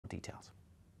details.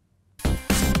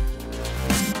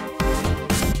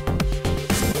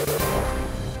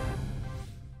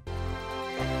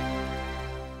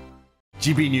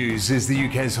 GB News is the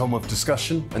UK's home of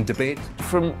discussion and debate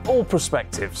from all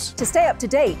perspectives. To stay up to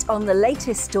date on the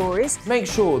latest stories, make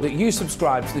sure that you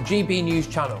subscribe to the GB News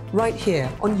channel right here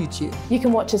on YouTube. You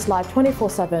can watch us live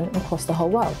 24/7 across the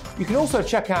whole world. You can also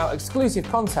check out exclusive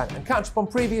content and catch up on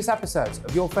previous episodes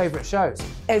of your favourite shows.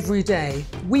 Every day,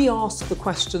 we ask the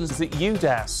questions that you'd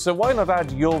ask, so why not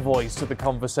add your voice to the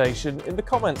conversation in the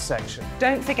comments section?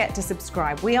 Don't forget to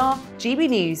subscribe. We are GB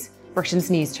News, Britain's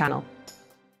news channel.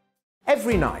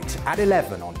 Every night at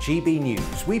 11 on GB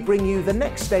News, we bring you the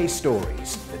next day's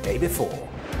stories the day before.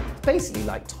 Basically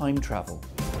like time travel.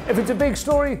 If it's a big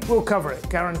story, we'll cover it,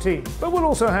 guaranteed. But we'll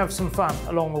also have some fun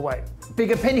along the way.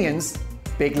 Big opinions,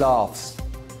 big laughs.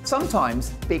 Sometimes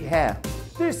big hair.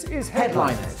 This is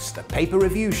Headliners, the paper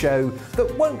review show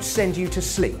that won't send you to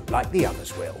sleep like the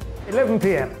others will. 11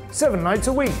 p.m, 7 nights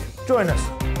a week. Join us.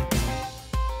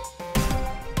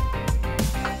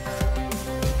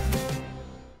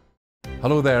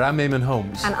 Hello there, I'm Eamon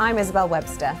Holmes. And I'm Isabel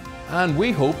Webster. And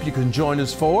we hope you can join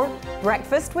us for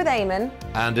Breakfast with Eamon.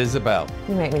 And Isabel.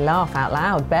 You make me laugh out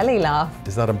loud, belly laugh.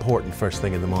 Is that important first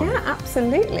thing in the morning? Yeah,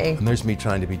 absolutely. And there's me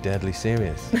trying to be deadly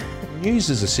serious. News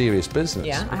is a serious business.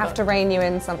 Yeah, I have to rein you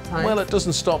in sometimes. Well, it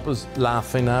doesn't stop us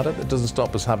laughing at it. It doesn't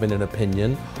stop us having an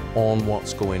opinion on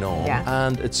what's going on. Yeah.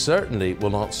 And it certainly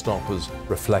will not stop us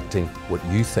reflecting what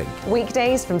you think.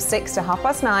 Weekdays from 6 to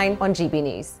 9:30 on GB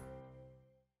News.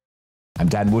 I'm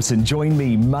Dan Wootton. Join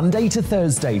me Monday to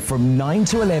Thursday from 9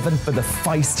 to 11 for the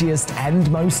feistiest and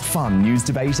most fun news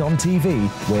debate on TV,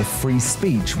 where free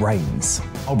speech reigns.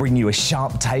 I'll bring you a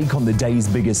sharp take on the day's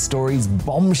biggest stories,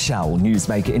 bombshell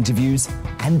newsmaker interviews,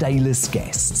 and A-list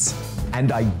guests.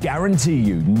 And I guarantee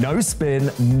you, no spin,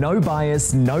 no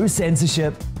bias, no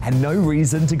censorship, and no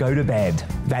reason to go to bed.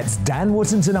 That's Dan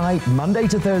Wootton tonight, Monday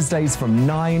to Thursdays from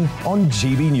 9 on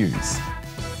GB News.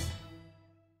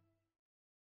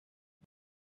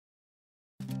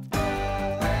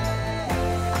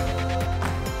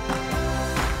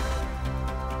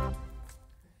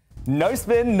 No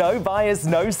spin, no bias,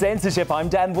 no censorship. I'm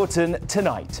Dan Wootton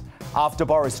tonight. After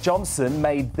Boris Johnson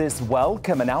made this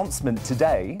welcome announcement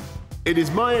today, it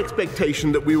is my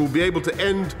expectation that we will be able to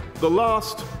end the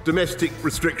last domestic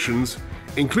restrictions,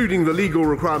 including the legal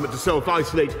requirement to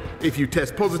self-isolate if you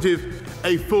test positive,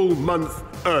 a full month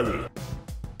early.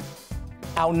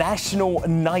 Our national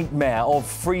nightmare of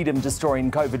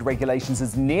freedom-destroying COVID regulations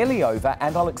is nearly over,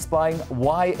 and I'll explain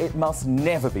why it must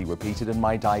never be repeated in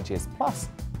my digest. Plus,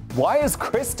 why has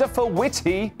Christopher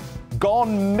Whitty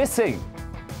gone missing?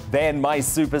 Then my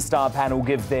superstar panel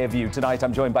give their view. Tonight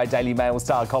I'm joined by Daily Mail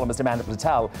star columnist Amanda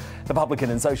Patel, the publican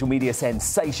and social media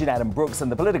sensation Adam Brooks,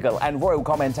 and the political and royal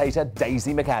commentator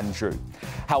Daisy McAndrew.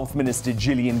 Health Minister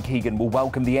Gillian Keegan will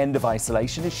welcome the end of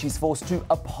isolation as she's forced to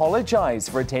apologise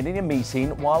for attending a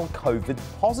meeting while COVID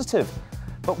positive.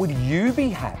 But would you be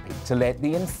happy to let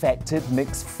the infected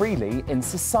mix freely in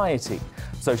society?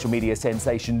 Social media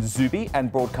sensation Zuby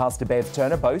and broadcaster Bev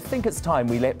Turner both think it's time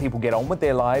we let people get on with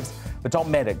their lives. But top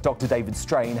medic Dr. David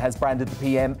Strain has branded the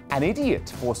PM an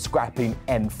idiot for scrapping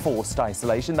enforced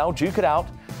isolation. They'll duke it out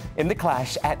in the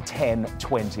clash at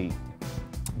 10:20.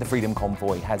 The Freedom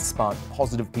Convoy has sparked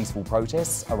positive, peaceful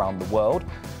protests around the world.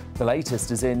 The latest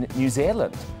is in New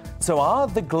Zealand. So are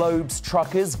the Globe's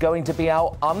truckers going to be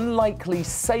our unlikely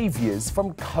saviours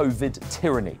from COVID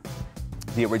tyranny?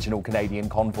 The original Canadian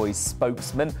Convoy's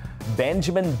spokesman,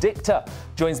 Benjamin Dichter,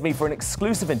 joins me for an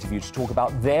exclusive interview to talk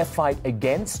about their fight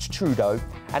against Trudeau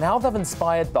and how they've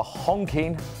inspired the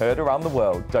honking heard around the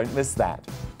world. Don't miss that.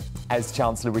 As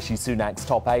Chancellor Rishi Sunak's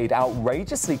top aide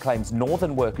outrageously claims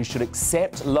northern workers should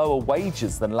accept lower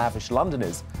wages than lavish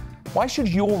Londoners, why should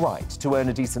your right to earn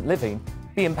a decent living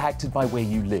be impacted by where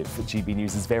you live? GB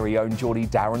News' very own Geordie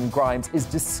Darren Grimes is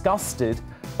disgusted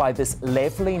by this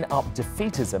levelling up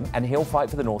defeatism, and he'll fight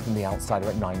for the North in The Outsider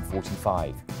at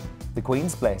 9:45. The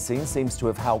Queen's blessing seems to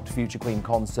have helped future Queen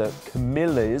consort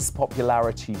Camilla's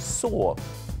popularity soar.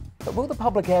 But will the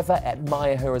public ever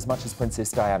admire her as much as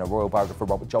Princess Diana? Royal biographer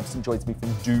Robert Jobson joins me from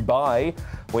Dubai,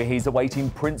 where he's awaiting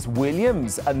Prince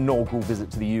William's inaugural visit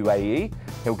to the UAE.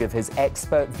 He'll give his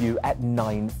expert view at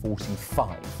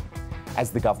 9:45. As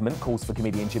the government calls for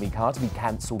comedian Jimmy Carr to be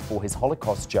cancelled for his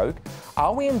Holocaust joke,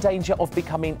 are we in danger of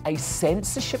becoming a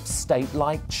censorship state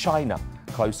like China?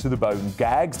 Close to the bone,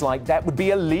 gags like that would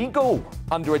be illegal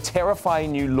under a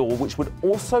terrifying new law which would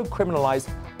also criminalise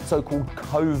so-called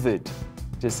COVID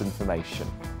disinformation.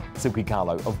 Silky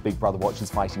Carlo of Big Brother Watch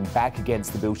is fighting back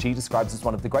against the bill she describes as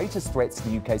one of the greatest threats to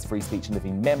the UK's free speech and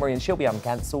living memory, and she'll be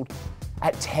uncancelled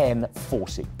at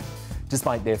 10:40.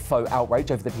 Despite their faux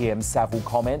outrage over the PM's Savile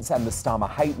comments and the Starmer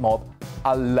hate mob,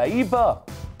 are Labour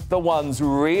the ones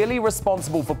really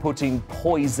responsible for putting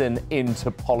poison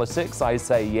into politics? I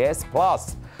say yes.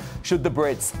 Plus, should the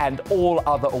Brits and all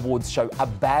other awards show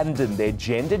abandon their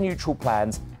gender-neutral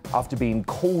plans after being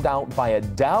called out by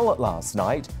Adele last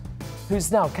night, who's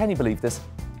now, can you believe this,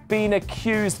 been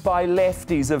accused by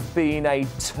lefties of being a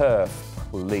TERF?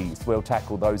 Please, we'll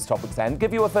tackle those topics and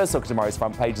give you a first look at tomorrow's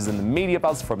front pages in the media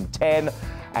buzz from 10.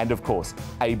 And of course,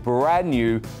 a brand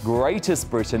new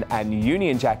Greatest Britain and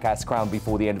Union Jackass crowned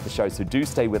before the end of the show, so do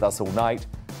stay with us all night.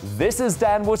 This is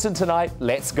Dan Wootton tonight.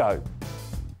 Let's go.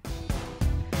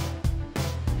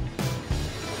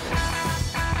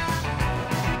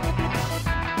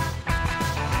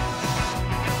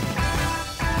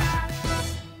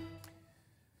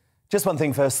 Just one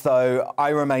thing first, though. I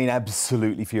remain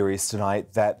absolutely furious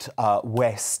tonight that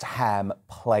West Ham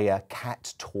player,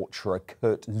 cat torturer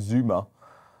Kurt Zouma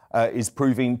is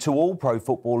proving to all pro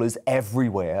footballers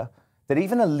everywhere that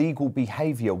even illegal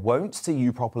behaviour won't see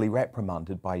you properly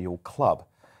reprimanded by your club.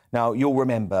 Now, you'll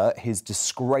remember his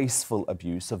disgraceful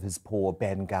abuse of his poor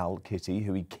Bengal kitty,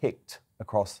 who he kicked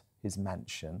across his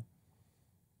mansion.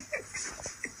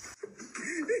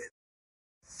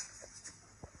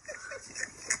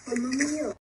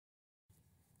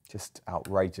 Just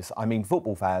outrageous. I mean,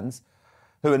 football fans,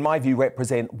 who in my view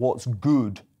represent what's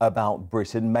good about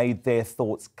Britain, made their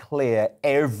thoughts clear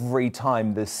every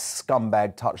time this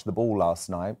scumbag touched the ball last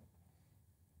night.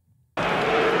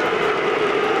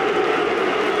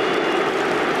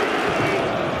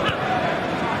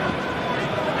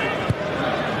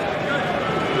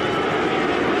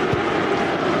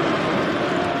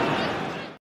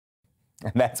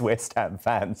 And that's West Ham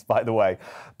fans, by the way.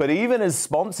 But even as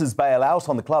sponsors bail out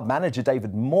on the club, manager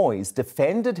David Moyes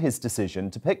defended his decision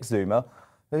to pick Zouma,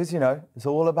 because, you know, it's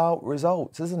all about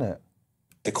results, isn't it?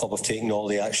 The club have taken all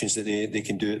the actions that they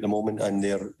can do at the moment, and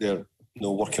they're you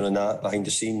know, working on that behind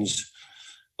the scenes.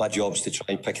 My job is to try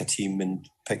and pick a team and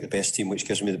pick the best team, which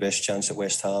gives me the best chance at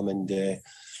West Ham, and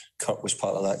Kurt was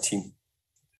part of that team.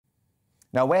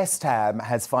 Now, West Ham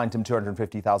has fined him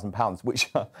 £250,000,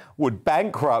 which would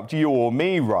bankrupt you or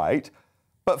me, right?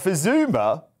 But for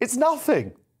Zouma, it's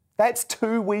nothing. That's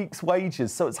 2 weeks'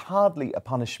 wages, so it's hardly a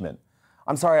punishment.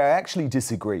 I'm sorry, I actually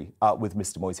disagree with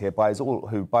Mr. Moyes here,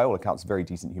 who, by all accounts, is a very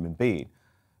decent human being.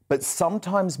 But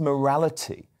sometimes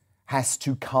morality has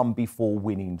to come before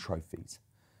winning trophies.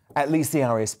 At least the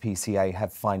RSPCA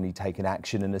have finally taken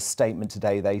action. In a statement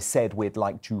today, they said, we'd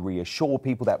like to reassure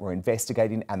people that we're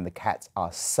investigating and the cats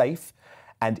are safe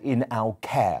and in our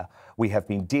care. We have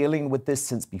been dealing with this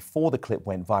since before the clip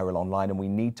went viral online, and we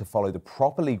need to follow the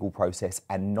proper legal process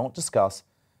and not discuss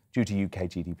due to UK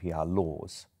GDPR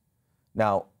laws.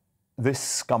 Now, this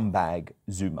scumbag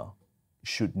Zouma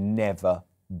should never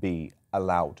be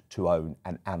allowed to own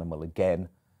an animal again.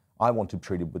 I want to be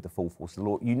treated with the full force of the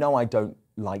law. You know I don't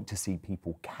like to see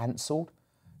people cancelled,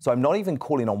 so I'm not even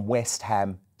calling on West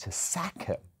Ham to sack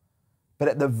him. But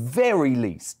at the very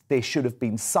least, there should have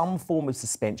been some form of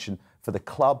suspension for the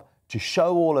club to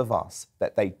show all of us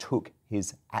that they took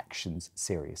his actions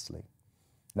seriously.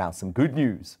 Now, some good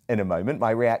news in a moment,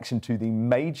 my reaction to the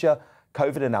major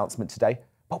COVID announcement today.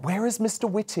 But where is Mr.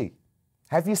 Whitty?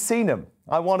 Have you seen him?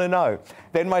 I want to know.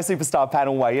 Then my superstar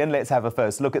panel weigh in. Let's have a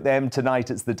first look at them. Tonight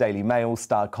it's the Daily Mail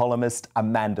star columnist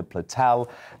Amanda Platel,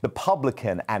 the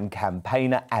publican and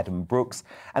campaigner Adam Brooks,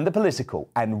 and the political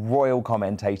and royal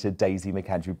commentator Daisy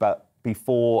McAndrew. But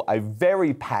before a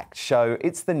very packed show,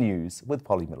 it's the news with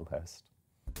Polly Middlehurst.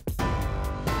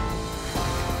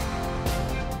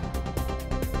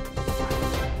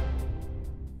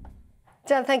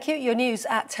 Dan, thank you. Your news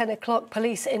at 10 o'clock.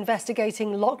 Police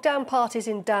investigating lockdown parties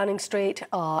in Downing Street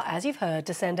are, as you've heard,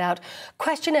 to send out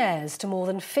questionnaires to more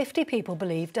than 50 people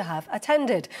believed to have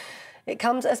attended. It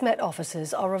comes as Met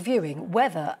officers are reviewing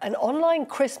whether an online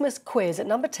Christmas quiz at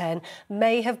number 10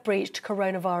 may have breached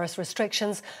coronavirus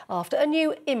restrictions after a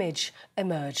new image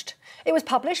emerged. It was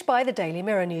published by the Daily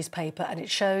Mirror newspaper, and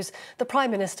it shows the Prime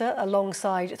Minister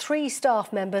alongside 3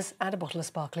 staff members and a bottle of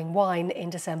sparkling wine in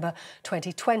December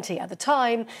 2020. At the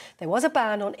time, there was a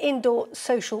ban on indoor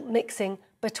social mixing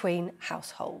between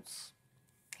households.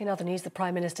 In other news, the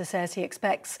Prime Minister says he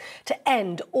expects to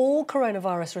end all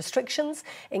coronavirus restrictions,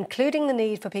 including the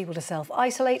need for people to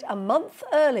self-isolate, a month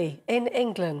early in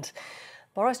England.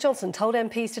 Boris Johnson told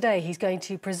MPs today he's going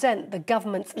to present the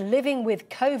government's Living with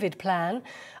COVID plan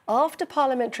after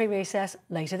parliamentary recess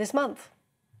later this month.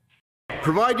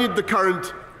 Provided the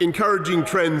current encouraging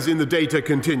trends in the data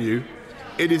continue,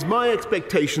 it is my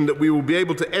expectation that we will be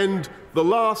able to end the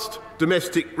last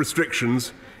domestic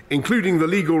restrictions, including the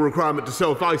legal requirement to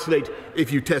self-isolate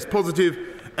if you test positive,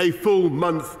 a full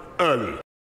month early.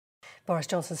 Boris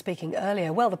Johnson speaking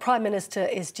earlier. Well, the Prime Minister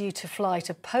is due to fly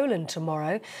to Poland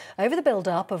tomorrow over the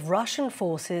build-up of Russian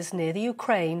forces near the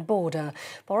Ukraine border.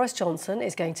 Boris Johnson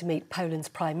is going to meet Poland's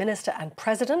Prime Minister and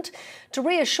President to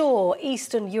reassure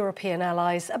Eastern European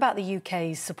allies about the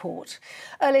UK's support.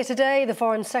 Earlier today, the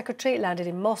Foreign Secretary landed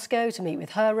in Moscow to meet with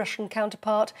her Russian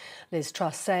counterpart, Liz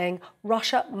Truss, saying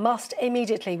Russia must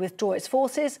immediately withdraw its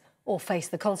forces or face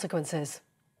the consequences.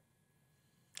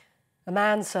 A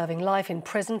man serving life in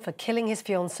prison for killing his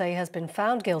fiancée has been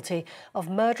found guilty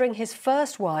of murdering his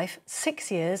first wife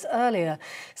 6 years earlier.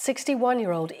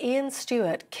 61-year-old Ian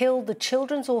Stewart killed the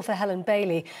children's author Helen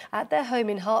Bailey at their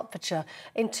home in Hertfordshire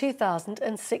in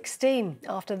 2016.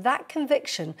 After that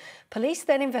conviction, police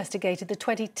then investigated the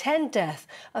 2010 death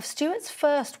of Stewart's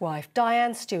first wife,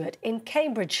 Diane Stewart, in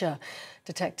Cambridgeshire.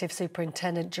 Detective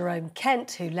Superintendent Jerome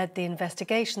Kent, who led the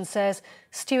investigation, says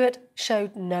Stewart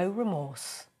showed no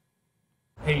remorse.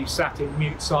 He sat in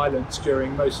mute silence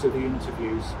during most of the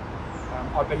interviews.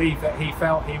 I believe that he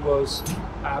felt he was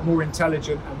more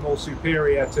intelligent and more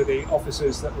superior to the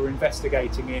officers that were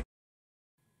investigating him.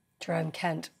 Jerome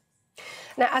Kent.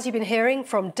 Now, as you've been hearing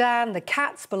from Dan, the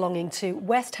cats belonging to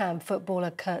West Ham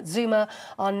footballer Kurt Zouma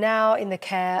are now in the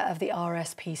care of the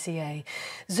RSPCA.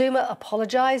 Zouma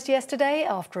apologised yesterday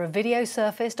after a video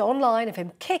surfaced online of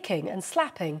him kicking and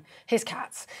slapping his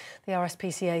cats. The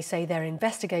RSPCA say they're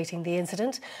investigating the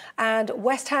incident, and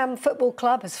West Ham Football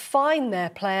Club has fined their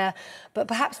player, but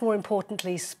perhaps more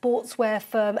importantly, sportswear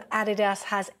firm Adidas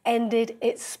has ended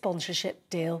its sponsorship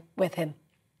deal with him.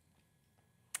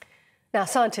 Now,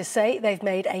 scientists say they've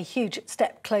made a huge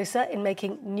step closer in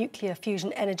making nuclear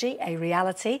fusion energy a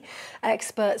reality.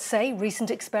 Experts say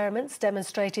recent experiments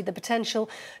demonstrated the potential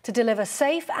to deliver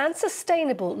safe and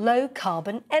sustainable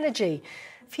low-carbon energy.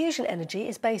 Fusion energy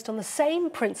is based on the same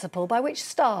principle by which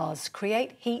stars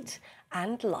create heat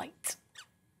and light.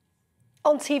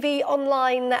 On TV,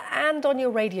 online and on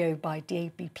your radio by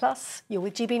DAB+, you're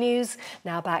with GB News.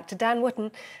 Now back to Dan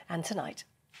Wootton and Tonight.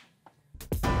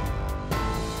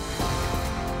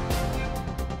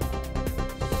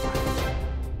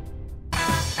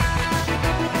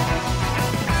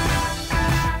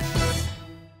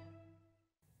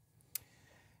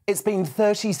 It's been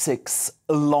 36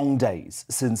 long days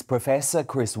since Professor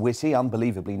Chris Whitty,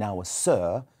 unbelievably now a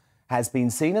Sir, has been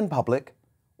seen in public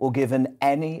or given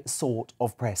any sort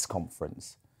of press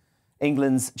conference.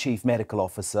 England's chief medical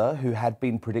officer, who had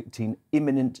been predicting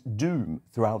imminent doom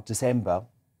throughout December,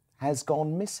 has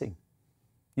gone missing.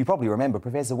 You probably remember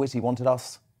Professor Whitty wanted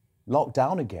us locked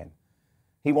down again.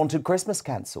 He wanted Christmas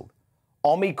cancelled.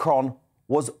 Omicron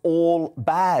was all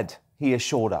bad, he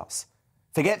assured us.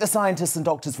 Forget the scientists and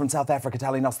doctors from South Africa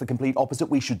telling us the complete opposite.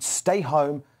 We should stay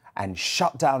home and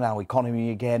shut down our economy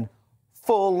again.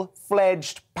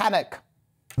 Full-fledged panic.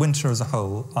 Winter as a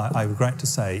whole, I regret to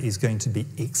say, is going to be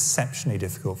exceptionally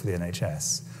difficult for the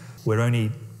NHS. We're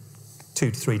only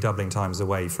 2 to 3 doubling times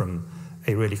away from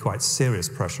a really quite serious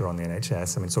pressure on the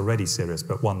NHS. I mean, it's already serious,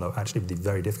 but one that actually would be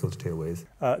very difficult to deal with.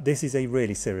 This is a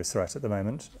really serious threat at the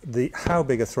moment. How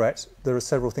big a threat? There are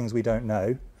several things we don't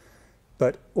know.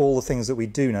 But all the things that we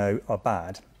do know are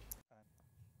bad.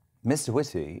 Mr.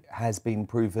 Whitty has been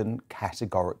proven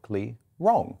categorically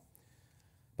wrong.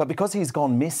 But because he's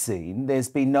gone missing, there's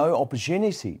been no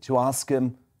opportunity to ask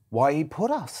him why he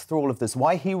put us through all of this,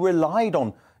 why he relied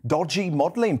on dodgy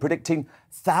modelling, predicting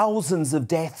thousands of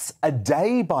deaths a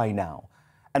day by now,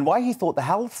 and why he thought the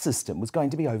health system was going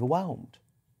to be overwhelmed.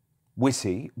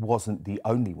 Whitty wasn't the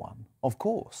only one, of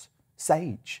course.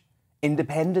 Sage,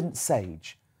 independent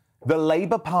Sage, the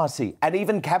Labour Party, and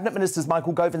even Cabinet Ministers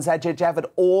Michael Gove and Sajid Javid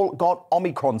all got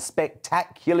Omicron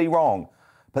spectacularly wrong.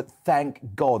 But thank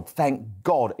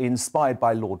God, inspired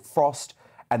by Lord Frost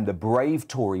and the brave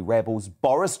Tory rebels,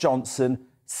 Boris Johnson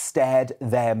stared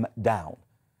them down.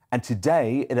 And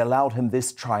today it allowed him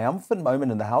this triumphant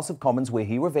moment in the House of Commons where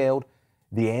he revealed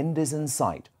the end is in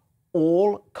sight.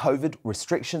 All COVID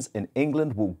restrictions in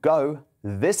England will go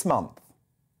this month.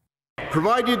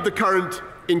 Provided the current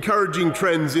encouraging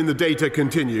trends in the data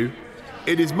continue,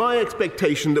 it is my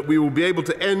expectation that we will be able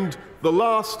to end the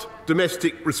last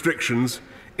domestic restrictions,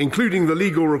 including the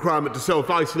legal requirement to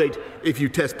self-isolate if you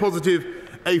test positive,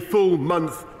 a full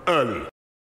month early.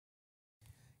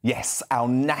 Yes, our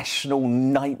national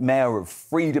nightmare of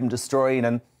freedom-destroying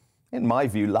and, in my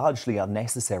view, largely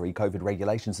unnecessary COVID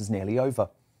regulations is nearly over.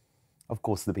 Of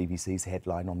course, the BBC's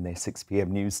headline on their 6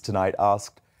 p.m. news tonight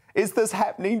asked, "Is this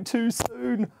happening too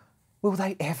soon? Will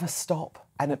they ever stop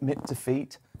and admit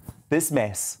defeat?" This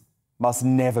mess must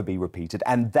never be repeated,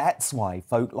 and that's why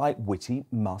folk like Whitty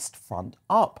must front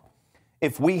up.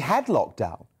 If we had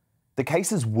lockdown, the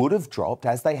cases would have dropped,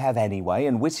 as they have anyway,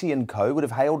 and Whitty and co would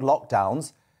have hailed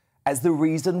lockdowns as the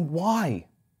reason why.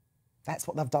 That's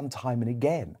what they've done time and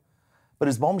again. But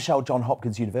as bombshell Johns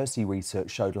Hopkins University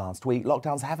research showed last week,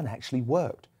 lockdowns haven't actually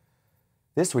worked.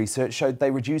 This research showed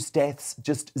they reduced deaths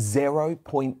just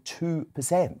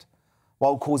 0.2%,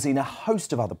 while causing a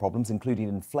host of other problems, including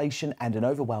inflation and an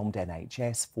overwhelmed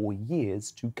NHS for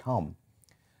years to come.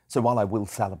 So while I will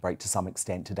celebrate to some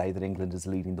extent today that England is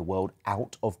leading the world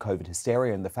out of COVID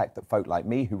hysteria and the fact that folk like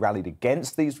me who rallied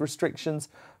against these restrictions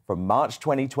from March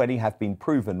 2020 have been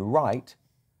proven right,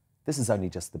 this is only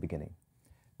just the beginning.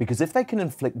 Because if they can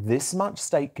inflict this much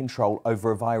state control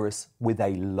over a virus with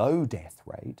a low death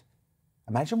rate,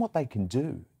 imagine what they can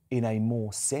do in a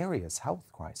more serious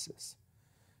health crisis.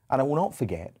 And I will not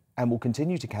forget, and will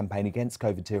continue to campaign against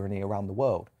COVID tyranny around the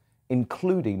world,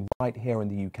 including right here in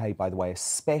the UK, by the way,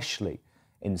 especially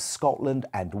in Scotland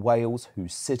and Wales,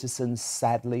 whose citizens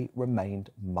sadly remained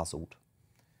muzzled.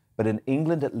 But in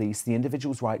England, at least, the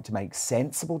individual's right to make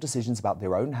sensible decisions about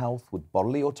their own health with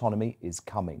bodily autonomy is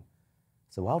coming.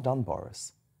 So well done,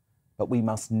 Boris. But we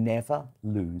must never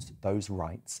lose those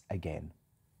rights again.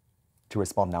 To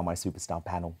respond now, my superstar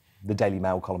panel, the Daily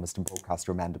Mail columnist and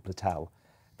broadcaster Amanda Platel,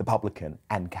 the publican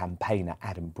and campaigner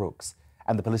Adam Brooks,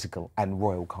 and the political and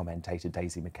royal commentator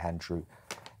Daisy McAndrew.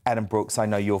 Adam Brooks, I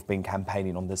know you've been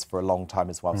campaigning on this for a long time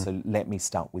as well, so let me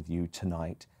start with you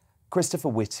tonight. Christopher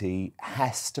Whitty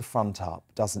has to front up,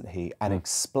 doesn't he, and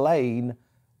explain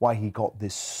why he got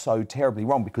this so terribly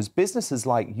wrong, because businesses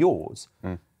like yours,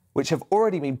 which have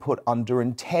already been put under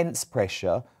intense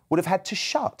pressure, would have had to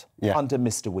shut under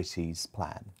Mr. Whitty's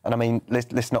plan. And I mean,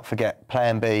 let's not forget,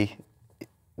 Plan B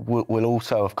will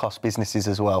also have cost businesses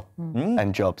as well,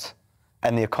 and jobs.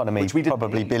 And the economy,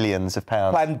 probably billions of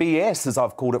pounds. Plan BS, as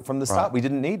I've called it from the start. Right. We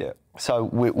didn't need it. So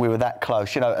we were that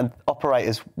close, you know, and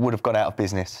operators would have gone out of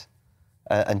business.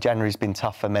 And January's been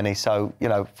tough for many. So, you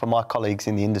know, for my colleagues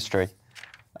in the industry,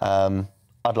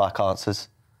 I'd like answers.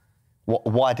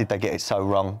 Why did they get it so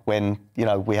wrong when, you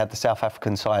know, we had the South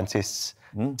African scientists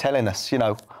telling us, you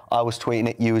know, I was tweeting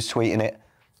it, you was tweeting it.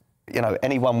 You know,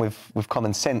 anyone with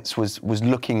common sense was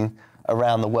looking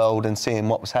around the world and seeing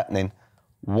what was happening.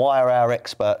 Why are our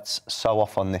experts so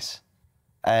off on this?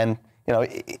 And, you know,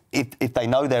 if they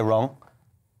know they're wrong,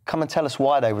 come and tell us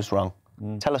why they was wrong.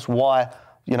 Tell us why,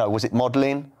 you know, was it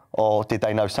modelling or did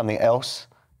they know something else?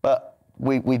 But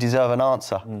we deserve an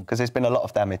answer because there's been a lot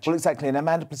of damage. Well, exactly. And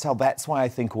Amanda Patel, that's why I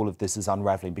think all of this is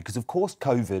unravelling, because, of course,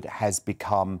 COVID has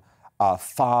become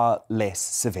far less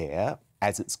severe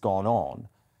as it's gone on.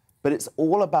 But it's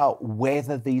all about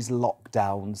whether these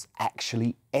lockdowns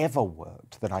actually ever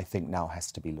worked that I think now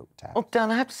has to be looked at. Well, Dan,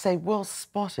 I have to say, well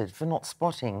spotted for not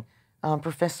spotting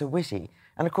Professor Whitty.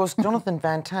 And, of course, Jonathan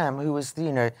Van Tam, who was,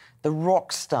 the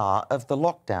rock star of the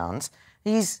lockdowns,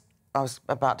 I was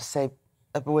about to say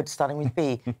a word starting with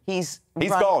B. He's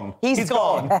gone. He's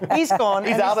gone. He's gone.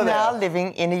 He's and out he's of there. now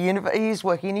living in he's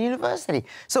working in a university.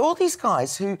 So all these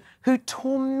guys who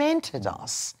tormented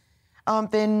us,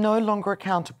 they're no longer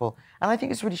accountable. And I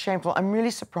think it's really shameful. I'm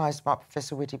really surprised about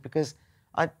Professor Whitty because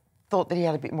I thought that he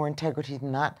had a bit more integrity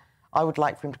than that. I would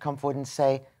like for him to come forward and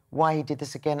say why he did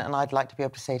this again, and I'd like to be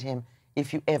able to say to him,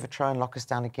 if you ever try and lock us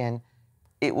down again,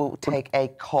 it will take a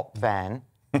cop van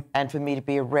and for me to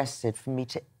be arrested, for me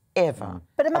to ever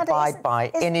abide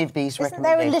by any of these recommendations. Isn't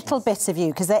there a little bit of you,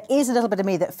 because there is a little bit of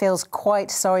me that feels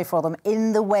quite sorry for them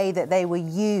in the way that they were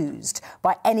used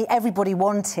by everybody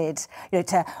wanted,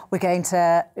 we're going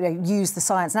to use the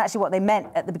science. And actually what they meant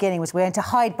at the beginning was we're going to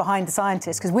hide behind the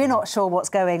scientists because we're not sure what's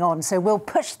going on. So we'll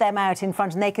push them out in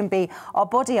front and they can be our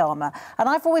body armour. And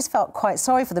I've always felt quite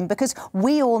sorry for them because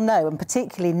we all know, and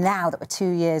particularly now that we're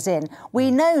 2 years in,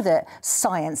 we know that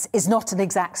science is not an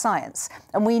exact science.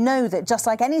 And we know that just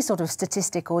like any sort of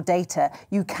statistic or data,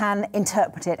 you can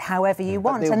interpret it however you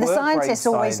want. And the scientists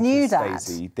always knew that.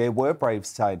 Daisy. There were brave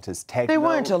scientists. There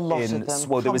weren't a lot of them.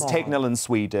 Well, there was Technil in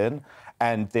Sweden,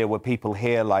 and there were people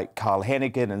here like Carl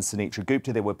Hennigan and Sunitra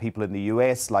Gupta. There were people in the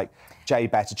US like Jay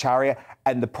Bhattacharya.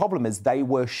 And the problem is they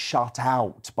were shut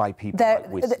out by people like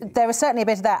Whitty. There was certainly a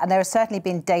bit of that, and there has certainly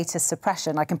been data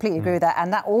suppression. I completely agree with that.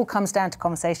 And that all comes down to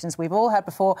conversations we've all had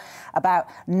before about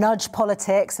nudge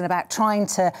politics and about trying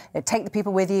to take the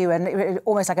people with you, and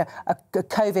almost like a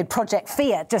COVID Project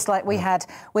Fear, just like we had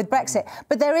with Brexit.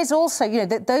 But there is also,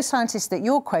 those scientists that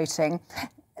you're quoting,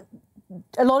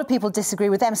 a lot of people disagree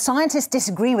with them. Scientists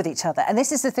disagree with each other. And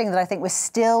this is the thing that I think we're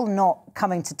still not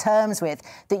coming to terms with,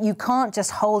 that you can't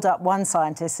just hold up one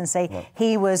scientist and say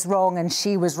he was wrong and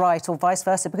she was right, or vice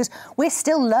versa, because we're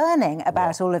still learning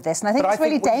about all of this. And I think it's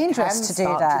really dangerous to do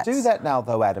that. To do that now,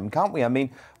 though, Adam, can't we? I mean,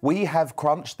 we have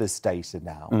crunched this data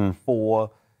now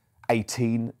for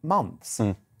 18 months.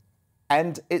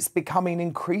 And it's becoming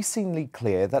increasingly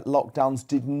clear that lockdowns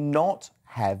did not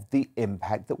have the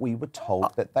impact that we were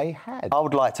told that they had. I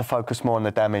would like to focus more on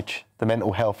the damage, the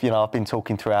mental health. You know, I've been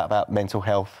talking throughout about mental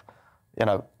health. You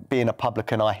know, being a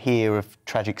publican, I hear of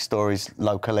tragic stories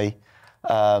locally.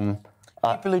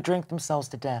 People who drink themselves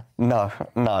to death. No.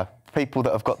 People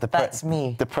that have got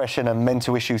depression and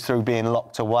mental issues through being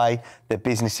locked away, their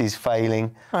businesses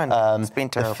failing. I know, it's been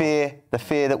terrible. The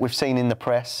fear that we've seen in the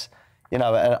press. You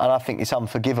know, and I think it's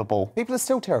unforgivable. People are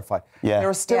still terrified. Yeah. There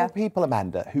are still people,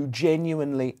 Amanda, who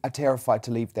genuinely are terrified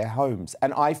to leave their homes.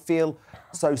 And I feel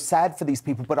so sad for these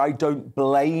people, but I don't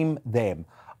blame them.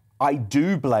 I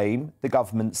do blame the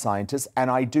government scientists, and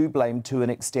I do blame, to an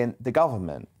extent, the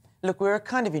government. Look, we were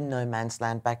kind of in no man's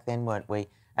land back then, weren't we?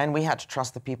 And we had to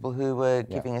trust the people who were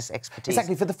giving us expertise.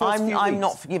 Exactly, for the first few weeks. I'm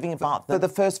not forgiving about them. For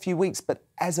the first few weeks, but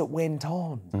as it went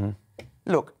on.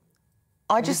 Look,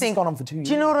 I just think, gone on for 2 years.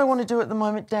 Do you know what I want to do at the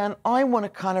moment, Dan? I want to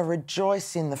kind of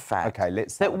rejoice in the fact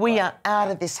that we are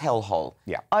out of this hellhole.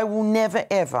 Yeah. I will never,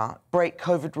 ever break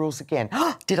COVID rules again.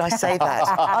 Did I say that?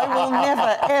 I will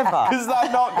never, ever. Because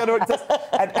I'm not going to exist.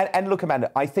 And look, Amanda,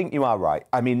 I think you are right.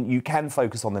 I mean, you can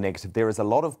focus on the negative. There is a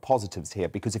lot of positives here,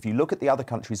 because if you look at the other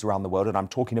countries around the world, and I'm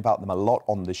talking about them a lot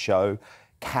on the show,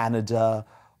 Canada,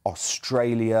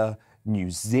 Australia,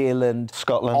 New Zealand,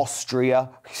 Scotland, Austria,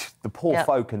 the poor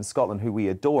folk in Scotland who we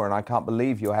adore, and I can't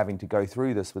believe you're having to go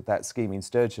through this with that scheming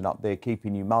sturgeon up there,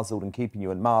 keeping you muzzled and keeping you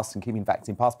in masks and keeping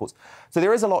vaccine passports. So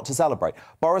there is a lot to celebrate.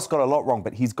 Boris got a lot wrong,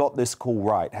 but he's got this call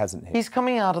right, hasn't he? He's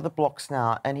coming out of the blocks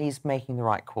now, and he's making the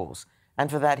right calls.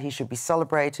 And for that, he should be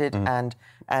celebrated and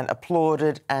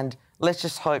applauded. And let's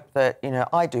just hope that, you know,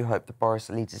 I do hope that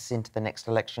Boris leads us into the next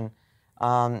election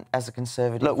as a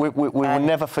Conservative. Look, we will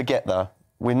never forget, though.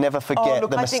 We never forget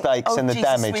the mistakes and the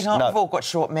damage. Sweetheart, we've all got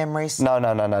short memories. No.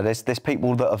 There's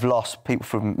people that have lost, people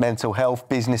from mental health,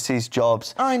 businesses,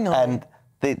 jobs. I know. And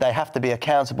they have to be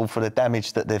accountable for the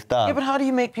damage that they've done. Yeah, but how do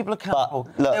you make people accountable?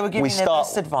 Look, they were giving their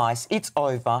best advice. It's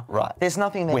over. Right. There's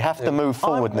nothing they We have to move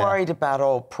forward now. I'm worried about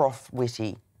old Prof.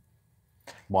 Whitty.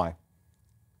 Why?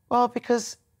 Well,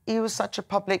 because he was such a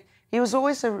public... He was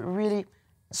always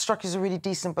struck as a really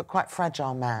decent but quite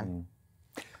fragile man.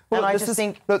 Well,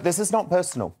 and look, this is not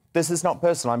personal. This is not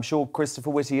personal. I'm sure Christopher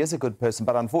Whitty is a good person,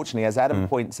 but unfortunately, as Adam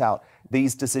points out,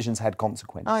 these decisions had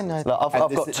consequences. I know. Look,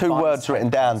 I've got two words written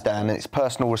down, Dan, and it's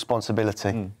personal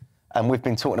responsibility. And we've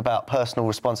been talking about personal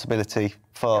responsibility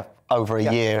for over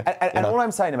a year. And all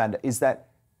I'm saying, Amanda, is that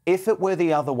if it were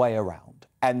the other way around,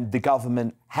 and the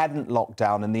government hadn't locked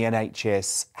down and the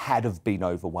NHS had have been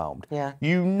overwhelmed,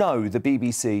 you know the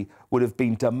BBC would have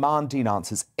been demanding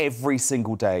answers every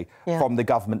single day from the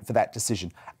government for that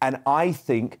decision. And I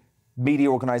think media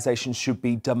organisations should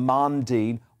be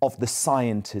demanding of the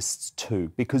scientists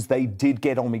too, because they did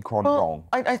get Omicron wrong.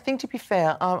 I think, to be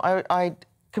fair, I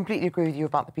completely agree with you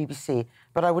about the BBC,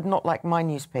 but I would not like my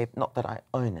newspaper, not that I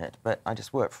own it, but I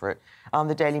just work for it,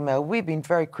 the Daily Mail. We've been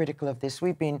very critical of this.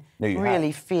 We've been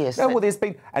really fierce. No, well, there's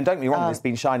been, and don't get me wrong, there's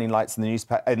been shining lights in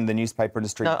the newspaper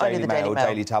industry, Daily Mail,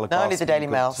 Daily Telegraph. No, only the Daily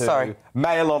Mail, sorry.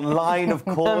 Mail Online, of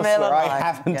course, where I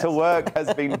happen to work,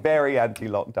 has been very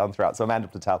anti-lockdown throughout. So Amanda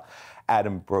Patel,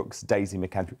 Adam Brooks, Daisy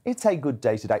McAndrew. It's a good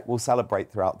day today. We'll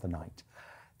celebrate throughout the night.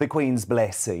 The Queen's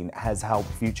blessing has helped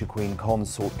future Queen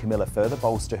consort Camilla further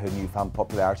bolster her newfound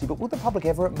popularity, but will the public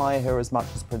ever admire her as much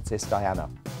as Princess Diana?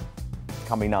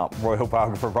 Coming up, royal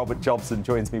biographer Robert Jobson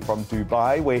joins me from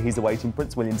Dubai, where he's awaiting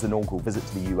Prince William's inaugural visit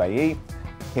to the UAE.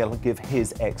 He'll give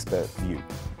his expert view.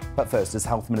 But first, as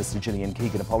Health Minister Gillian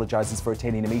Keegan apologises for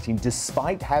attending a meeting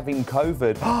despite having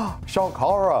COVID. Shock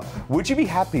horror. Would you be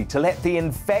happy to let the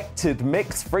infected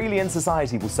mix freely in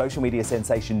society? Well, social media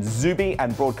sensation Zuby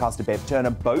and broadcaster Bev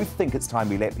Turner both think it's time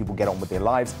we let people get on with their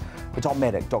lives. But top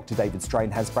medic Dr. David Strain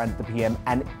has branded the PM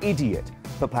an idiot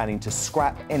for planning to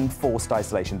scrap enforced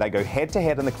isolation. They go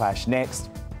head-to-head in the clash next.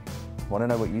 Want to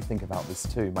know what you think about this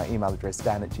too? My email address,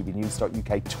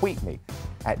 dan@gbnews.uk. Tweet me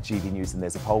at GBNews, and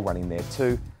there's a poll running there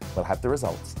too. We'll have the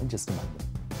results in just a moment.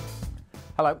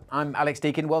 Hello, I'm Alex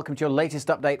Deakin. Welcome to your latest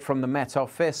update from the Met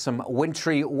Office. Some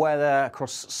wintry weather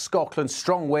across Scotland,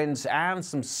 strong winds and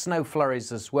some snow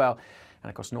flurries as well. and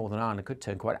across Northern Ireland it could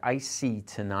turn quite icy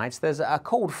tonight. There's a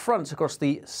cold front across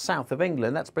the south of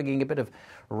England. That's bringing a bit of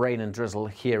rain and drizzle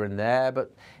here and there,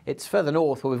 but it's further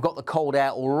north where we've got the cold air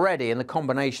already, and the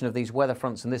combination of these weather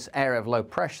fronts and this area of low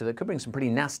pressure that could bring some pretty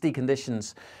nasty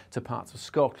conditions to parts of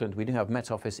Scotland. We do have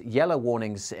Met Office yellow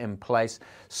warnings in place.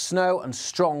 Snow and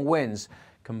strong winds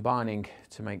combining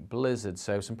to make blizzards,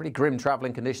 so some pretty grim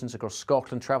travelling conditions across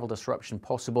Scotland, travel disruption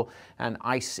possible, and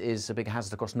ice is a big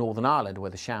hazard across Northern Ireland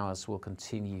where the showers will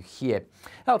continue here.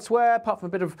 Elsewhere, apart from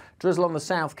a bit of drizzle on the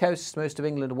south coast, most of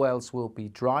England and Wales will be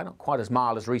dry, not quite as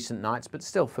mild as recent nights, but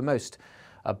still for most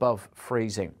above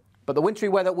freezing. But the wintry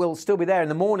weather will still be there in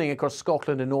the morning across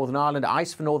Scotland and Northern Ireland.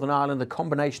 Ice for Northern Ireland, the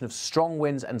combination of strong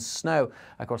winds and snow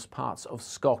across parts of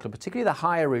Scotland, particularly the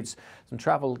higher routes. Some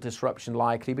travel disruption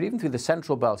likely, but even through the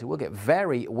central belt it will get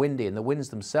very windy, and the winds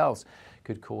themselves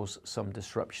could cause some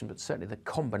disruption, but certainly the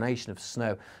combination of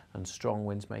snow and strong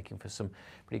winds making for some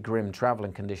pretty grim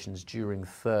travelling conditions during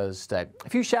Thursday. A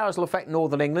few showers will affect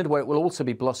northern England, where it will also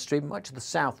be blustery. Much of the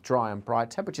south dry and bright.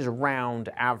 Temperatures around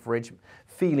average,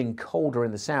 feeling colder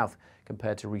in the south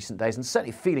compared to recent days, and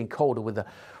certainly feeling colder with the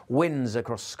winds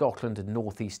across Scotland and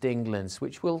northeast England,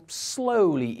 which will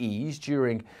slowly ease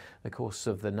during the course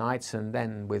of the night, and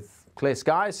then with clear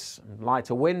skies and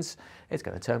lighter winds, it's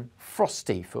going to turn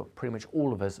frosty for pretty much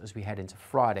all of us as we head into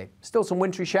Friday. Still some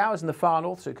wintry showers in the far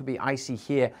north, so it could be icy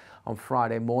here on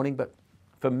Friday morning, but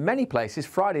for many places,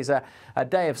 Friday's a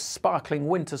day of sparkling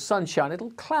winter sunshine.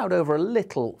 It'll cloud over a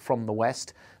little from the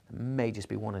west. There may just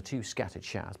be one or two scattered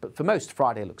showers, but for most,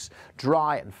 Friday looks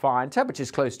dry and fine. Temperatures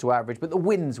close to average, but the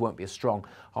winds won't be as strong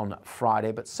on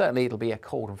Friday, but certainly it'll be a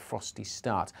cold and frosty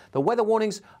start. The weather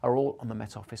warnings are all on the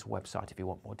Met Office website if you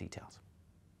want more details.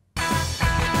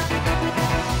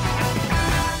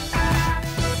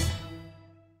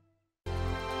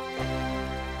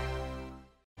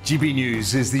 GB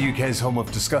News is the UK's home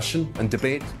of discussion and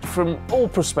debate from all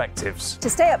perspectives. To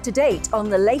stay up to date on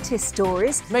the latest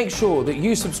stories, make sure that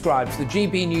you subscribe to the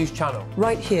GB News channel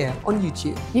right here on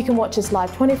YouTube. You can watch us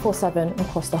live 24/7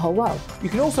 across the whole world. You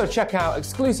can also check out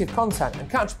exclusive content and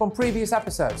catch up on previous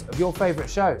episodes of your favourite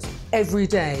shows. Every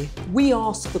day, we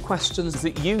ask the questions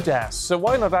that you'd ask, so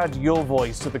why not add your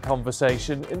voice to the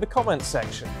conversation in the comments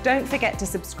section? Don't forget to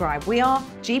subscribe. We are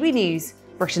GB News,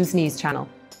 Britain's news channel.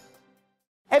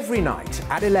 Every night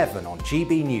at 11 on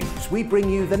GB News, we bring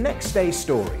you the next day's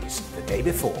stories the day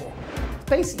before.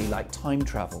 Basically like time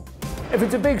travel. If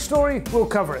it's a big story, we'll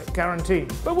cover it,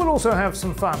 guaranteed. But we'll also have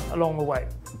some fun along the way.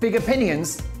 Big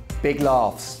opinions, big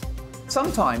laughs.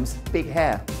 Sometimes big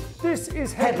hair. This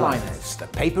is Headliners, the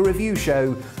paper review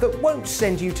show that won't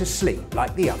send you to sleep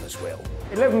like the others will.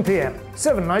 11 p.m,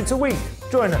 7 nights a week.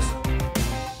 Join us.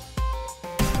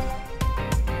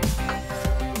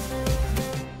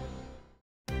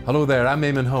 Hello there, I'm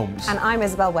Eamon Holmes. And I'm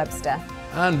Isabel Webster.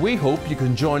 And we hope you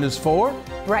can join us for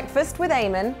Breakfast with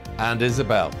Eamon and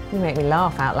Isabel. You make me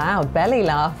laugh out loud, belly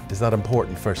laugh. Is that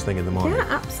important first thing in the morning? Yeah,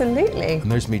 absolutely.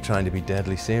 And there's me trying to be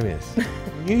deadly serious.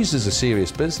 News is a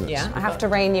serious business. Yeah, I have to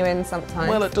rein you in sometimes.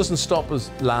 Well, it doesn't stop us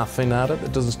laughing at it.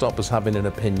 It doesn't stop us having an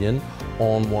opinion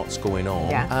on what's going on.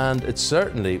 Yeah. And it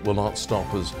certainly will not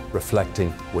stop us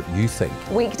reflecting what you think.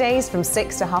 Weekdays from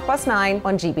 6 to 9:30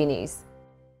 on GB News.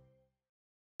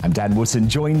 I'm Dan Wootton.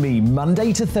 Join me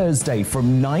Monday to Thursday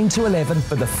from 9 to 11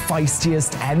 for the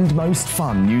feistiest and most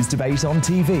fun news debate on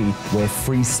TV, where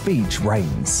free speech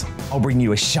reigns. I'll bring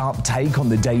you a sharp take on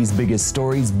the day's biggest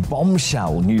stories,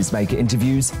 bombshell newsmaker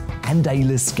interviews, and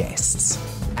A-list guests.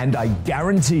 And I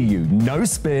guarantee you, no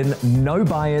spin, no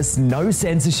bias, no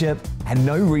censorship, and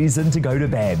no reason to go to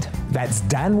bed. That's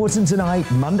Dan Wootton tonight,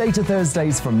 Monday to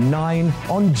Thursdays from 9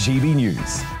 on GB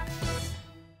News.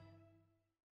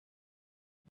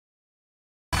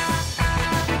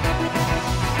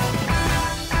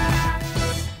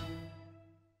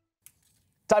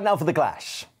 Time now for the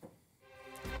clash.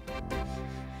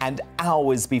 And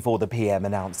hours before the PM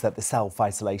announced that the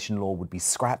self-isolation law would be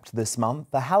scrapped this month,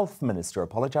 the health minister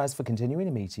apologised for continuing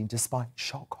a meeting despite,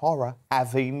 shock horror,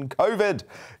 having COVID.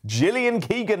 Gillian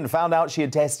Keegan found out she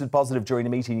had tested positive during a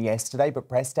meeting yesterday, but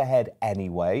pressed ahead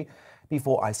anyway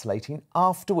before isolating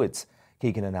afterwards.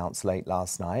 Keegan announced late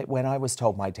last night, "When I was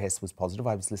told my test was positive,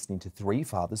 I was listening to 3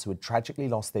 fathers who had tragically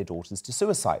lost their daughters to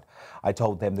suicide. I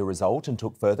told them the result and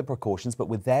took further precautions, but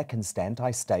with their consent, I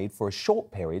stayed for a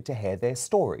short period to hear their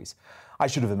stories. I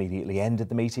should have immediately ended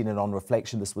the meeting, and on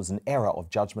reflection, this was an error of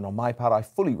judgment on my part. I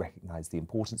fully recognise the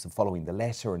importance of following the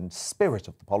letter and spirit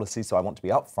of the policy, so I want to be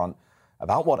upfront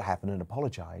about what happened and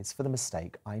apologise for the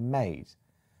mistake I made."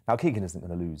 Now, Keegan isn't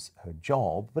going to lose her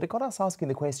job, but it got us asking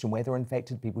the question whether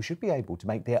infected people should be able to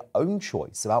make their own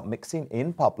choice about mixing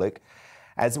in public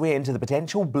as we enter the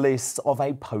potential bliss of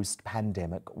a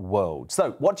post-pandemic world.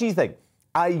 So, what do you think?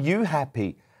 Are you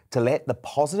happy to let the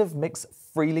positive mix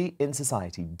freely in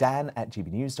society? Dan at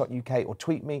gbnews.uk or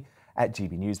tweet me at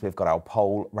GBNews. We've got our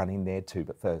poll running there too.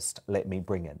 But first, let me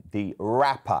bring in the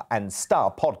rapper and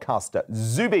star podcaster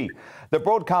Zuby, the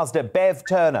broadcaster Bev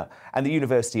Turner, and the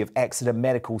University of Exeter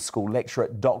Medical School lecturer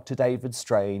Dr. David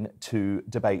Strain to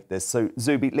debate this. So,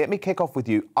 Zuby, let me kick off with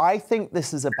you. I think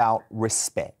this is about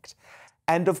respect.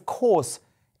 And of course,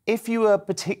 if you are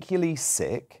particularly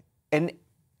sick and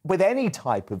with any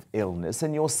type of illness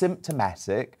and you're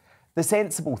symptomatic, the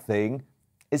sensible thing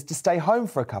is to stay home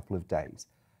for a couple of days.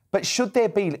 But should there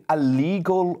be a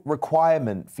legal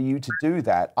requirement for you to do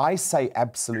that? I say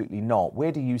absolutely not.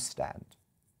 Where do you stand?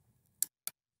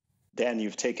 Dan,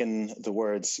 you've taken the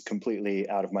words completely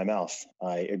out of my mouth.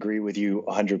 I agree with you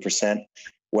 100%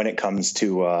 when it comes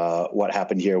to what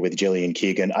happened here with Gillian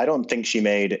Keegan. I don't think she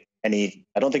did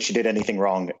anything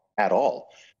wrong at all.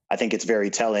 I think it's very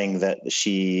telling that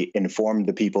she informed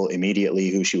the people immediately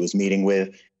who she was meeting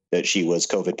with that she was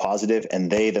COVID positive, and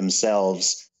they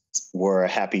themselves were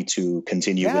happy to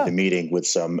continue with the meeting with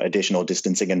some additional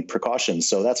distancing and precautions.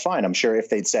 So that's fine. I'm sure if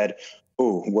they'd said,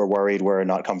 "Oh, we're worried, we're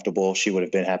not comfortable," she would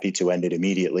have been happy to end it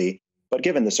immediately. But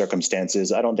given the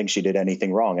circumstances, I don't think she did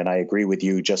anything wrong. And I agree with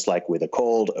you, just like with a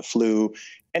cold, a flu,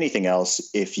 anything else,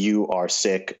 if you are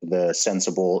sick, the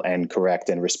sensible and correct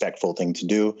and respectful thing to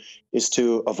do is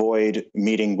to avoid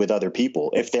meeting with other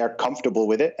people. If they're comfortable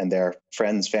with it and they're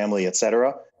friends, family,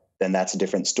 etc., then that's a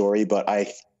different story. But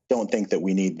I don't think that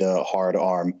we need the hard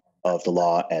arm of the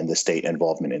law and the state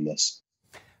involvement in this.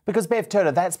 Because, Bev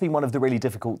Turner, that's been one of the really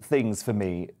difficult things for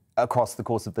me across the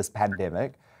course of this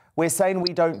pandemic. We're saying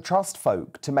we don't trust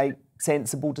folk to make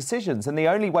sensible decisions. And the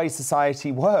only way society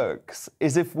works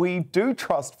is if we do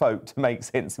trust folk to make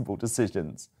sensible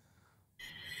decisions.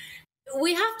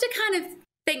 We have to kind of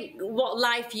think what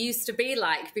life used to be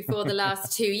like before the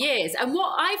last 2 years. And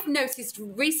what I've noticed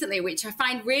recently, which I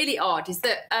find really odd, is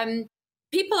that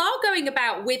people are going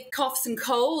about with coughs and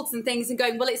colds and things and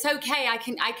going, well, it's okay, I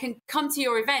can come to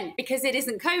your event because it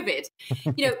isn't COVID.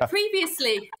 You know,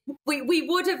 previously we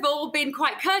would have all been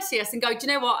quite courteous and go, do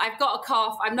you know what, I've got a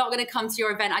cough, I'm not going to come to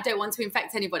your event, I don't want to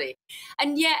infect anybody.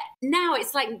 And yet now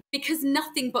it's like, because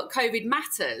nothing but COVID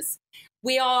matters,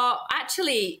 we are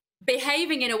actually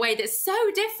behaving in a way that's so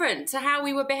different to how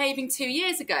we were behaving 2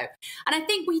 years ago. And I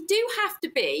think we do have to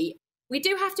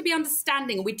be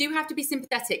understanding, we do have to be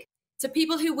sympathetic to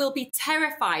people who will be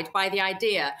terrified by the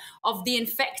idea of the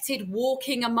infected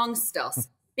walking amongst us,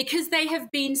 because they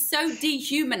have been so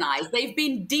dehumanized, they've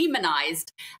been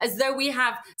demonized as though we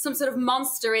have some sort of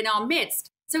monster in our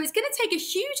midst. So it's going to take a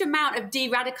huge amount of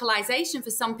de-radicalization for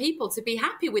some people to be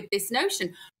happy with this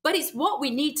notion. But it's what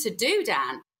we need to do,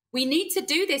 Dan. We need to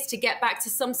do this to get back to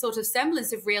some sort of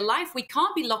semblance of real life. We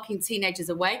can't be locking teenagers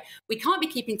away. We can't be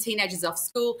keeping teenagers off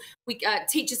school,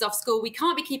 teachers off school. We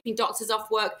can't be keeping doctors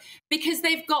off work because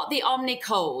they've got the Omni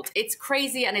cold. It's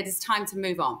crazy and it is time to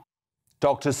move on.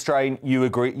 Dr. Strain,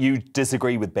 you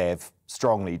disagree with Bev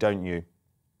strongly, don't you?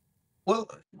 Well,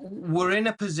 we're in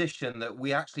a position that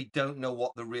we actually don't know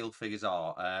what the real figures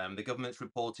are. The government's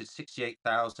reported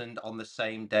 68,000 on the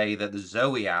same day that the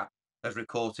Zoe app has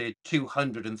recorded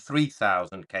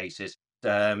 203,000 cases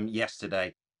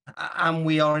yesterday. And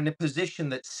we are in a position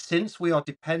that since we are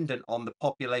dependent on the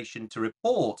population to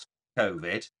report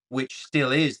COVID, which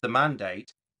still is the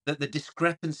mandate, that the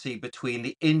discrepancy between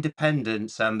the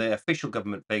independents and the official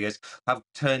government figures have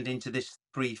turned into this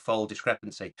threefold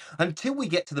discrepancy. Until we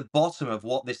get to the bottom of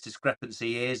what this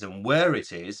discrepancy is and where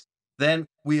it is, then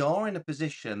we are in a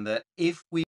position that if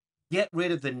we get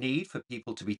rid of the need for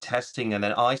people to be testing and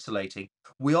then isolating,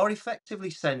 we are effectively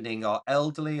sending our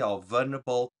elderly, our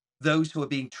vulnerable, those who are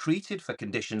being treated for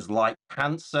conditions like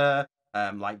cancer,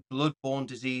 like blood-borne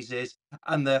diseases,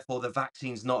 and therefore the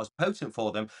vaccine's not as potent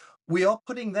for them, we are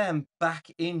putting them back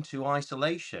into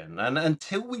isolation. And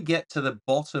until we get to the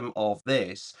bottom of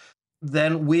this,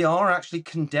 then we are actually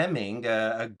condemning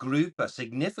a group, a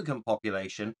significant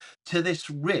population, to this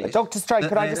risk. Dr. Strain,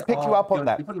 can I just pick you up on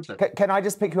that? Can I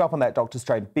just pick you up on that, Dr.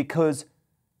 Strain? Because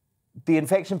the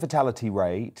infection fatality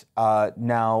rate,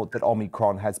 now that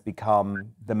Omicron has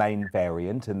become the main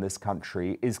variant in this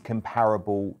country, is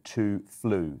comparable to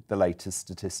flu, the latest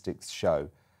statistics show.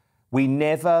 We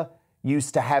never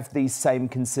used to have these same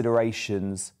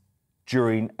considerations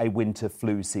during a winter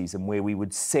flu season, where we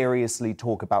would seriously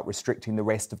talk about restricting the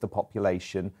rest of the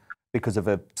population because of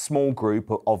a small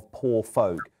group of poor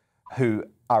folk who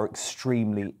are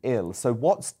extremely ill. So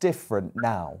what's different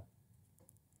now?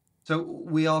 So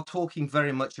we are talking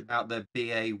very much about the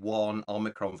BA1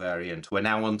 Omicron variant. We're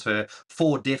now on to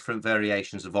 4 different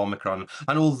variations of Omicron.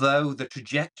 And although the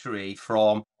trajectory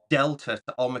from Delta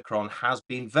to Omicron has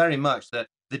been very much that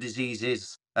the disease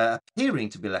is appearing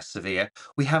to be less severe,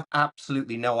 we have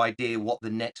absolutely no idea what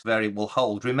the next variant will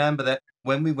hold. Remember that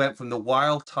when we went from the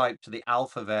wild type to the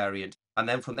Alpha variant, and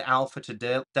then from the Alpha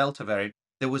to Delta variant,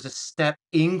 there was a step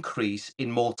increase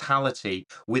in mortality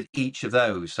with each of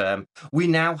those. We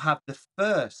now have the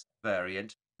first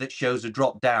variant that shows a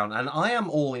drop down, and I am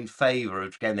all in favor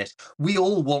of getting this. We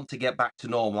all want to get back to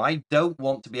normal. I don't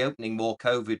want to be opening more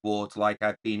COVID wards like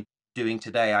I've been doing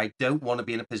today. I don't want to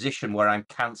be in a position where I'm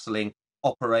cancelling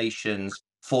operations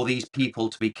for these people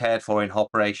to be cared for in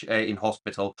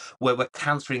hospital, where we're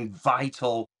cancelling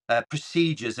vital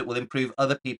procedures that will improve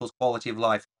other people's quality of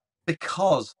life,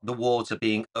 because the wards are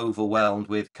being overwhelmed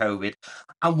with COVID.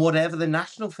 And whatever the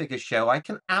national figures show, I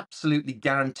can absolutely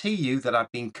guarantee you that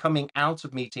I've been coming out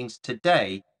of meetings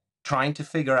today trying to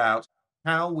figure out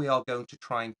how we are going to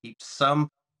try and keep some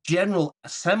general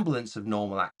semblance of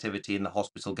normal activity in the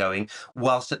hospital going,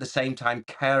 whilst at the same time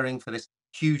caring for this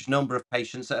huge number of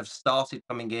patients that have started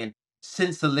coming in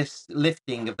since the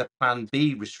lifting of the Plan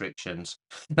B restrictions.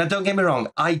 Now, don't get me wrong,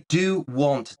 I do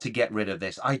want to get rid of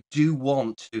this. I do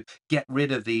want to get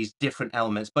rid of these different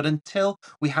elements. But until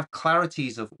we have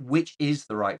clarities of which is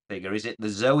the right figure, is it the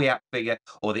Zoe figure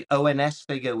or the ONS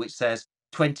figure, which says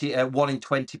 1 in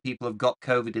 20 people have got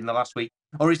COVID in the last week,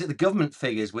 or is it the government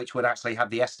figures, which would actually have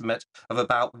the estimate of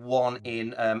about 1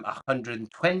 in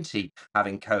 120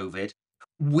 having COVID?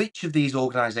 Which of these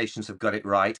organisations have got it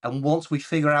right? And once we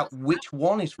figure out which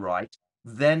one is right,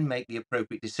 then make the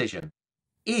appropriate decision.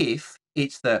 If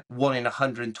it's the 1 in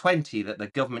 120 that the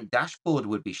government dashboard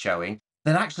would be showing,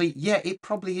 then actually, yeah, it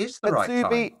probably is the right time.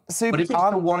 But if it's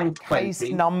the 1 in 20, case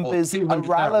numbers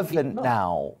irrelevant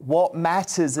now. What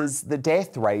matters is the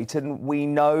death rate, and we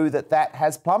know that that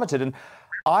has plummeted. And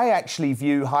I actually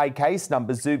view high case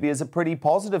numbers, Zubi, as a pretty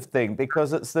positive thing,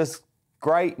 because it's this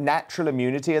great natural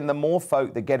immunity, and the more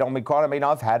folk that get Omicron, I mean,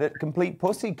 I've had it, complete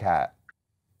pussycat.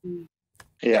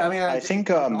 Yeah, I mean, I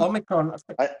think Omicron.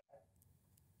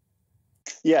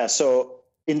 Yeah, so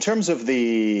in terms of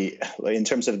the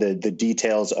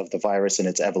details of the virus and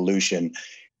its evolution,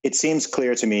 it seems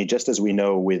clear to me, just as we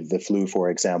know with the flu,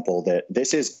 for example, that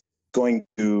this is going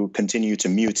to continue to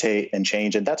mutate and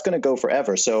change, and that's going to go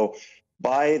forever. So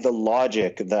by the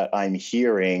logic that I'm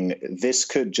hearing, this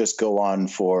could just go on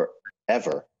forever.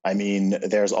 I mean,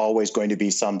 there's always going to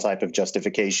be some type of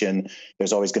justification.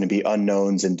 There's always going to be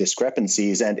unknowns and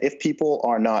discrepancies. And if people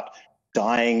are not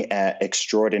dying at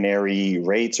extraordinary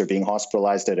rates or being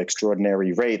hospitalized at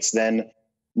extraordinary rates, then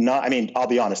I'll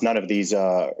be honest, none of these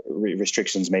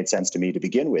restrictions made sense to me to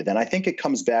begin with. And I think it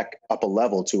comes back up a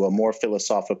level to a more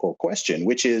philosophical question,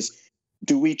 which is,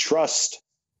 do we trust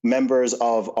members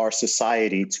of our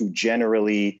society to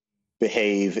generally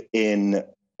behave in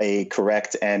a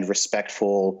correct and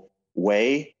respectful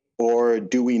way, or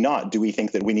do we not? Do we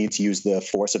think that we need to use the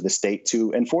force of the state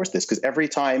to enforce this? Because every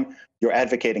time you're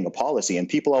advocating a policy, and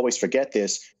people always forget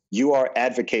this, you are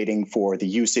advocating for the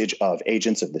usage of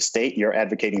agents of the state. You're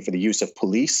advocating for the use of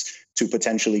police to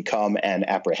potentially come and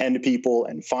apprehend people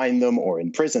and fine them or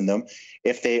imprison them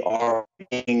if they are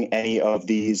breaking any of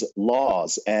these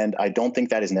laws. And I don't think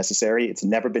that is necessary. It's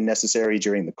never been necessary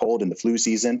during the cold and the flu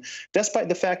season, despite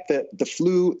the fact that the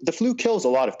flu kills a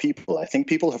lot of people. I think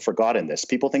people have forgotten this.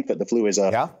 People think that the flu is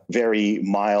a very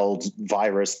mild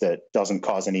virus that doesn't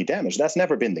cause any damage. That's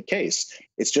never been the case.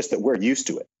 It's just that we're used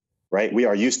to it. Right? We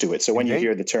are used to it. So when you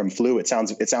hear the term flu, it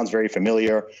sounds very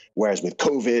familiar. Whereas with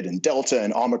COVID and Delta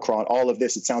and Omicron, all of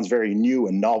this, it sounds very new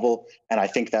and novel. And I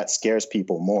think that scares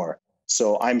people more.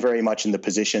 So I'm very much in the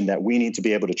position that we need to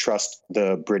be able to trust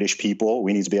the British people.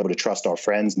 We need to be able to trust our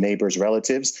friends, neighbors,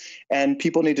 relatives. And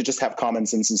people need to just have common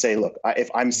sense and say, look, if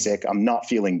I'm sick, I'm not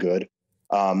feeling good.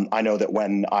 I know that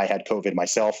when I had COVID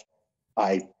myself,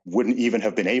 I wouldn't even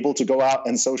have been able to go out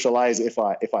and socialize if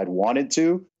I'd wanted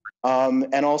to.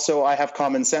 And also, I have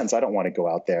common sense. I don't want to go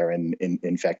out there and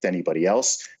infect anybody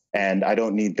else. And I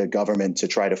don't need the government to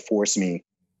try to force me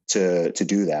to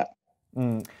do that.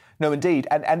 No, indeed.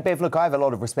 And Bev, look, I have a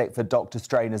lot of respect for Dr.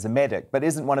 Strain as a medic, but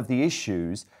isn't one of the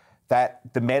issues that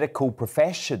the medical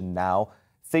profession now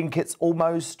think it's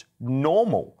almost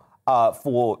normal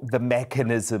for the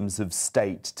mechanisms of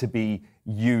state to be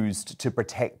used to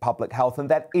protect public health, and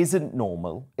that isn't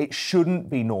normal. It shouldn't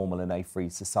be normal in a free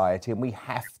society, and we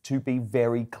have to be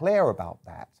very clear about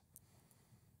that.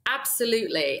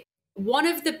 Absolutely. One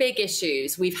of the big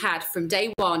issues we've had from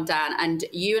day one, Dan, and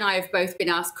you and I have both been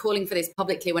asked calling for this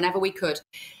publicly whenever we could,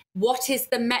 what is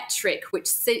the metric which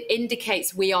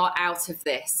indicates we are out of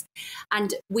this?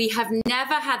 And we have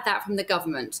never had that from the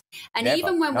government. And Never.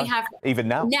 even when No. we have... Even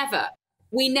now. Never.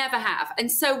 We never have. And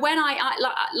so when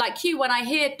like you, when I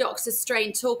hear Dr.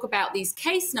 Strain talk about these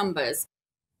case numbers,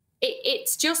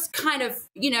 it's just kind of,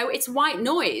 it's white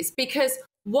noise, because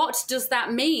what does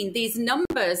that mean? These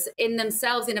numbers in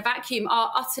themselves in a vacuum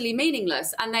are utterly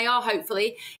meaningless, and they are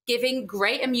hopefully giving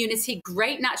great immunity,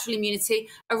 great natural immunity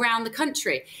around the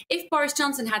country. If Boris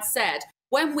Johnson had said,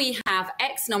 when we have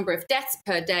X number of deaths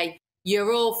per day,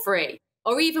 you're all free,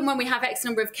 or even when we have X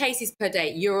number of cases per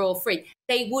day, you're all free,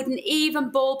 they wouldn't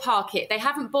even ballpark it. They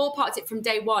haven't ballparked it from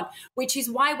day one, which is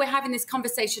why we're having this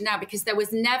conversation now, because there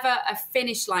was never a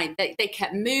finish line. They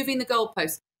kept moving the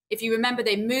goalposts. If you remember,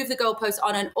 they moved the goalposts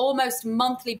on an almost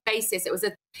monthly basis. It was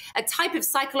a type of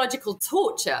psychological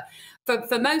torture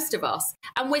for most of us.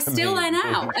 And we're still there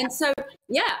now. And so,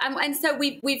 and so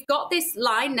we've got this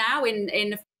line now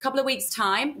in a couple of weeks'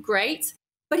 time. Great.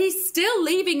 But he's still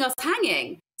leaving us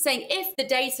hanging, saying if the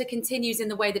data continues in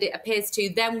the way that it appears to,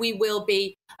 then we will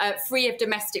be free of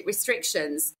domestic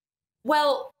restrictions.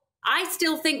 Well, I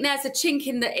still think there's a chink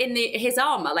in his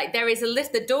armor. Like, there is a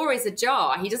lift, the door is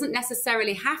ajar. He doesn't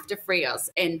necessarily have to free us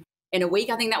in a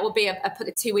week. I think that will be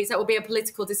 2 weeks. That will be a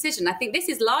political decision. I think this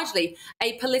is largely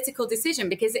a political decision,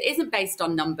 because it isn't based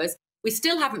on numbers. We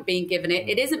still haven't been given it.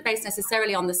 It isn't based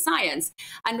necessarily on the science.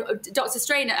 And Dr.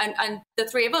 Strain and the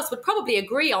three of us would probably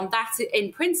agree on that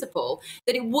in principle,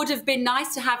 that it would have been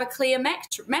nice to have a clear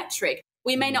metric.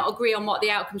 We may not agree on what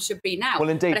the outcome should be now. Well,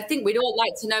 indeed. But I think we'd all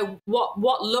like to know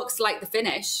what looks like the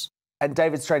finish. And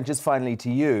David Strain, just finally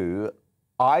to you,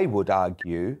 I would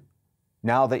argue,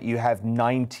 now that you have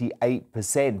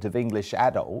 98% of English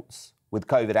adults with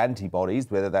COVID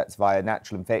antibodies, whether that's via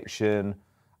natural infection,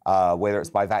 whether it's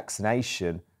by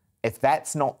vaccination, if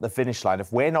that's not the finish line,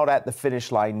 if we're not at the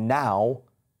finish line now,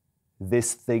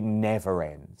 this thing never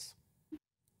ends.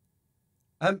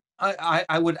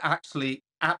 I would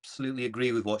absolutely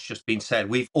agree with what's just been said.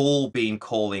 We've all been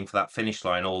calling for that finish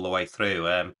line all the way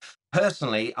through.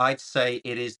 Personally, I'd say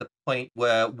it is the point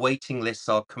where waiting lists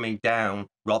are coming down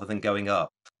rather than going up,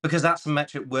 because that's the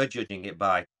metric we're judging it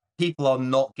by. People are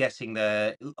not getting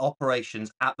their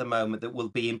operations at the moment that will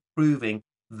be improving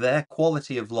their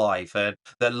quality of life and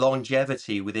their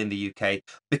longevity within the UK,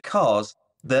 because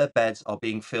their beds are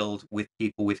being filled with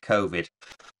people with COVID.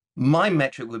 My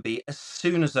metric would be, as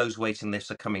soon as those waiting lists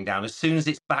are coming down, as soon as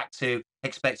it's back to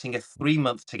expecting a 3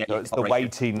 months to get... So it's the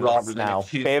waiting lists now.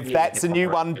 Bev, that's a new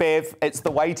one, Bev. It's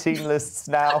the waiting lists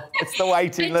now. It's the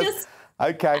waiting lists.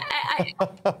 Okay.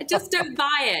 I just don't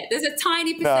buy it. There's a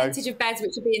tiny percentage of beds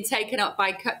which are being taken up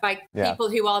by people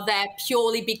who are there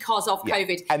purely because of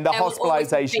COVID. And the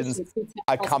hospitalisations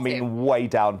are coming way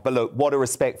down. But look, what a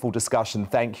respectful discussion.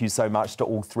 Thank you so much to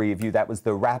all three of you. That was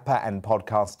the rapper and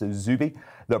podcaster Zuby,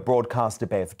 the broadcaster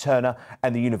Bev Turner,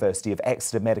 and the University of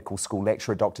Exeter Medical School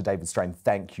lecturer Dr. David Strain.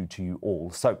 Thank you to you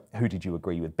all. So who did you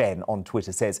agree with? Ben on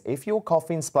Twitter says, if you're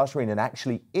coughing, spluttering and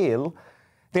actually ill,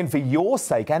 then for your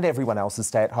sake and everyone else's,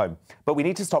 stay at home. But we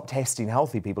need to stop testing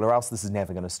healthy people, or else this is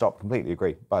never going to stop. Completely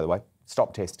agree, by the way.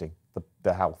 Stop testing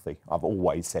the healthy. I've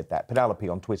always said that. Penelope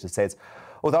on Twitter says,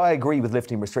 although I agree with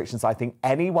lifting restrictions, I think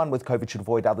anyone with COVID should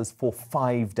avoid others for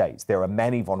 5 days. There are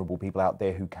many vulnerable people out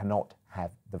there who cannot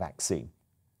have the vaccine.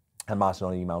 And Martin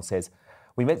on email says,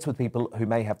 we mix with people who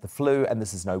may have the flu, and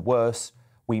this is no worse.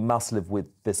 We must live with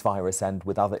this virus and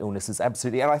with other illnesses,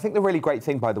 absolutely. And I think the really great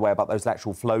thing, by the way, about those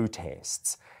lateral flow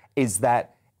tests is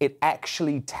that it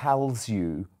actually tells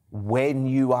you when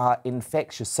you are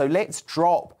infectious. So let's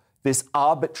drop this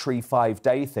arbitrary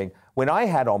 5-day thing. When I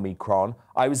had Omicron,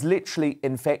 I was literally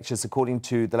infectious, according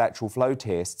to the lateral flow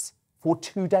tests, for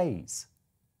 2 days.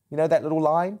 You know that little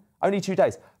line? Only 2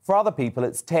 days. For other people,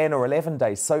 it's 10 or 11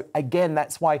 days. So again,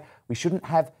 that's why we shouldn't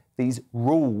have these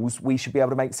rules. We should be able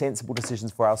to make sensible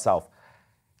decisions for ourselves.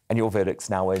 And your verdict's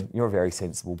now in. You're a very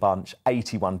sensible bunch.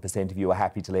 81% of you are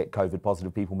happy to let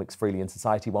COVID-positive people mix freely in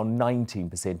society, while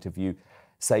 19% of you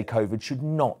say COVID should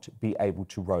not be able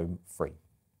to roam free.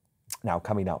 Now,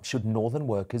 coming up, should northern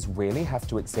workers really have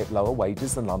to accept lower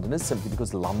wages than Londoners simply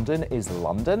because London is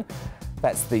London?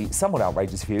 That's the somewhat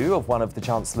outrageous view of one of the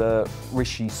Chancellor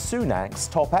Rishi Sunak's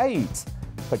top aides.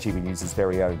 But GBNews'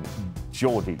 very own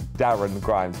Geordie, Darren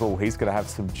Grimes. Oh, he's going to have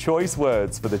some choice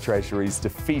words for the Treasury's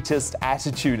defeatist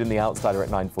attitude in The Outsider at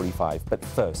 9:45. But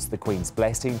first, the Queen's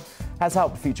blessing has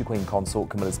helped future Queen Consort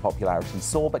Camilla's popularity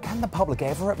soar, but can the public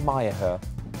ever admire her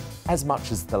as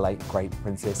much as the late, great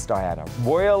Princess Diana?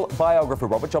 Royal biographer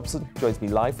Robert Jobson joins me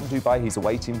live from Dubai. He's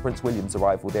awaiting Prince William's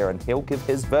arrival there, and he'll give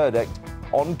his verdict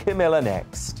on Camilla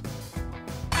next.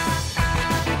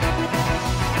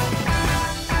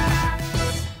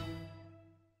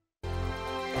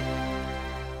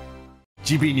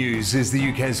 GB News is the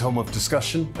UK's home of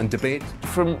discussion and debate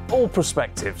from all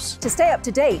perspectives. To stay up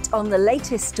to date on the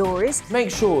latest stories, make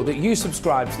sure that you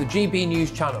subscribe to the GB News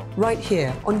channel right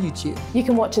here on YouTube. You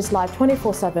can watch us live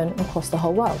 24/7 across the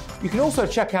whole world. You can also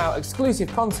check out exclusive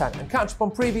content and catch up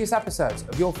on previous episodes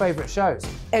of your favourite shows.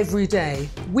 Every day,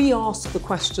 we ask the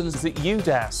questions that you'd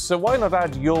ask, so why not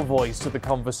add your voice to the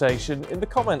conversation in the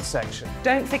comments section?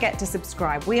 Don't forget to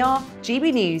subscribe. We are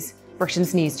GB News,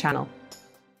 Britain's news channel.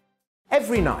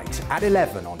 Every night at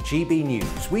 11 on GB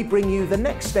News, we bring you the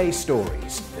next day's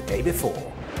stories the day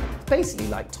before. Basically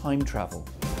like time travel.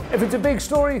 If it's a big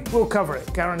story, we'll cover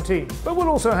it, guaranteed. But we'll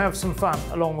also have some fun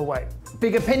along the way.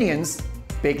 Big opinions,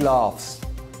 big laughs.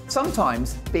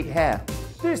 Sometimes big hair.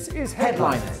 This is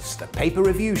Headliners, the paper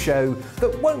review show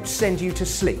that won't send you to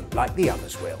sleep like the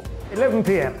others will. 11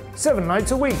 p.m, 7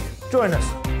 nights a week. Join us.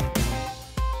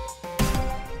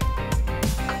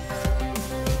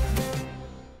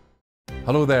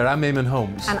 Hello there, I'm Eamon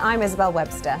Holmes. And I'm Isabel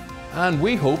Webster. And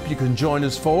we hope you can join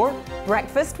us for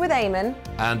Breakfast with Eamon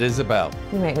and Isabel.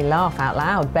 You make me laugh out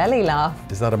loud, belly laugh.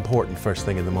 Is that important first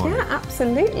thing in the morning? Yeah,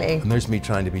 absolutely. And there's me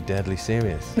trying to be deadly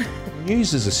serious.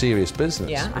 News is a serious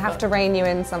business. Yeah, I have to rein you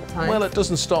in sometimes. Well, it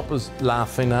doesn't stop us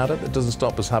laughing at it. It doesn't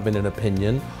stop us having an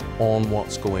opinion on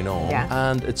what's going on. Yeah.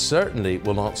 And it certainly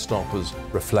will not stop us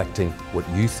reflecting what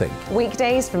you think.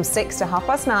 Weekdays from 6 to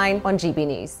 9:30 on GB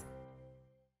News.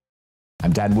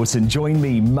 I'm Dan Wootton. Join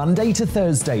me Monday to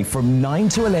Thursday from 9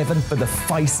 to 11 for the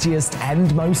feistiest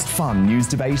and most fun news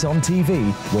debate on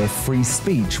TV, where free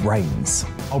speech reigns.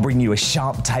 I'll bring you a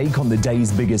sharp take on the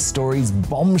day's biggest stories,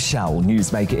 bombshell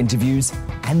newsmaker interviews,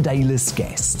 and A-list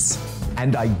guests.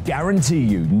 And I guarantee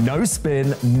you, no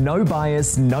spin, no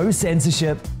bias, no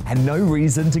censorship, and no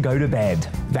reason to go to bed.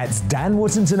 That's Dan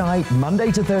Wootton tonight,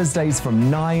 Monday to Thursdays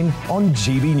from 9 on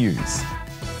GB News.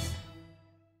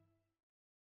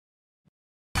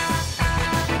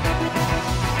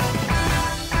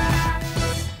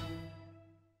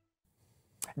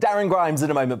 Darren Grimes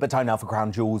in a moment, but time now for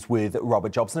Crown Jewels with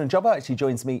Robert Jobson. And Jobber actually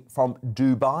joins me from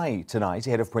Dubai tonight,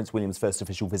 ahead of Prince William's first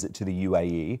official visit to the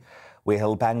UAE, where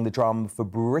he'll bang the drum for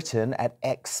Britain at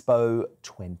Expo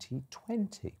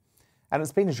 2020. And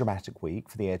it's been a dramatic week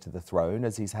for the heir to the throne,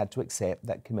 as he's had to accept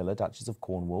that Camilla, Duchess of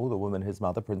Cornwall, the woman his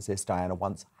mother, Princess Diana,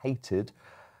 once hated,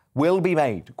 will be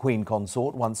made Queen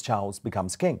Consort once Charles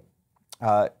becomes king.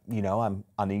 You know, I'm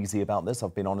uneasy about this.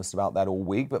 I've been honest about that all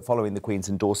week. But following the Queen's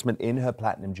endorsement in her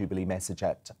Platinum Jubilee message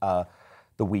at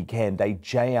the weekend, a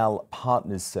JL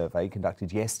Partners survey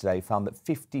conducted yesterday found that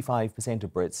 55%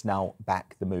 of Brits now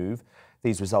back the move.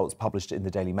 These results, published in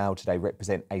the Daily Mail today,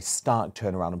 represent a stark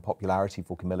turnaround in popularity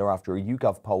for Camilla after a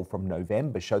YouGov poll from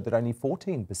November showed that only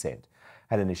 14%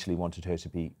 had initially wanted her to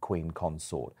be Queen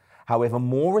Consort. However,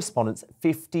 more respondents,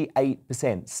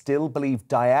 58%, still believe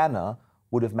Diana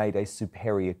would have made a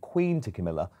superior queen to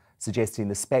Camilla, suggesting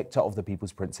the spectre of the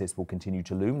People's Princess will continue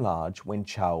to loom large when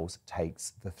Charles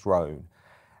takes the throne.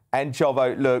 And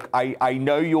Jobbo, look, I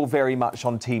know you're very much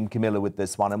on Team Camilla with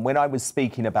this one, and when I was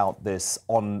speaking about this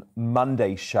on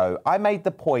Monday's show, I made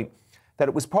the point that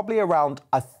it was probably around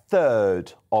a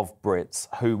third of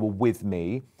Brits who were with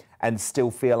me and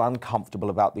still feel uncomfortable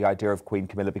about the idea of Queen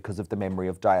Camilla because of the memory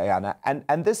of Diana.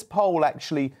 And this poll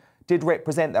actually did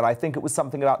represent that. I think it was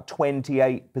something about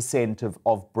 28%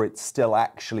 of Brits still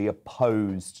actually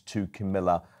opposed to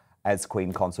Camilla as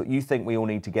Queen Consort. You think we all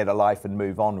need to get a life and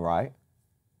move on, right?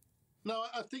 No,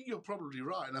 I think you're probably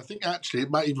right. And I think actually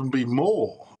it might even be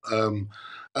more. And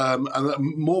that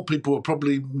more people are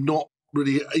probably not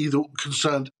really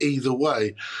concerned either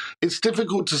way. It's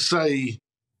difficult to say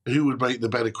who would make the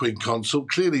better Queen Consort.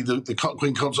 Clearly, the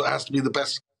Queen Consort has to be the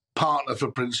best partner for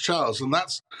Prince Charles, and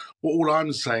that's all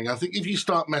I'm saying. I think if you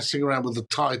start messing around with the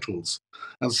titles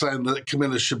and saying that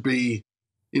Camilla should be,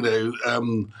 you know,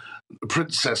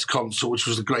 Princess Consort, which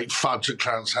was the great fudge that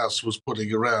Clarence House was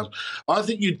putting around, I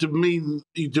think you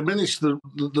diminish the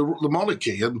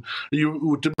monarchy, and you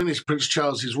would diminish Prince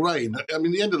Charles's reign. I mean,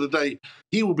 at the end of the day,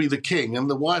 he will be the king, and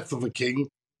the wife of a king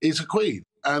is a queen,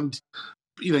 and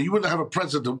you know, you wouldn't have a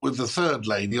president with the third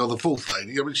lady or the fourth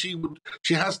lady. I mean,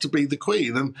 she has to be the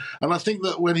queen. And I think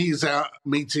that when he's out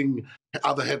meeting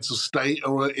other heads of state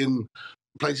or in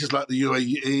places like the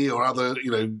UAE or other,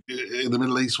 you know, in the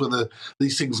Middle East where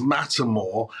these things matter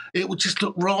more, it would just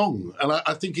look wrong. And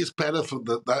I think it's better for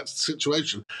that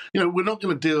situation. You know, we're not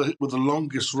going to deal with the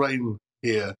longest reign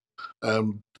here,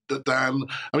 Dan.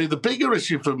 I mean, the bigger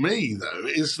issue for me, though,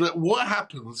 is that what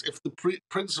happens if the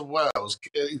Prince of Wales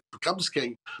becomes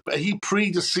king, but he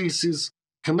predeceases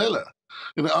Camilla?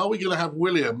 You know, are we going to have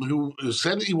William, who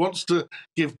said he wants to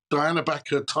give Diana back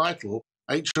her title,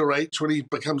 HRH, when he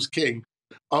becomes king,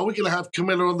 are we going to have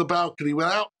Camilla on the balcony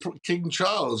without King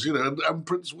Charles, and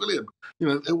Prince William?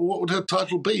 What would her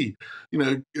title be?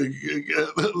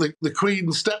 The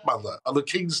Queen's stepmother or the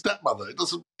King's stepmother. It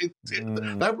doesn't. I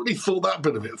haven't really thought that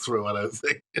bit of it through, I don't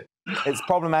think. It's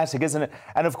problematic, isn't it?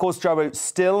 And of course, Joe,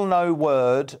 still no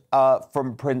word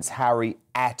from Prince Harry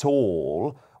at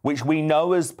all, which we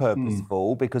know is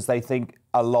purposeful because they think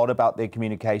a lot about their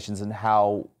communications and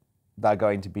how they're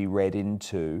going to be read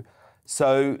into.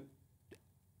 So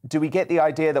do we get the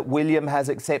idea that William has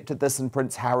accepted this and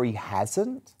Prince Harry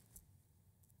hasn't?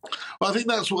 Well, I think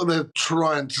that's what they're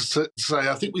trying to say.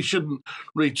 I think we shouldn't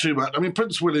read too much. I mean,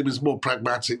 Prince William is more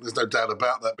pragmatic, there's no doubt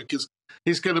about that, because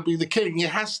he's going to be the king. He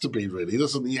has to be, really,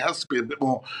 doesn't he? He has to be a bit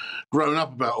more grown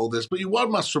up about all this. But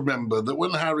one must remember that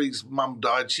when Harry's mum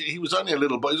died, he was only a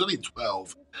little boy, he was only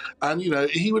 12. And,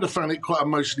 he would have found it quite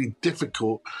emotionally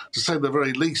difficult, to say the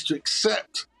very least, to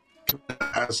accept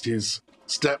as his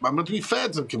stepmom. And to be fair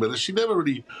to Camilla, she never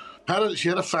really she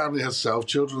had a family herself,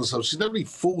 children herself. She never really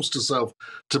forced herself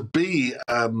to be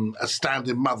a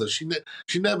stand-in mother. She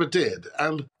never did.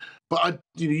 But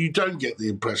you don't get the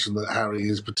impression that Harry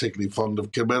is particularly fond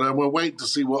of Camilla. And we're waiting to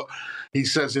see what he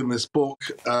says in this book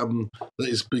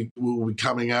that will be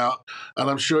coming out. And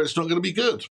I'm sure it's not going to be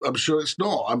good. I'm sure it's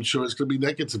not. I'm sure it's going to be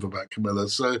negative about Camilla.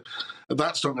 So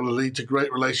that's not going to lead to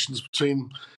great relations between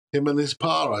him and his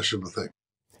pa, I shouldn't think.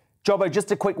 Jobbo, just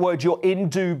a quick word. You're in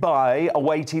Dubai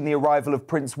awaiting the arrival of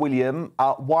Prince William.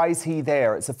 Why is he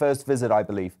there? It's a first visit, I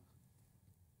believe.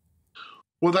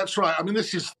 Well, that's right. I mean,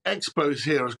 this is Expo's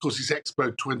here. Of course, it's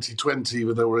Expo 2020,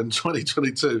 even though we're in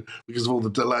 2022 because of all the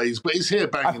delays. But he's here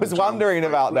banging. I was wondering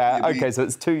about that. Okay, so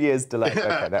it's 2 years delayed.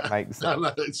 Okay, that makes sense.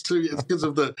 No, it's 2 years because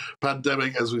of the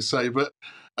pandemic, as we say. But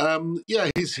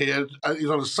he's here. He's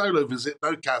on a solo visit.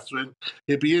 No Catherine.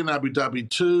 He'll be in Abu Dhabi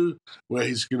too, where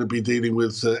he's going to be dealing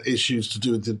with issues to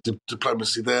do with the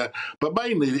diplomacy there. But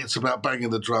mainly, it's about banging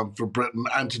the drum for Britain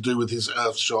and to do with his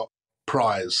Earthshot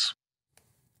prize.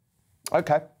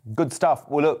 OK, good stuff.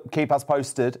 Well, look, keep us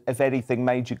posted if anything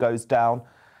major goes down.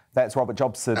 That's Robert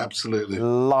Jobson. Absolutely.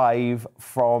 Live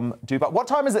from Dubai. What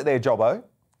time is it there, Jobbo?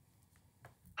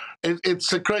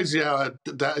 It's a crazy hour.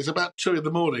 It's about 2 in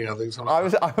the morning, I think.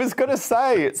 I was going to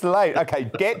say, it's late. OK,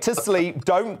 get to sleep.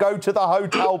 Don't go to the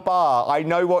hotel bar. I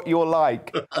know what you're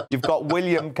like. You've got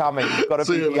William coming. You've got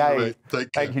to behave.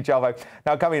 Thank you, Jobbo.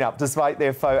 Now, coming up, despite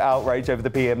their faux outrage over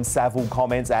the PM's Savile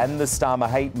comments and the Starmer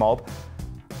hate mob,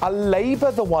 are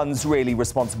Labour the ones really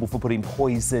responsible for putting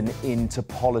poison into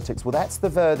politics? Well, that's the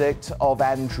verdict of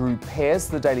Andrew Pearce,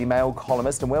 the Daily Mail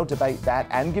columnist, and we'll debate that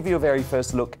and give you a very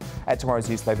first look at tomorrow's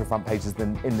newspaper front pages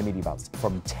in the Media Buzz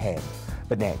from 10.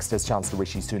 But next, as Chancellor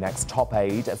Rishi Sunak's top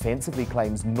aide offensively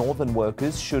claims northern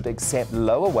workers should accept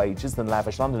lower wages than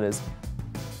lavish Londoners,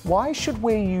 why should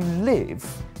where you live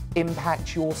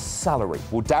impact your salary?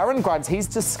 Well, Darren Grant, he's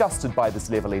disgusted by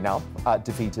this levelling up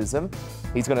defeatism.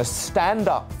 He's going to stand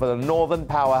up for the northern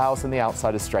powerhouse and the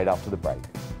outsiders straight after the break.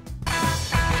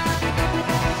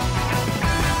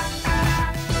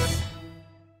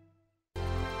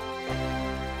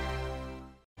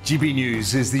 GB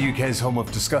News is the UK's home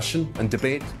of discussion and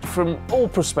debate from all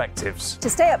perspectives. To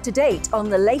stay up to date on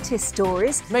the latest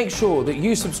stories, make sure that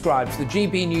you subscribe to the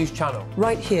GB News channel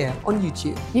right here on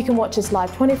YouTube. You can watch us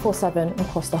live 24/7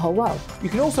 across the whole world. You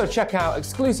can also check out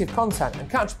exclusive content and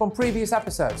catch up on previous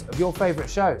episodes of your favourite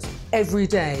shows. Every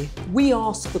day, we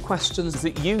ask the questions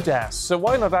that you'd ask, so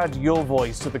why not add your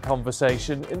voice to the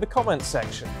conversation in the comments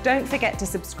section? Don't forget to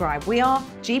subscribe. We are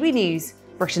GB News,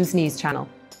 Britain's news channel.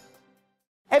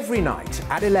 Every night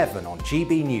at 11 on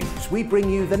GB News, we bring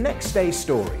you the next day's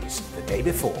stories the day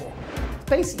before.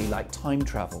 Basically like time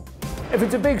travel. If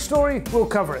it's a big story, we'll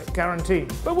cover it,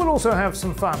 guaranteed. But we'll also have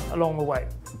some fun along the way.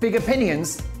 Big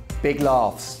opinions, big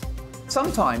laughs.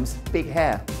 Sometimes big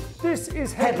hair. This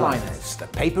is Headliners, the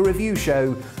paper review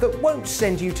show that won't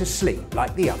send you to sleep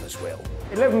like the others will.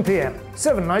 11 p.m,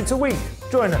 7 nights a week.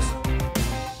 Join us.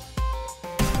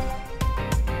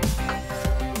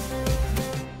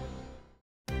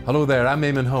 Hello there, I'm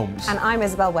Eamon Holmes. And I'm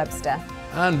Isabel Webster.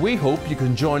 And we hope you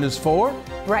can join us for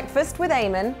Breakfast with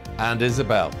Eamon and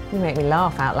Isabel. You make me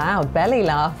laugh out loud, belly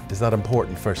laugh. Is that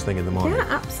important first thing in the morning? Yeah,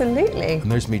 absolutely.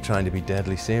 And there's me trying to be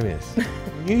deadly serious.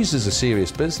 News is a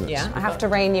serious business. Yeah, I have to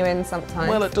rein you in sometimes.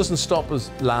 Well, it doesn't stop us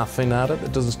laughing at it.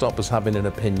 It doesn't stop us having an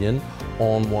opinion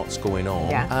on what's going on.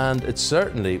 Yeah. And it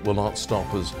certainly will not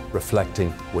stop us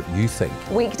reflecting what you think.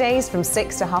 Weekdays from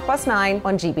 6 to 9:30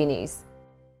 on GB News.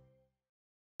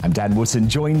 I'm Dan Wootton.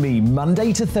 Join me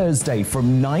Monday to Thursday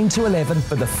from 9 to 11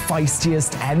 for the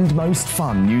feistiest and most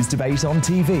fun news debate on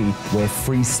TV, where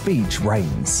free speech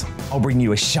reigns. I'll bring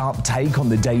you a sharp take on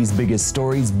the day's biggest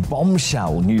stories,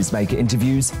 bombshell newsmaker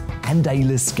interviews, and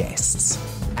A-list guests.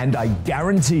 And I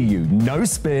guarantee you, no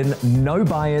spin, no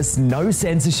bias, no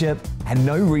censorship, and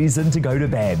no reason to go to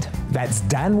bed. That's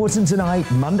Dan Wootton tonight,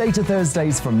 Monday to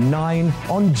Thursdays from 9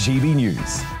 on GB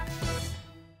News.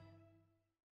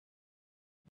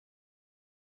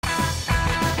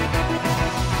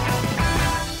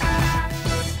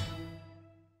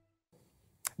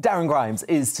 Darren Grimes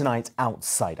is tonight's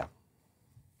outsider.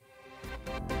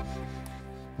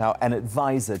 Now, an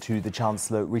advisor to the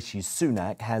Chancellor Rishi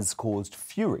Sunak has caused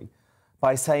fury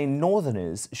by saying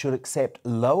Northerners should accept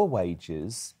lower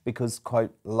wages because,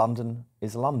 quote, London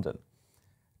is London.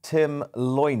 Tim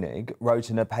Loynig wrote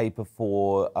in a paper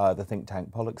for the think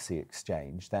tank Policy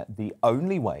Exchange that the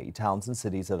only way towns and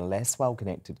cities that are less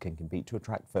well-connected can compete to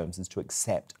attract firms is to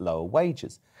accept lower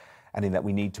wages, and in that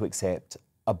we need to accept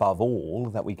above all,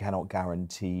 that we cannot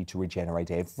guarantee to regenerate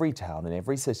every town and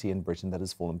every city in Britain that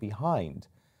has fallen behind,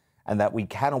 and that we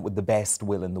cannot, with the best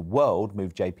will in the world,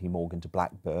 move JP Morgan to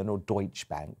Blackburn or Deutsche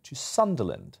Bank to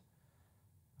Sunderland.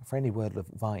 A friendly word of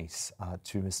advice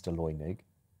to Mr. Loynig: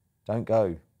 don't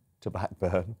go to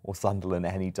Blackburn or Sunderland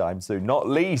anytime soon, not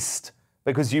least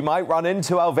because you might run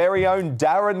into our very own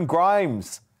Darren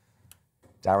Grimes.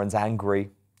 Darren's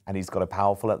angry, and he's got a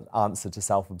powerful answer to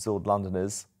self-absorbed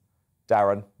Londoners.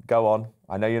 Darren, go on.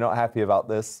 I know you're not happy about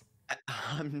this.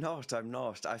 I'm not.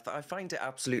 I find it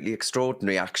absolutely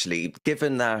extraordinary, actually,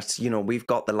 given that, you know, we've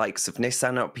got the likes of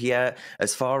Nissan up here.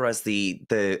 As far as the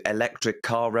electric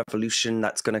car revolution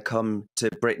that's going to come to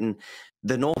Britain,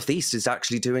 the Northeast is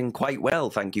actually doing quite well,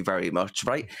 thank you very much,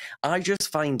 right? I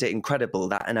just find it incredible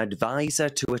that an advisor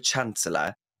to a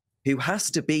chancellor, who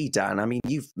has to be, Dan, I mean,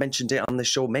 you've mentioned it on the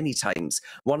show many times,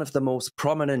 one of the most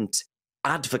prominent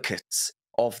advocates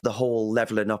of the whole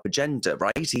levelling up agenda,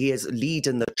 right? He is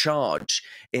leading the charge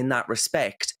in that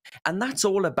respect. And that's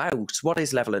all about, what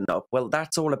is levelling up? Well,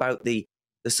 that's all about the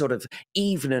sort of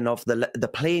evening of the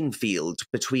playing field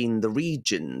between the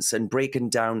regions and breaking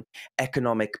down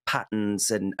economic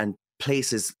patterns and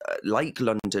places like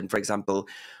London, for example,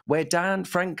 where, Dan,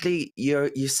 frankly,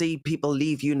 you see people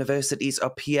leave universities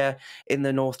up here in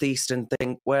the Northeast and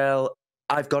think, well,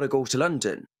 I've got to go to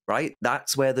London, right?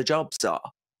 That's where the jobs are.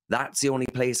 That's the only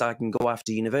place I can go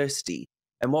after university.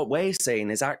 And what we're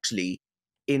saying is actually,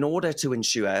 in order to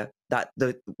ensure that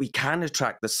we can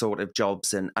attract the sort of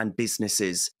jobs and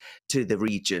businesses to the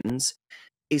regions,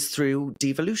 is through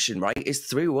devolution, right? Is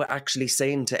through actually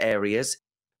saying to areas,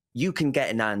 you can get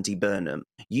an Andy Burnham,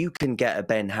 you can get a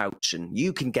Ben Houchen,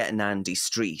 you can get an Andy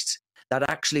Street. That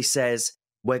actually says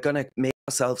we're going to make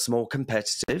ourselves more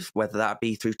competitive, whether that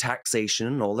be through taxation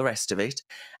and all the rest of it,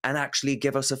 and actually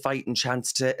give us a fighting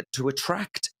chance to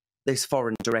attract this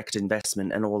foreign direct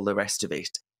investment and all the rest of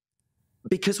it.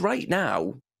 Because right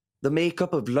now, the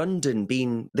makeup of London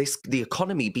being the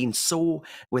economy being so,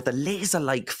 with a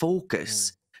laser-like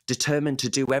focus, determined to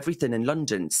do everything in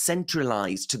London,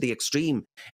 centralised to the extreme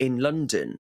in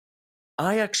London,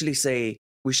 I actually say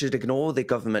we should ignore the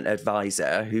government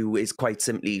advisor who is quite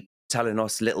simply telling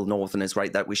us little Northerners,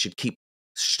 right, that we should keep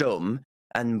stum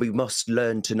and we must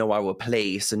learn to know our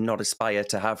place and not aspire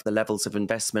to have the levels of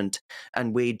investment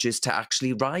and wages to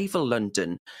actually rival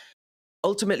London.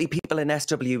 Ultimately, people in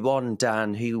SW1,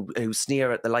 Dan, who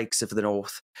sneer at the likes of the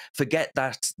North, forget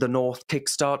that the North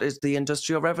kickstarted the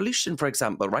Industrial Revolution, for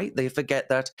example, right? They forget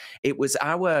that it was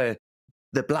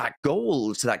the black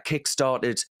gold that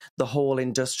kickstarted the whole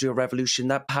Industrial Revolution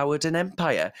that powered an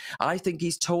empire. I think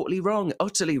he's totally wrong,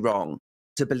 utterly wrong,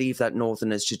 to believe that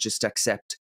Northerners should just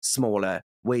accept smaller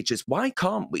wages. Why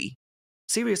can't we?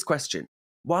 Serious question.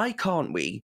 Why can't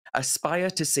we aspire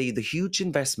to see the huge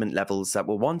investment levels that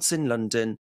were once in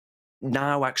London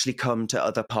now actually come to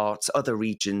other parts, other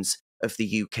regions of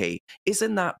the UK?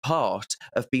 Isn't that part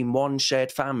of being one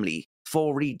shared family,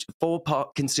 four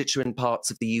constituent parts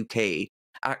of the UK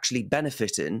actually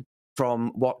benefiting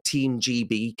from what Team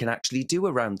GB can actually do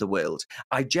around the world?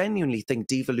 I genuinely think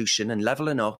devolution and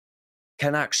levelling up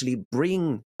can actually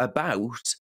bring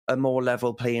about a more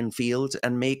level playing field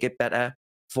and make it better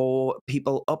for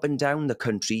people up and down the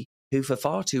country who for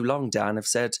far too long, Dan, have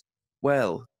said,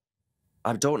 well,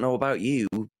 I don't know about you,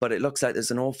 but it looks like there's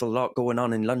an awful lot going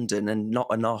on in London and not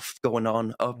enough going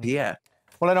on up here.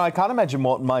 Well, I can't imagine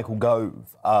what Michael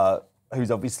Gove,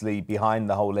 who's obviously behind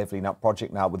the whole Levelling Up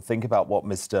project now, would think about what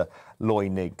Mr.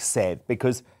 Loynig said,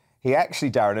 because he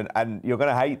actually, Darren, and you're going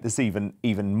to hate this even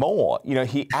more, you know,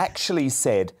 he actually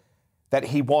said that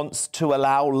he wants to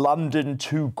allow London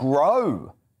to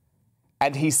grow.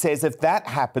 And he says if that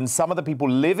happens, some of the people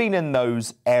living in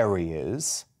those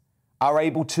areas are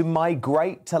able to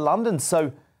migrate to London.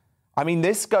 So, I mean,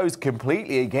 this goes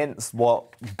completely against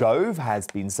what Gove has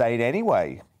been saying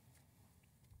anyway.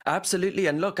 Absolutely.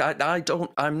 And look,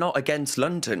 I'm not against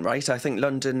London, right? I think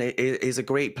London is a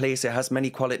great place. It has many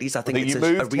qualities. I think it's you a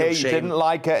moved real here, shame. you didn't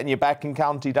like it, and you're back in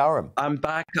County Durham. I'm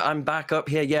back up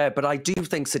here, yeah. But I do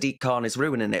think Sadiq Khan is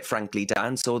ruining it, frankly,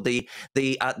 Dan. So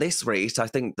at this rate, I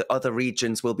think the other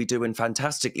regions will be doing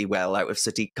fantastically well out of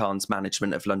Sadiq Khan's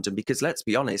management of London, because let's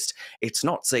be honest, it's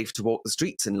not safe to walk the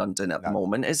streets in London at the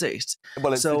moment, is it?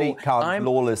 Well, it's Sadiq Khan's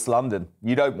lawless London.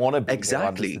 You don't want to be there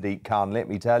under Sadiq Khan, let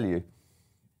me tell you.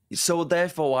 So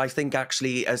therefore, I think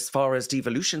actually, as far as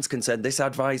devolution's concerned, this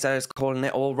advisor is calling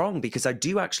it all wrong, because I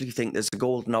do actually think there's a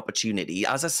golden opportunity,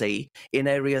 as I say, in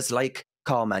areas like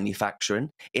car manufacturing,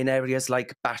 in areas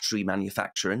like battery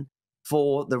manufacturing,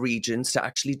 for the regions to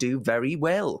actually do very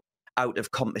well out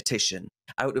of competition,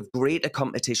 out of greater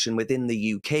competition within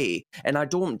the UK. And I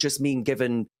don't just mean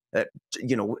given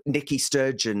Nicky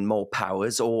Sturgeon more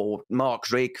powers or Mark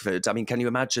Drakeford. I mean, can you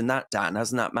imagine that, Dan?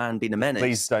 Hasn't that man been a menace?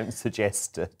 Please don't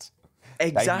suggest it.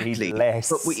 Exactly. They need less.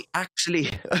 But we actually,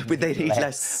 they need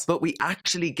less. But we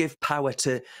actually give power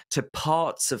to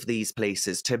parts of these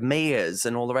places, to mayors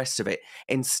and all the rest of it,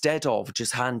 instead of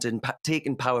just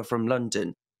taking power from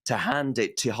London to hand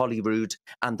it to Holyrood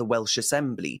and the Welsh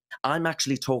Assembly. I'm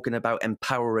actually talking about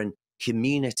empowering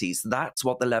communities. That's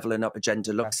what the Levelling Up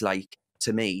agenda looks like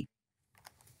to me.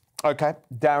 OK,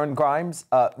 Darren Grimes,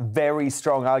 very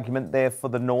strong argument there for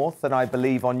the North. And I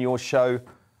believe on your show,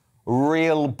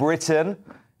 Real Britain,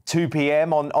 2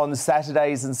 p.m. on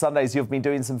Saturdays and Sundays, you've been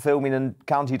doing some filming in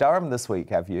County Durham this week,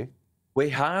 have you? We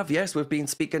have, yes. We've been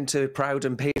speaking to proud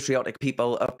and patriotic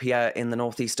people up here in the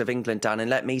northeast of England, Dan. And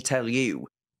let me tell you,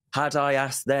 had I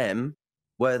asked them,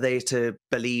 were they to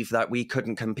believe that we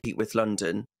couldn't compete with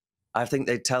London, I think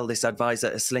they'd tell this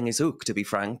advisor to sling his hook, to be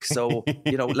frank. So,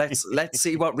 let's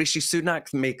see what Rishi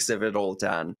Sunak makes of it all,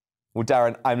 Dan. Well,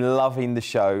 Darren, I'm loving the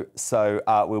show. So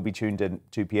we'll be tuned in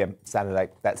 2 p.m. Saturday.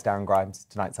 That's Darren Grimes,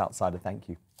 tonight's Outsider. Thank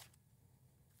you.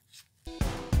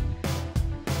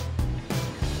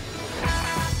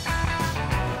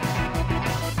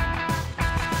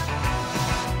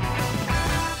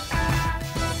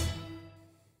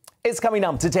 It's coming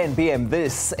up to 10 p.m.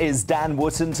 This is Dan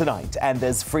Wootton Tonight, and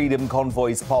as freedom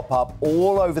convoys pop up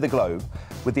all over the globe,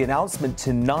 with the announcement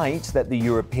tonight that the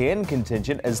European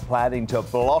contingent is planning to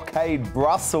blockade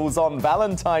Brussels on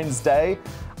Valentine's Day,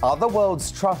 are the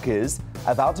world's truckers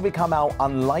about to become our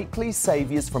unlikely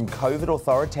saviours from COVID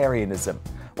authoritarianism?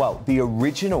 Well, the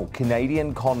original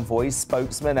Canadian convoy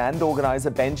spokesman and organiser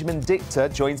Benjamin Dichter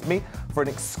joins me for an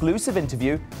exclusive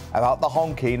interview about the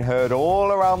honking heard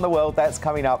all around the world. That's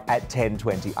coming up at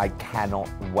 10:20. I cannot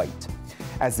wait.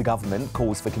 As the government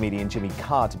calls for comedian Jimmy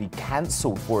Carr to be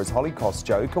cancelled for his Holocaust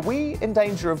joke, are we in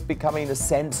danger of becoming a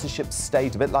censorship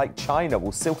state, a bit like China?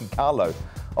 Well, Silky Carlo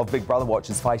of Big Brother Watch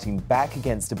is fighting back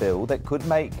against a bill that could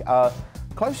make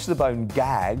close to the bone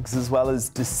gags as well as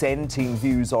dissenting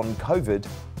views on COVID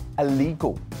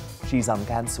illegal. She's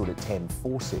uncancelled at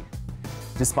 10:40.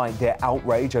 Despite their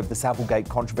outrage over the Savilgate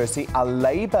controversy, are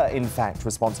Labour in fact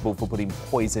responsible for putting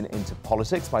poison into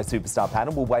politics? My superstar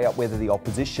panel will weigh up whether the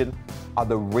opposition are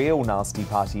the real nasty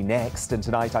party next. And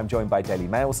tonight I'm joined by Daily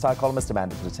Mail star columnist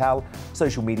Amanda Patel,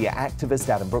 social media activist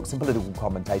Adam Brooks and political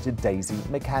commentator Daisy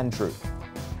McAndrew.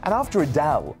 And after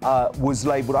Adele was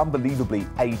labelled unbelievably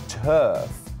a TERF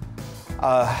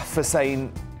for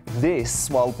saying this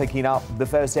while picking up the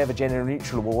first ever gender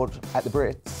neutral award at the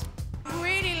Brits. I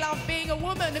really love being a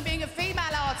woman and being a female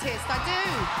artist, I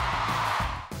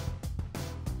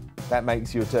do. That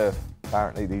makes you a TERF,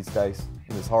 apparently, these days,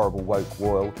 in this horrible woke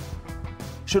world.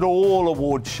 Should all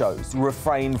award shows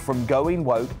refrain from going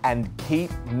woke and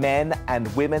keep men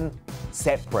and women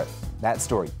separate? That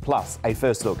story, plus a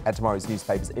first look at tomorrow's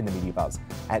newspapers in the media buzz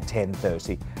at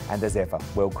 10:30. And as ever,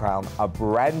 we'll crown a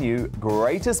brand new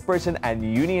Greatest Britain and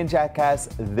Union Jackass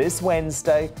this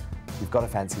Wednesday. You've got to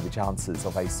fancy the chances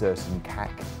of a certain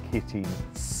cack-hitting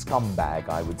scumbag,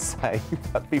 I would say.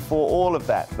 But before all of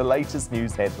that, the latest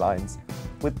news headlines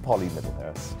with Polly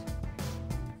Middlehurst.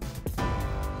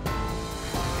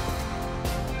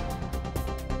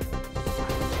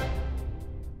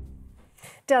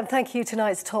 Dan, thank you.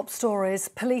 Tonight's top stories.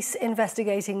 Police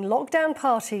investigating lockdown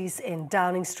parties in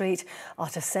Downing Street are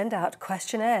to send out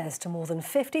questionnaires to more than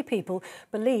 50 people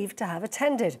believed to have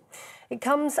attended. It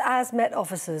comes as Met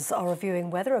officers are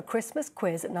reviewing whether a Christmas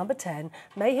quiz at number 10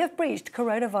 may have breached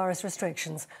coronavirus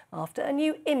restrictions after a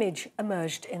new image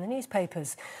emerged in the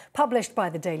newspapers. Published by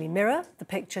the Daily Mirror, the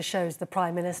picture shows the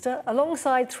Prime Minister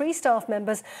alongside 3 staff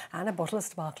members and a bottle of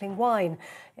sparkling wine.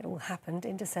 It all happened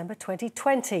in December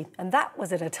 2020, and that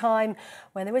was at a time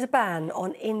when there was a ban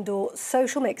on indoor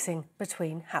social mixing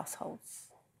between households.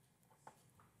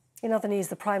 In other news,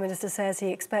 the Prime Minister says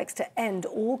he expects to end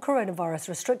all coronavirus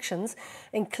restrictions,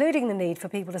 including the need for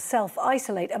people to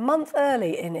self-isolate, a month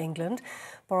early in England.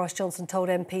 Boris Johnson told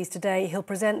MPs today he'll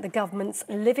present the government's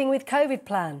Living with COVID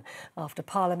plan after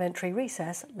parliamentary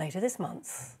recess later this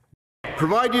month.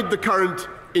 Provided the current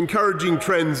encouraging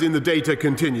trends in the data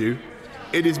continue,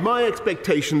 it is my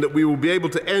expectation that we will be able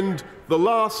to end the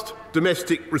last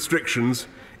domestic restrictions,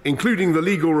 including the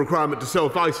legal requirement to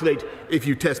self-isolate if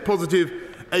you test positive,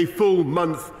 a full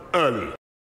month early.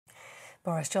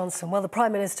 Boris Johnson. Well, the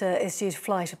Prime Minister is due to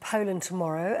fly to Poland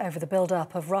tomorrow over the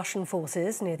build-up of Russian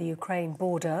forces near the Ukraine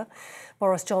border.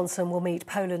 Boris Johnson will meet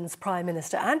Poland's Prime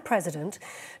Minister and President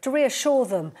to reassure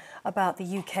them about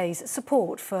the UK's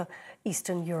support for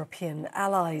Eastern European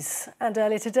allies. And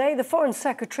earlier today, the Foreign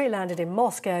Secretary landed in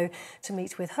Moscow to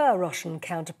meet with her Russian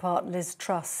counterpart, Liz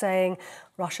Truss, saying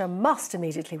Russia must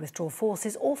immediately withdraw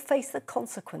forces or face the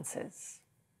consequences.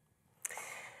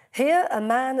 Here, a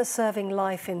man serving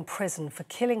life in prison for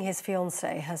killing his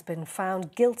fiancée has been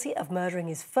found guilty of murdering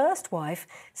his first wife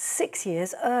 6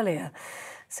 years earlier.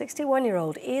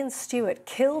 61-year-old Ian Stewart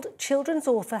killed children's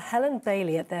author Helen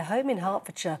Bailey at their home in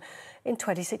Hertfordshire in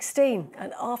 2016.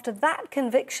 And after that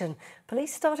conviction,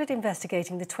 police started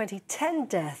investigating the 2010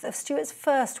 death of Stewart's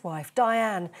first wife,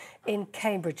 Diane, in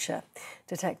Cambridgeshire.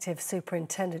 Detective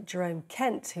Superintendent Jerome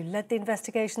Kent, who led the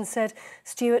investigation, said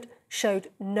Stewart showed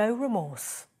no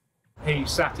remorse. He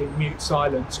sat in mute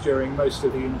silence during most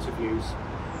of the interviews.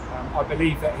 I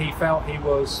believe that he felt he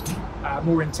was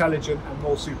more intelligent and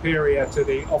more superior to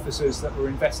the officers that were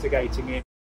investigating him.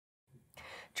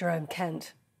 Jerome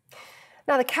Kent.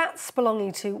 Now, the cats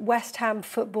belonging to West Ham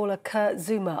footballer Kurt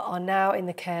Zouma are now in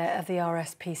the care of the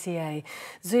RSPCA.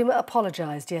 Zouma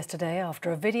apologised yesterday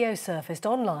after a video surfaced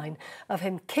online of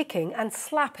him kicking and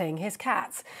slapping his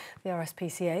cats. The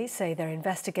RSPCA say they're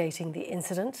investigating the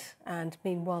incident, and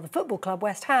meanwhile the football club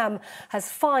West Ham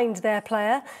has fined their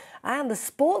player, and the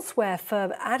sportswear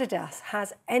firm Adidas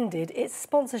has ended its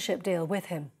sponsorship deal with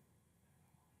him.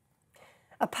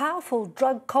 A powerful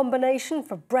drug combination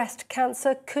for breast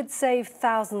cancer could save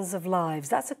thousands of lives.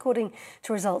 That's according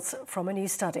to results from a new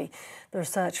study. The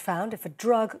research found if a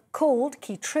drug called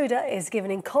Keytruda is given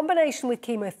in combination with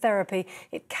chemotherapy,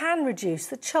 it can reduce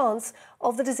the chance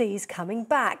of the disease coming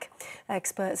back.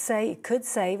 Experts say it could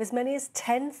save as many as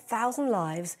 10,000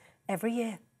 lives every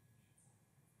year.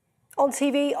 On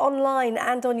TV, online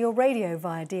and on your radio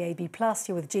via DAB+,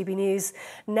 you're with GB News.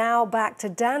 Now back to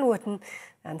Dan Wootton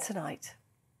and Tonight.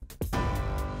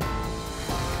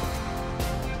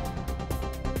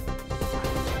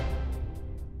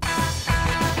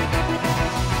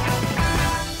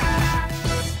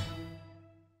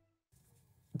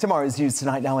 Tomorrow's News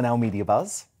Tonight now on our Media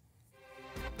Buzz.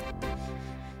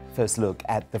 First look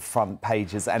at the front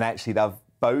pages, and actually they've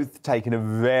both taken a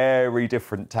very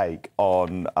different take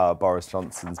on Boris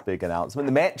Johnson's big announcement.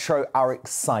 The Metro are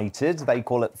excited. They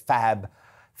call it Feb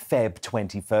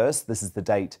 21st. This is the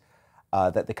date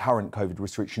that the current COVID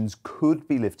restrictions could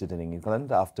be lifted in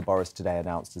England after Boris today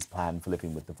announced his plan for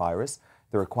living with the virus.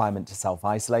 The requirement to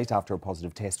self-isolate after a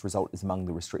positive test result is among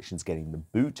the restrictions getting the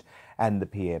boot, and the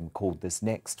PM called this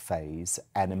next phase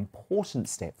an important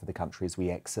step for the country as we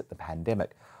exit the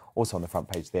pandemic. Also on the front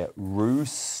page there, Roo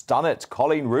Stunnett.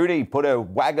 Colleen Rooney put a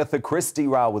Wagatha Christie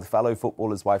row with fellow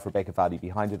footballer's wife Rebecca Vardy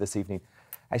behind her this evening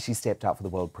as she stepped out for the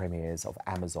world premieres of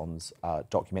Amazon's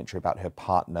documentary about her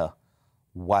partner,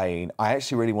 Wayne. I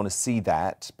actually really want to see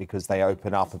that because they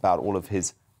open up about all of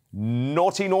his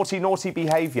naughty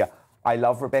behaviour. I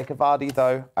love Rebecca Vardy,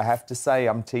 though. I have to say,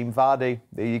 I'm Team Vardy.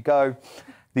 There you go.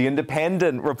 The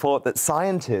Independent report that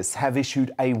scientists have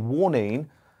issued a warning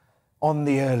on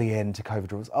the early end to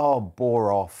COVID rules. Oh,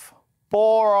 bore off.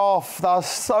 Bore off. They're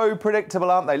so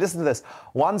predictable, aren't they? Listen to this.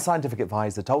 One scientific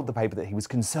advisor told the paper that he was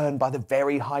concerned by the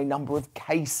very high number of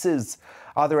cases.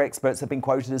 Other experts have been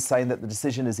quoted as saying that the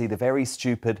decision is either very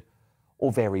stupid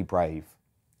or very brave.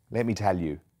 Let me tell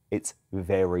you, it's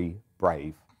very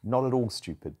brave. Not at all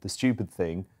stupid. The stupid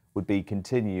thing would be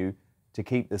continue to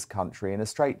keep this country in a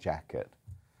straitjacket.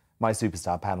 My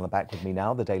superstar panel are back with me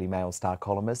now, the Daily Mail star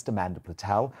columnist Amanda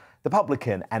Platell, the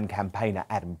publican and campaigner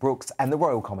Adam Brooks, and the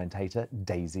royal commentator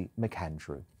Daisy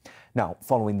McAndrew. Now,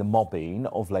 following the mobbing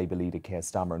of Labour leader Keir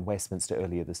Starmer in Westminster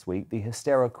earlier this week, the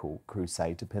hysterical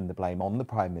crusade to pin the blame on the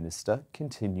Prime Minister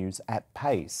continues at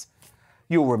pace.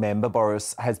 You'll remember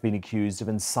Boris has been accused of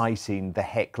inciting the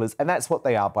hecklers, and that's what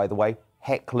they are, by the way,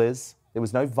 hecklers. There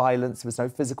was no violence, there was no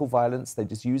physical violence, they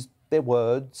just used their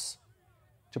words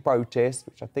to protest,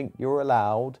 which I think you're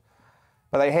allowed.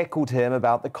 But they heckled him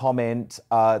about the comment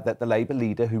that the Labour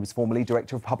leader, who was formerly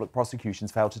Director of Public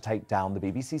Prosecutions, failed to take down the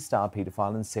BBC star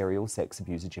paedophile and serial sex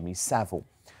abuser Jimmy Savile.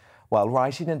 While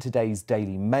writing in today's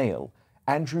Daily Mail,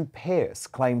 Andrew Pearce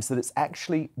claims that it's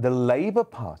actually the Labour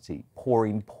Party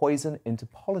pouring poison into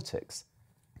politics.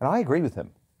 And I agree with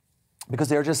him, because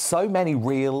there are just so many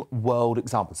real-world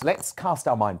examples. Let's cast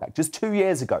our mind back. Just 2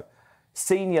 years ago,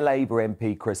 senior Labour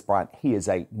MP Chris Bryant, he is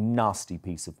a nasty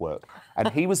piece of work, and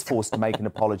he was forced to make an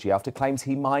apology after claims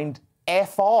he mined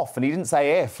F off, and he didn't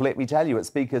say F, let me tell you, at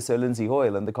Speaker Sir Lindsay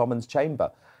Hoyle in the Commons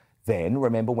chamber. Then,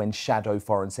 remember when Shadow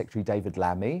Foreign Secretary David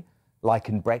Lammy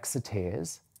likened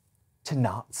Brexiteers to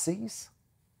Nazis?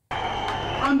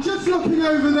 I'm just looking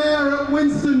over there at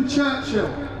Winston Churchill.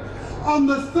 On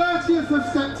the 30th of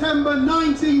September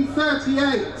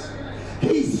 1938,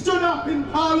 he stood up in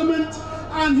Parliament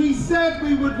and he said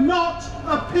we would not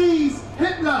appease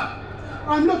Hitler.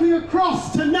 I'm looking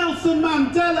across to Nelson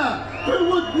Mandela,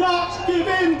 who would not give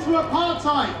in to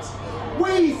apartheid.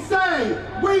 We say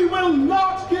we will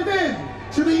not give in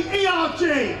to the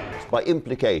ERG. By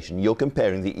implication, you're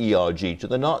comparing the ERG to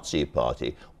the Nazi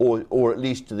Party, or at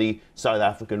least to the South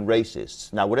African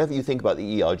racists. Now, whatever you think about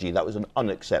the ERG, that was an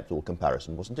unacceptable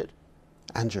comparison, wasn't it?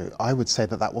 Andrew, I would say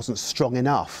that that wasn't strong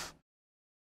enough.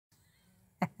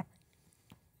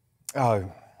 Oh,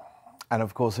 and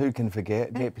of course, who can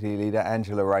forget Deputy Leader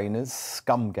Angela Rayner's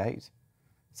scumgate?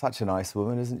 Such a nice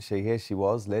woman, isn't she? Here she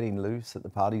was, letting loose at the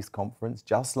party's conference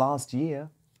just last year.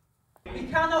 We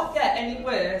cannot get any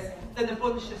worse than a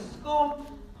bunch of scum,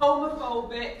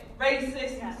 homophobic,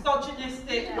 racist,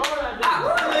 misogynistic, absolute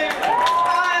vile,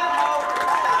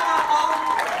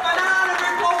 banana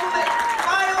republic,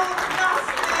 vile,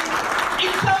 nasty,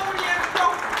 Etonian,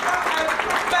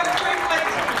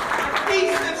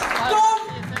 piece of scum.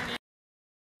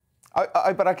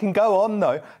 But I can go on,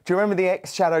 though. Do you remember the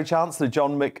ex-Shadow Chancellor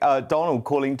John McDonnell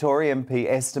calling Tory MP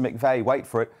Esther McVeigh, wait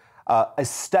for it, a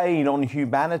stain on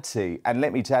humanity? And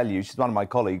let me tell you, she's one of my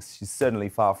colleagues, she's certainly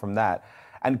far from that,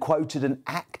 and quoted an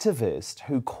activist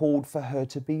who called for her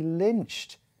to be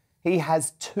lynched. He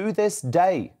has, to this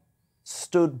day,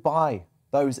 stood by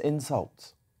those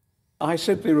insults. I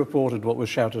simply reported what was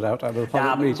shouted out at the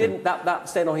public meeting. That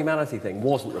stain on humanity thing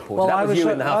wasn't reported. Well, that was you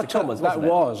in the House of Commons, wasn't it?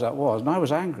 That was, and I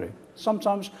was angry.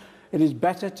 Sometimes it is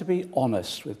better to be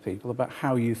honest with people about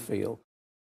how you feel.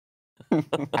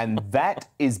 And that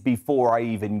is before I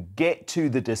even get to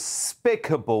the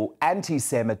despicable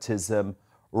anti-Semitism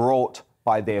wrought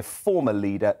by their former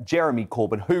leader, Jeremy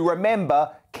Corbyn, who, remember,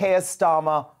 Keir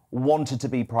Starmer wanted to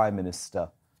be Prime Minister.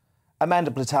 Amanda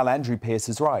Platell, Andrew Pearce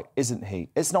is right, isn't he?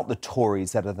 It's not the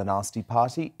Tories that are the nasty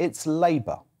party, it's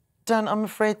Labour. Dan, I'm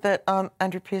afraid that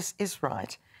Andrew Pearce is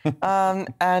right.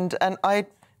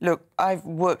 Look, I've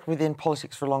worked within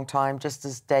politics for a long time, just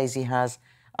as Daisy has.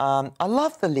 I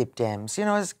love the Lib Dems. You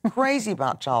know, I was crazy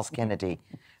about Charles Kennedy.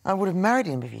 I would have married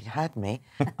him if he'd had me.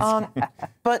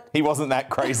 But he wasn't that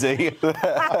crazy.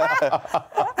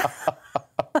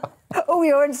 Oh,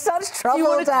 you're in such trouble, you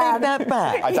want to Dan. take that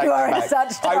back? You are in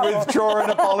such trouble. I withdraw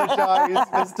and apologise,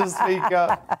 Mr.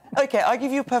 Speaker. OK, I'll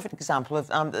give you a perfect example of...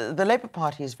 the Labour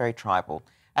Party is very tribal,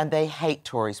 and they hate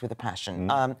Tories with a passion.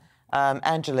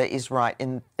 Angela is right,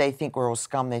 in they think we're all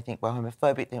scum, they think we're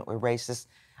homophobic, they think we're racist.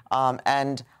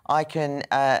 And I can...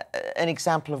 an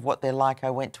example of what they're like,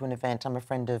 I went to an event, I'm a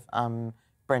friend of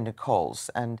Brendan Coles,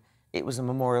 and it was a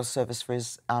memorial service for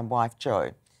his wife,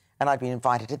 Jo. And I'd been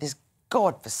invited to this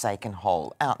godforsaken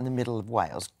hole out in the middle of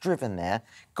Wales, driven there,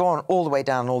 gone all the way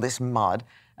down all this mud.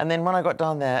 And then when I got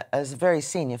down there, as a very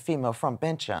senior female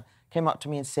frontbencher came up to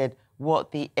me and said,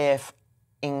 "What the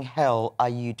F-ing hell are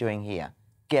you doing here?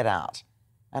 Get out."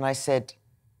 And I said,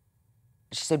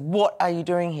 she said, "What are you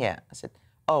doing here?" I said,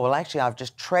 "Oh, well, actually, I've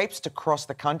just traipsed across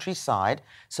the countryside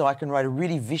so I can write a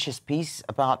really vicious piece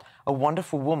about a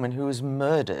wonderful woman who was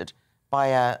murdered by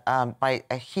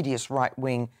a hideous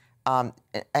right-wing..." And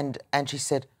she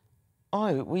said,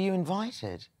 "Oh, were you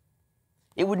invited?"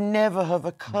 It would never have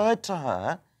occurred to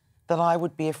her that I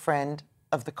would be a friend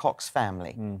of the Cox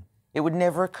family. It would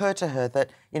never occur to her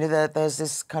that, you know, there's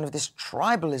this kind of this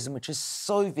tribalism which is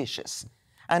so vicious.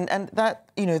 And that,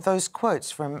 you know, those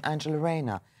quotes from Angela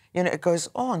Rayner, You know, it goes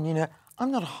on, you know,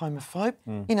 I'm not a homophobe.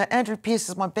 You know, Andrew Pearce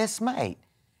is my best mate.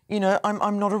 You know,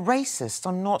 I'm not a racist.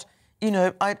 I'm not, you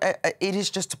know, it is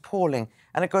just appalling.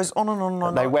 And it goes on and on and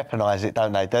on. They weaponise it,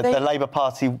 don't they? The Labour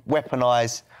Party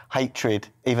weaponise hatred,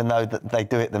 even though they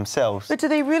do it themselves. But do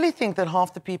they really think that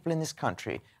half the people in this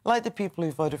country, like the people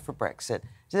who voted for Brexit,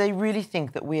 do they really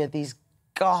think that we are these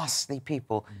ghastly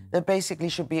people that basically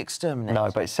should be exterminated? No,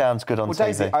 but it sounds good on TV.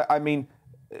 Daisy, I mean,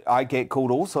 I get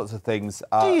called all sorts of things.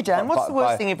 Do you, Dan? What's the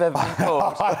worst thing you've ever been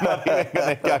called? I'm not even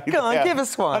going to go there. Come on, give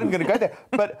us one. I'm going to go there.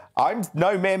 But I'm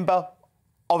no member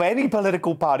of any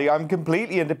political party. I'm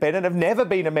completely independent. I've never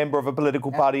been a member of a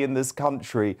political party in this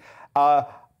country.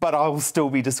 But I will still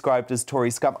be described as Tory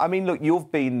scum. I mean, look,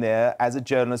 you've been there as a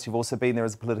journalist. You've also been there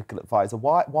as a political advisor.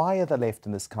 Why are the left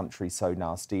in this country so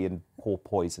nasty and pour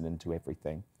poison into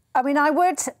everything? I mean, I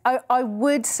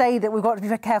would say that we've got to be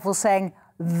very careful saying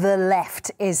the left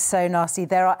is so nasty.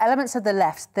 There are elements of the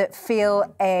left that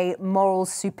feel a moral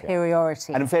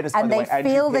superiority. And in fairness, by the way,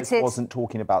 Andrew Pearce wasn't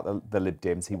talking about the Lib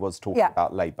Dems. He was talking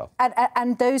about Labour.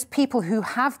 And those people who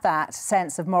have that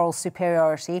sense of moral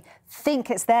superiority think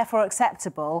it's therefore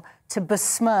acceptable to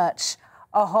besmirch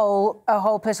a whole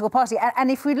political party.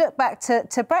 And if we look back to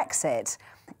Brexit,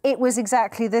 it was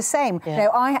exactly the same. You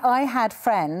know, I had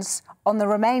friends on the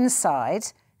Remain side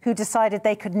who decided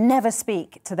they could never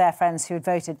speak to their friends who had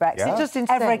voted Brexit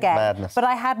ever again. Madness. But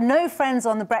I had no friends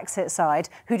on the Brexit side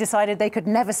who decided they could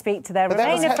never speak to their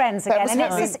Remainer friends again. And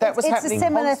it's a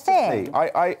similar thing.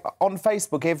 I on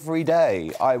Facebook every day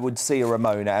I would see a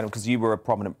Ramona, and because you were a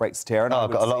prominent Brexiteer, and I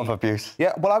got a lot of abuse.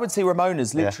 Yeah, well, I would see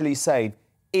Ramonas literally saying,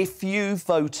 "If you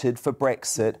voted for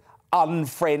Brexit,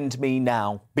 unfriend me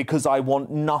now because I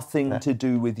want nothing to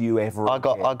do with you ever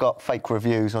again." I got fake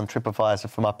reviews on TripAdvisor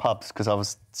for my pubs because I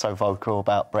was so vocal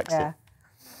about Brexit. Yeah.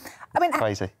 I mean,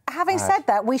 crazy. Having said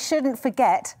that, we shouldn't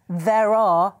forget there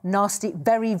are nasty,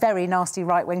 very, very nasty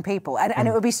right-wing people, and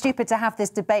it would be stupid to have this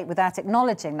debate without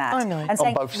acknowledging that. I know. And on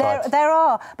saying both sides. there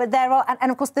are,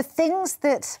 and of course the things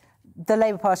that the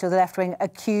Labour Party or the left wing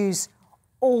accuse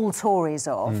all Tories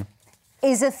of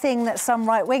is a thing that some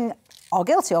right-wing are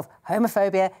guilty of: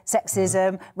 homophobia,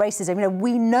 sexism, racism. You know,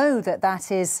 we know that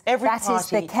is Every that is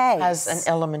party the case. has an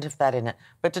element of that in it.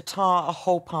 But to tar a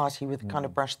whole party with the kind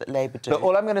of brush that Labour do... But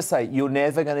all I'm going to say, you're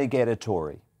never going to get a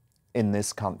Tory in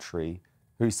this country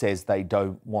who says they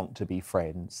don't want to be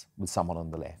friends with someone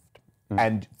on the left.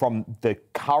 And from the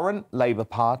current Labour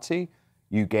Party,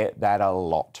 you get that a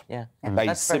lot. Yeah.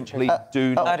 They simply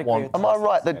do not want... Am I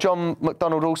right that John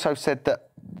McDonnell also said that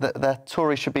the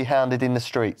Tories should be hounded in the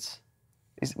streets?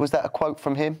 Was that a quote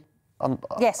from him?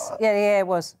 Yes, it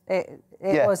was. It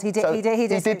was. He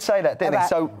did say that, didn't he?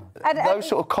 So those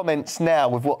sort of comments now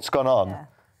with what's gone on,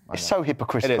 it's so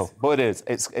hypocritical. It is. Well, it is.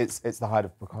 It's the height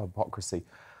of hypocrisy.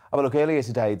 But look, earlier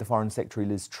today, the Foreign Secretary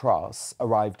Liz Truss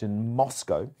arrived in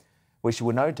Moscow, where she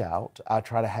will no doubt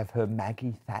try to have her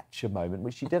Maggie Thatcher moment,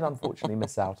 which she did unfortunately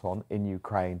miss out on in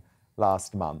Ukraine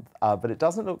last month. But it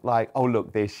doesn't look like, oh,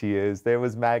 look, there she is. There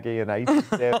was Maggie in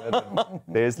 87. And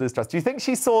there's Liz Truss. Do you think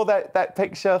she saw that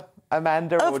picture,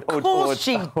 Amanda? Of course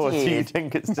she did. Or do you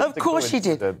think it's just Of course she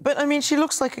did. But, I mean, she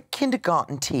looks like a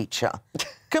kindergarten teacher.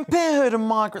 Compare her to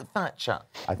Margaret Thatcher.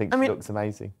 I think she looks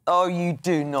amazing. Oh, you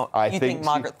do not. You think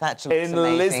Margaret Thatcher looks amazing?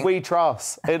 In Liz we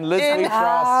trust. In Liz we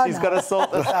trust. She's got to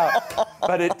sort this out.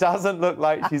 But it doesn't look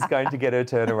like she's going to get her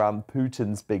turn around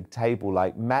Putin's big table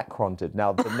like Macron did.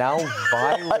 Now, the now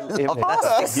viral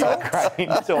image of Ukraine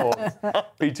talks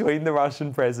between the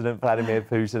Russian President Vladimir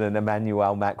Putin and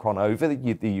Emmanuel Macron over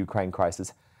the Ukraine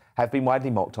crisis have been widely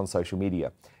mocked on social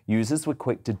media. Users were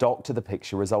quick to doctor the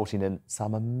picture, resulting in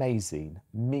some amazing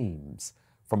memes.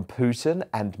 From Putin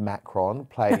and Macron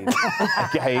playing a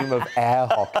game of air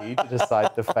hockey to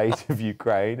decide the fate of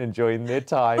Ukraine, enjoying their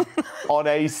time on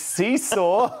a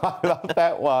seesaw. I love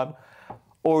that one.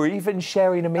 Or even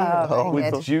sharing a meme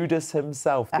with Judas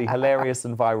himself. The hilarious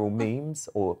and viral memes,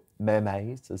 or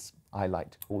memes, as I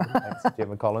like to call them, thanks to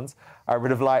Gemma Collins, are a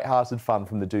bit of light-hearted fun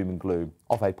from the doom and gloom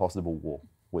of a possible war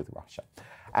with Russia.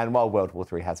 And while World War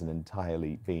III hasn't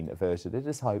entirely been averted, it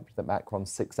is hoped that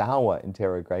Macron's 6-hour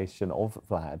interrogation of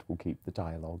Vlad will keep the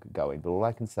dialogue going. But all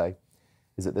I can say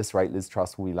is at this rate, Liz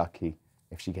Truss will be lucky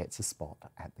if she gets a spot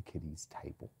at the kiddies'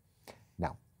 table.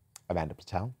 Now, Amanda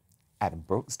Patel, Adam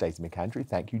Brooks, Daisy McAndrew,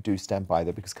 thank you. Do stand by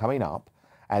there, because coming up,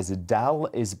 as Adele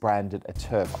is branded a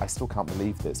TERF, I still can't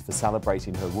believe this, for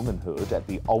celebrating her womanhood at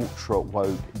the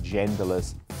ultra-woke,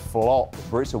 genderless flop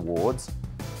Brit Awards,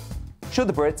 should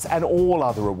the Brits and all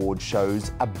other award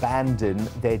shows abandon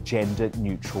their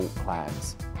gender-neutral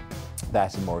plans?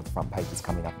 That and more of the front pages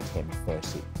coming up at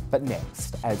 10:30. But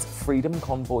next, as freedom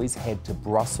convoys head to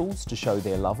Brussels to show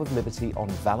their love of liberty on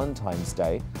Valentine's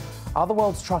Day, are the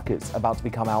world's truckers about to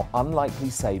become our unlikely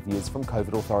saviours from COVID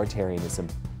authoritarianism?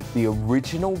 The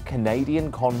original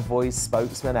Canadian convoy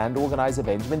spokesman and organiser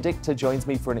Benjamin Dichter joins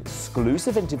me for an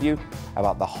exclusive interview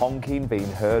about the honking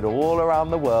being heard all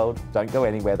around the world. Don't go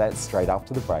anywhere, that's straight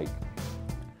after the break.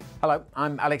 Hello,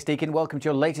 I'm Alex Deakin. Welcome to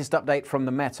your latest update from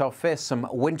the Met Office. Some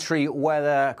wintry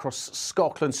weather across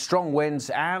Scotland, strong winds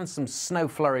and some snow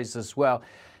flurries as well.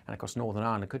 And across Northern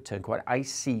Ireland, it could turn quite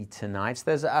icy tonight.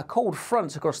 There's a cold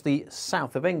front across the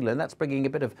south of England. That's bringing a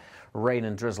bit of rain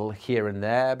and drizzle here and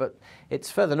there. But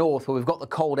it's further north where we've got the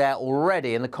cold air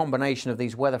already, and the combination of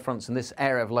these weather fronts and this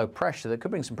area of low pressure that could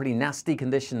bring some pretty nasty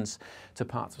conditions to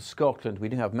parts of Scotland. We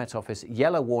do have Met Office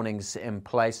yellow warnings in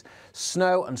place.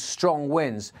 Snow and strong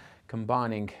winds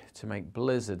combining to make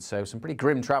blizzards. So some pretty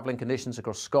grim travelling conditions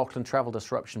across Scotland, travel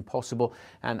disruption possible,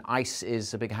 and ice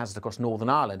is a big hazard across Northern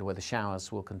Ireland, where the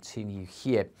showers will continue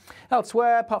here.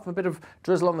 Elsewhere, apart from a bit of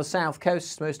drizzle on the south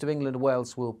coast, most of England and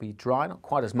Wales will be dry, not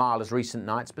quite as mild as recent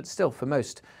nights, but still for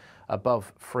most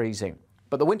above freezing.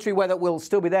 But the wintry weather will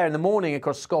still be there in the morning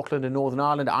across Scotland and Northern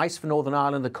Ireland. Ice for Northern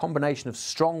Ireland, the combination of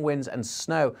strong winds and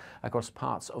snow across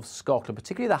parts of Scotland,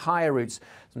 particularly the higher routes.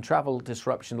 Some travel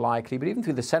disruption likely, but even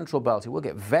through the central belt, it will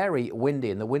get very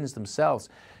windy, and the winds themselves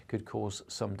could cause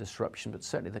some disruption. But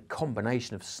certainly the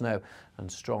combination of snow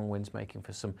and strong winds making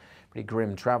for some pretty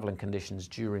grim travelling conditions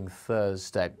during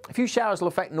Thursday. A few showers will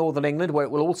affect Northern England, where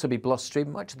it will also be blustery.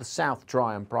 Much of the south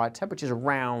dry and bright. Temperatures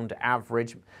around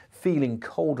average, feeling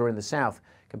colder in the south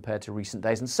compared to recent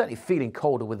days, and certainly feeling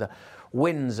colder with the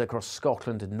winds across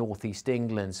Scotland and northeast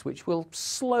England, which will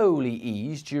slowly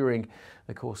ease during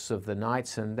the course of the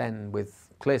night, and then with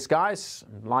clear skies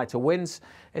and lighter winds,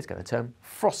 it's going to turn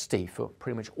frosty for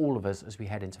pretty much all of us as we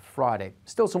head into Friday.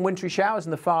 Still some wintry showers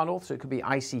in the far north, so it could be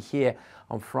icy here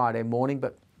on Friday morning,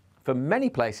 but for many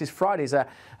places, Friday's a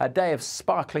day of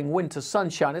sparkling winter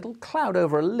sunshine. It'll cloud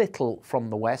over a little from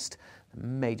the west. There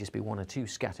may just be one or two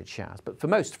scattered showers, but for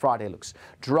most, Friday looks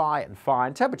dry and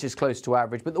fine. Temperatures close to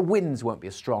average, but the winds won't be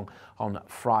as strong on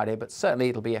Friday, but certainly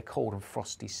it'll be a cold and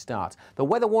frosty start. The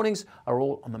weather warnings are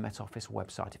all on the Met Office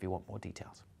website if you want more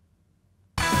details.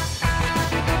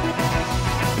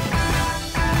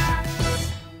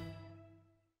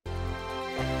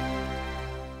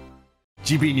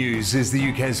 GB News is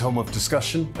the UK's home of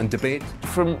discussion and debate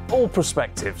from all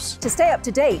perspectives. To stay up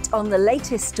to date on the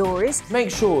latest stories, make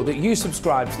sure that you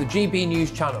subscribe to the GB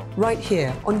News channel right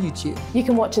here on YouTube. You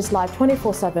can watch us live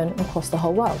 24/7 across the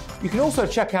whole world. You can also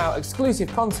check out exclusive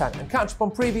content and catch up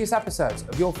on previous episodes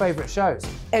of your favourite shows.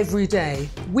 Every day,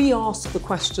 we ask the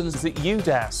questions that you'd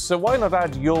ask, so why not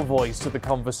add your voice to the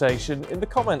conversation in the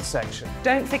comments section?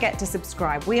 Don't forget to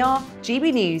subscribe. We are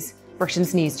GB News,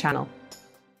 Britain's news channel.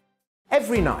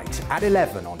 Every night at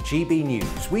 11 on GB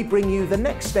News, we bring you the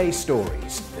next day's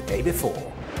stories the day before.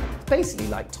 Basically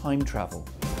like time travel.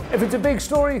 If it's a big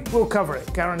story, we'll cover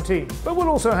it, guaranteed. But we'll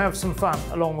also have some fun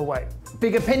along the way.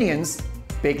 Big opinions,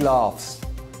 big laughs.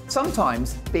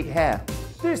 Sometimes big hair.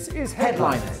 This is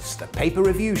Headliners, the paper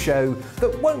review show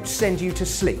that won't send you to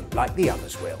sleep like the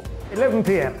others will. 11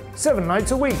 p.m, 7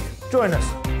 nights a week. Join us.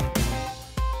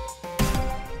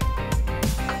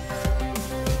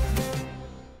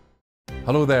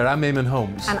 Hello there, I'm Eamon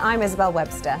Holmes. And I'm Isabel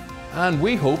Webster. And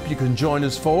we hope you can join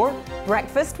us for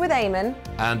Breakfast with Eamon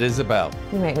and Isabel.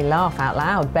 You make me laugh out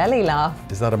loud, belly laugh.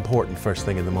 Is that important first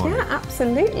thing in the morning? Yeah,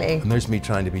 absolutely. And there's me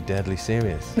trying to be deadly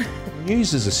serious.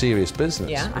 News is a serious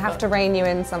business. Yeah, I have to rein you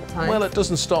in sometimes. Well, it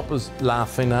doesn't stop us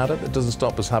laughing at it. It doesn't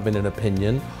stop us having an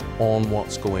opinion on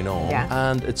what's going on. Yeah.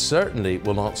 And it certainly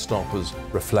will not stop us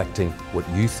reflecting what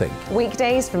you think.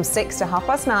 Weekdays from 6 to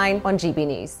 9:30 on GB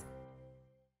News.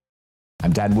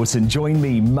 I'm Dan Wootton. Join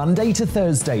me Monday to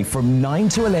Thursday from 9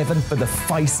 to 11 for the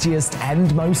feistiest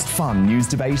and most fun news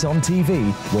debate on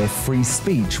TV, where free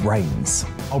speech reigns.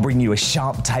 I'll bring you a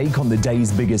sharp take on the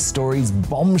day's biggest stories,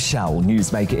 bombshell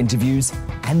newsmaker interviews,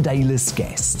 and A-list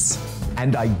guests.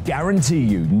 And I guarantee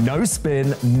you, no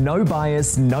spin, no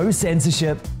bias, no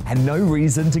censorship, and no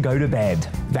reason to go to bed.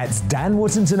 That's Dan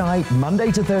Wootton tonight,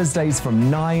 Monday to Thursdays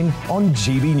from 9 on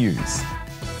GB News.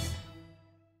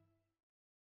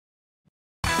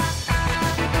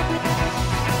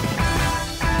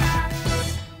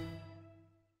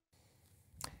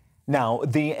 Now,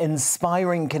 the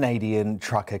inspiring Canadian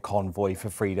trucker convoy for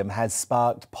freedom has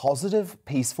sparked positive,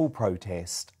 peaceful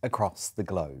protest across the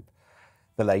globe.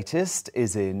 The latest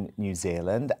is in New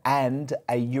Zealand, and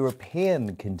a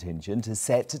European contingent is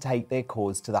set to take their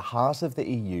cause to the heart of the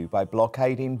EU by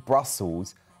blockading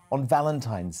Brussels on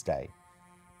Valentine's Day.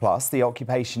 Plus, the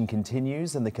occupation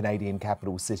continues in the Canadian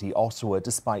capital city, Ottawa,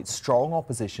 despite strong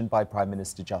opposition by Prime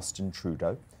Minister Justin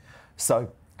Trudeau.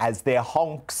 So, as their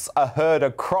honks are heard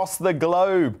across the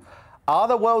globe, are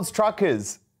the world's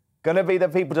truckers going to be the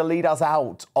people to lead us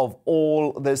out of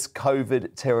all this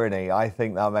COVID tyranny? I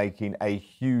think they're making a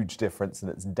huge difference, and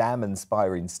it's damn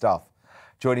inspiring stuff.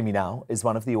 Joining me now is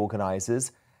one of the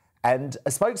organisers and a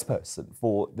spokesperson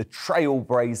for the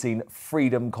trailblazing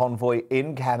Freedom Convoy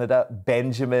in Canada,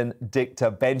 Benjamin Dichter.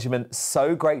 Benjamin,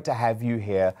 so great to have you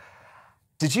here.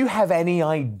 Did you have any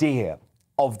idea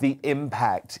of the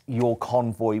impact your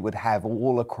convoy would have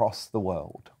all across the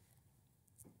world?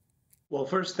 Well,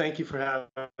 first, thank you for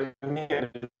having me.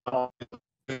 And it's an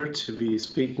honor to be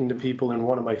speaking to people in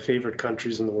one of my favorite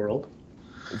countries in the world.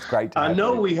 It's great to have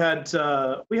No, you. we had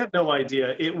no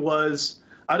idea. It was,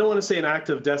 I don't want to say an act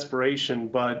of desperation,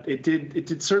 but it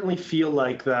did certainly feel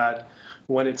like that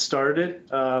when it started.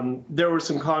 There were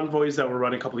some convoys that were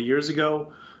run a couple of years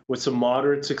ago with some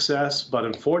moderate success, but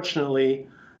unfortunately,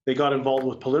 they got involved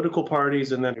with political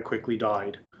parties and then it quickly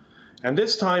died. And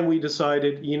this time we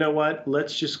decided, you know what,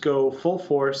 let's just go full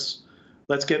force.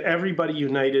 Let's get everybody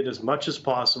united as much as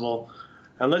possible,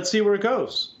 and let's see where it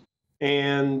goes.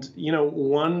 And, you know,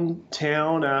 one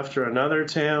town after another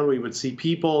town, we would see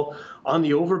people on the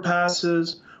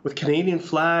overpasses with Canadian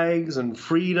flags and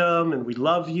freedom and we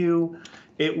love you.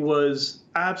 It was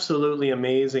absolutely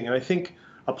amazing. And I think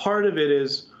a part of it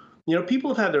is, you know,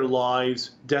 people have had their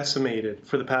lives decimated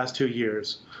for the past 2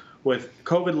 years with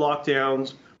COVID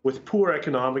lockdowns, with poor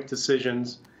economic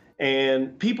decisions,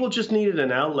 and people just needed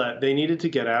an outlet. They needed to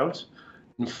get out.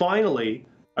 And finally,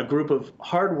 a group of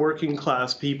hardworking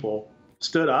class people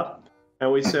stood up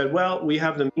and we said, well, we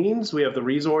have the means, we have the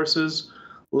resources,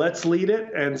 let's lead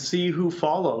it and see who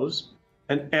follows.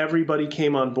 And everybody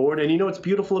came on board. And you know what's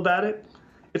beautiful about it?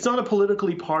 It's not a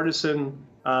politically partisan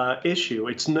issue.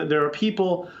 There are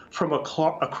people from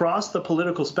across the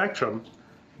political spectrum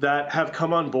that have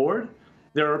come on board.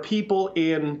 There are people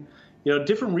in, you know,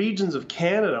 different regions of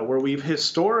Canada where we've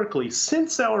historically,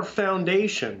 since our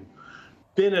foundation,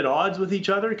 been at odds with each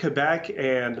other. Quebec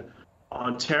and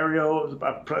Ontario,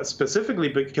 specifically,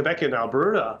 but Quebec and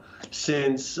Alberta,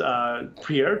 since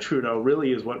Pierre Trudeau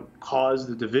really is what caused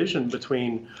the division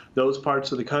between those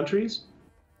parts of the countries.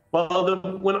 Well,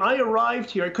 when I arrived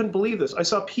here, I couldn't believe this. I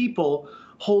saw people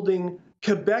holding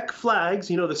Quebec flags,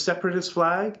 you know, the separatist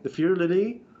flag, the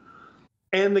Fleur-de-Lis,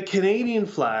 and the Canadian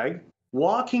flag,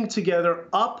 walking together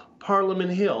up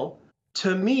Parliament Hill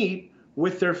to meet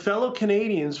with their fellow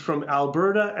Canadians from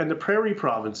Alberta and the Prairie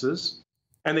provinces.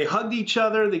 And they hugged each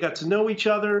other, they got to know each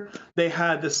other, they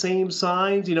had the same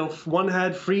signs, you know, one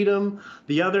had freedom,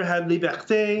 the other had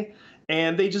liberté,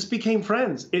 and they just became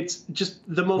friends. It's just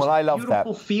the most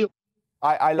beautiful feeling.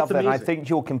 I love that, and I amazing. think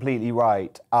you're completely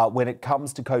right. When it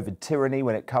comes to COVID tyranny,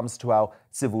 when it comes to our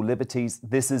civil liberties,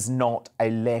 this is not a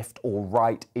left or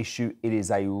right issue, it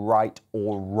is a right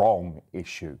or wrong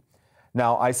issue.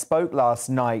 Now, I spoke last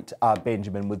night,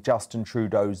 Benjamin, with Justin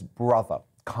Trudeau's brother,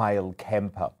 Kyle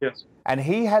Kemper. Yes. And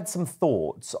he had some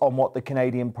thoughts on what the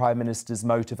Canadian Prime Minister's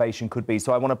motivation could be.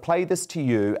 So I want to play this to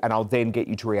you, and I'll then get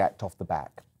you to react off the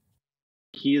back.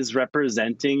 He is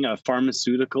representing a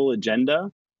pharmaceutical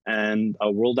agenda and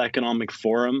a World Economic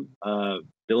Forum,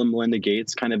 Bill and Melinda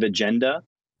Gates kind of agenda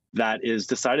that is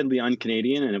decidedly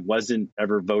un-Canadian, and it wasn't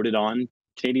ever voted on.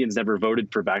 Canadians never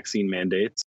voted for vaccine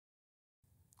mandates.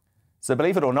 So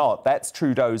believe it or not, that's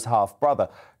Trudeau's half-brother.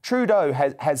 Trudeau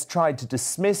has tried to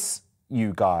dismiss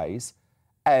you guys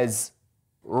as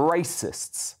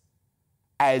racists,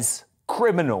 as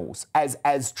criminals, as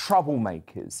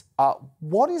troublemakers.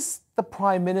 What is the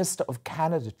Prime Minister of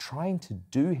Canada trying to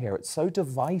do here? It's so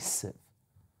divisive.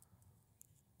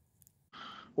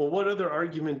 Well, what other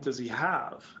argument does he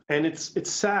have? And it's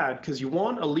sad because you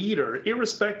want a leader,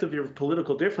 irrespective of your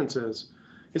political differences,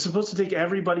 is supposed to take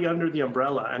everybody under the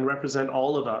umbrella and represent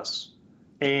all of us.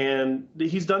 And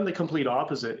he's done the complete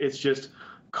opposite. It's just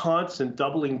constant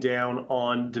doubling down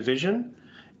on division.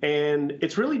 And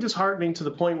it's really disheartening to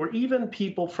the point where even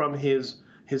people from his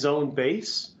own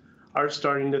base are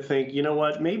starting to think, you know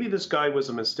what, maybe this guy was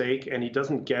a mistake and he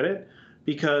doesn't get it,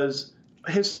 because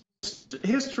his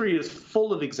history is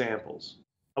full of examples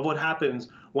of what happens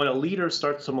when a leader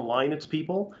starts to malign its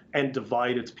people and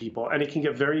divide its people, and it can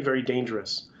get very, very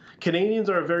dangerous. Canadians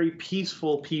are a very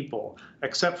peaceful people,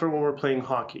 except for when we're playing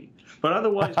hockey. But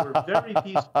otherwise, we're very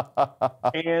peaceful.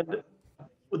 And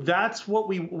that's what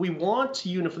we want to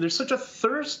unify. There's such a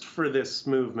thirst for this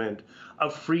movement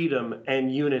of freedom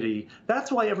and unity.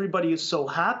 That's why everybody is so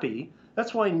happy.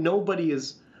 That's why nobody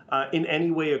is in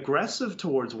any way aggressive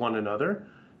towards one another,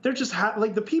 they're just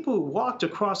like the people who walked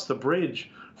across the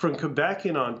bridge from Quebec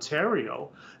in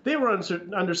Ontario, they were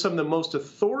under some of the most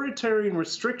authoritarian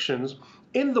restrictions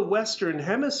in the Western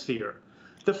Hemisphere.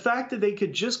 The fact that they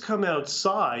could just come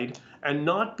outside and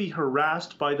not be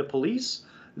harassed by the police,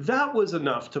 that was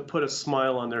enough to put a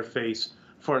smile on their face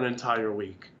for an entire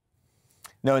week.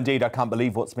 No, indeed, I can't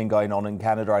believe what's been going on in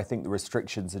Canada. I think the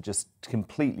restrictions are just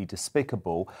completely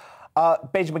despicable.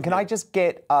 Benjamin, can I just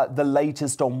get the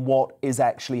latest on what is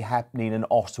actually happening in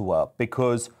Ottawa?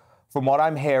 Because from what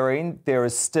I'm hearing, there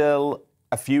is still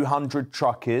a few hundred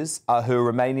truckers who are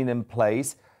remaining in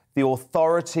place. The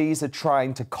authorities are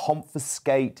trying to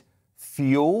confiscate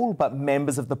fuel, but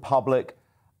members of the public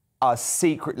are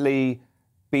secretly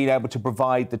being able to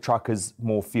provide the truckers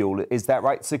more fuel. Is that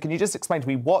right? So can you just explain to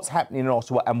me what's happening in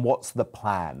Ottawa and what's the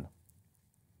plan?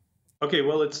 Okay,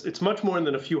 well, it's much more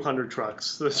than a few hundred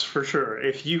trucks, that's for sure.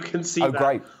 If you can see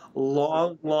that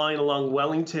long line along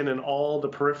Wellington and all the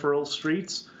peripheral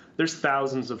streets, there's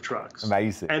thousands of trucks.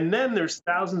 Amazing. And then there's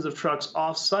thousands of trucks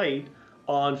off-site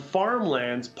on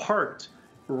farmlands parked,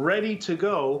 ready to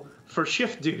go for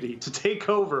shift duty to take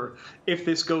over if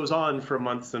this goes on for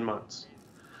months and months.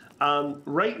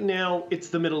 Right now, it's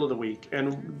the middle of the week,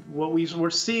 and what we're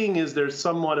seeing is there's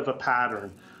somewhat of a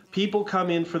pattern. People come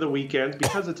in for the weekends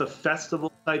because it's a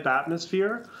festival-type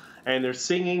atmosphere, and they're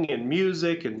singing and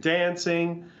music and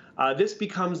dancing. This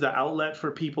becomes the outlet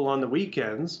for people on the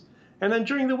weekends, and then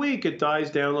during the week, it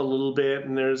dies down a little bit,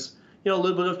 and there's a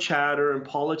little bit of chatter and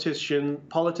politicians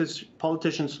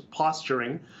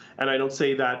posturing, and I don't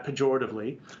say that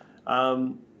pejoratively.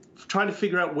 Trying to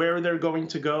figure out where they're going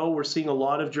to go. We're seeing a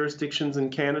lot of jurisdictions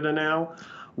in Canada now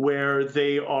where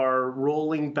they are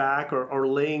rolling back or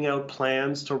laying out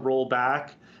plans to roll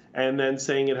back and then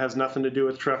saying it has nothing to do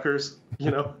with truckers,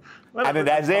 And it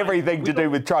has everything to do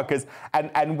with truckers,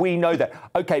 and we know that.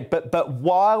 Okay, but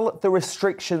while the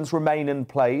restrictions remain in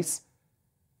place,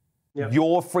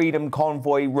 your Freedom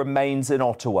Convoy remains in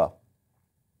Ottawa.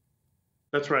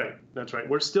 That's right. That's right.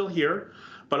 We're still here.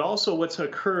 But also what's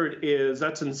occurred is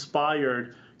that's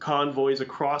inspired convoys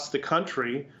across the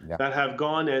country that have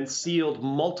gone and sealed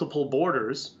multiple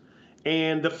borders.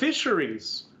 And the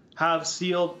fisheries have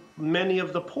sealed many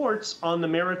of the ports on the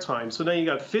Maritime. So now you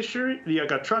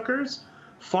got truckers,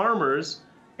 farmers,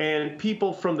 and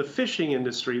people from the fishing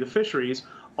industry, the fisheries,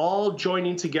 all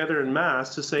joining together en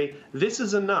masse to say, this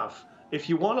is enough. If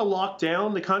you want to lock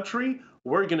down the country,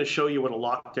 we're going to show you what a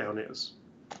lockdown is.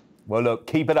 Well, look,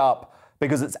 keep it up,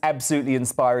 because it's absolutely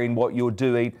inspiring what you're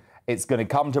doing. It's going to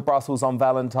come to Brussels on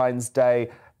Valentine's Day.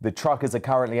 The truckers are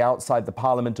currently outside the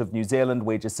Parliament of New Zealand,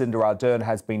 where Jacinda Ardern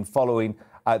has been following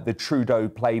the Trudeau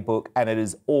playbook, and it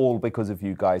is all because of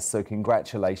you guys. So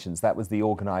congratulations. That was the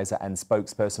organiser and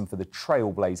spokesperson for the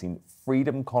trailblazing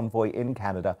Freedom Convoy in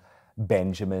Canada,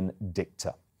 Benjamin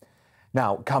Dichter.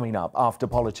 Now, coming up, after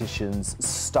politicians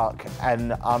stuck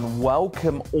an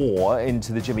unwelcome oar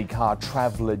into the Jimmy Carr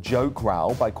traveller joke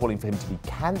row by calling for him to be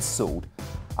cancelled,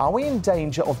 are we in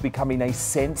danger of becoming a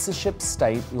censorship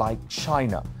state like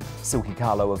China? Silky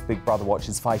Carlo of Big Brother Watch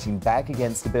is fighting back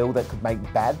against a bill that could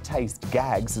make bad taste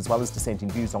gags as well as dissenting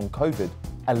views on COVID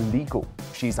illegal.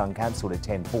 She's uncancelled at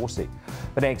 10:40.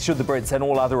 But next, should the Brits and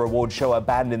all other award show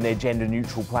abandon their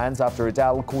gender-neutral plans after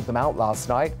Adele called them out last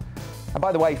night? And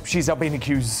by the way, she's not been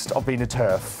accused of being a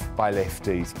TERF by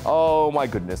lefties. Oh my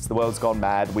goodness, the world's gone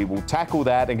mad. We will tackle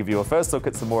that and give you a first look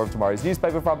at some more of tomorrow's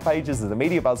newspaper front pages as the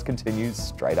media buzz continues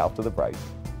straight after the break.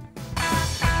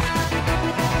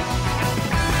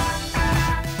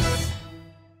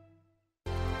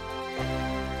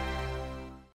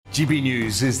 GB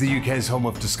News is the UK's home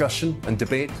of discussion and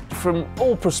debate from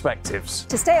all perspectives.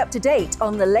 To stay up to date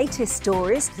on the latest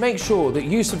stories, make sure that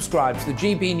you subscribe to the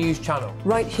GB News channel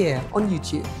right here on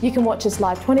YouTube. You can watch us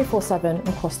live 24/7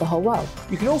 across the whole world.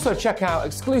 You can also check out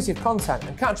exclusive content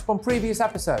and catch up on previous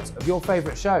episodes of your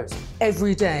favourite shows.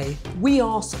 Every day, we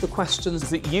ask the questions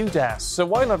that you'd ask, so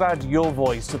why not add your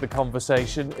voice to the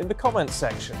conversation in the comments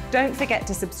section? Don't forget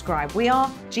to subscribe. We are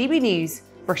GB News,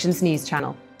 Britain's news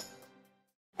channel.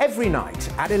 Every night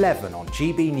at 11 on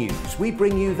GB News, we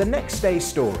bring you the next day's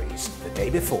stories the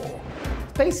day before.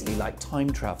 Basically like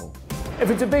time travel. If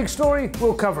it's a big story,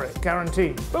 we'll cover it,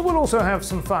 guaranteed. But we'll also have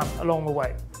some fun along the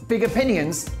way. Big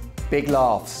opinions, big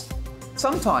laughs.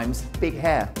 Sometimes big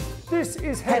hair. This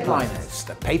is Headliners,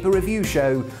 the paper review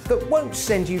show that won't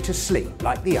send you to sleep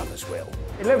like the others will.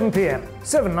 11 p.m,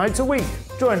 7 nights a week.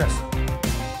 Join us.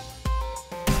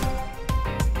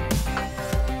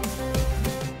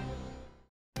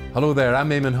 Hello there, I'm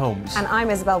Eamon Holmes. And I'm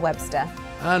Isabel Webster.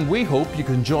 And we hope you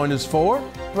can join us for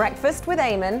Breakfast with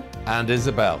Eamon and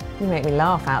Isabel. You make me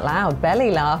laugh out loud,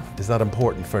 belly laugh. Is that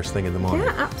important first thing in the morning?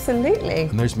 Yeah, absolutely.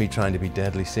 And there's me trying to be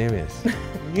deadly serious.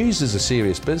 News is a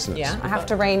serious business. Yeah, I have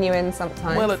to rein you in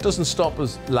sometimes. Well, it doesn't stop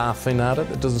us laughing at it.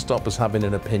 It doesn't stop us having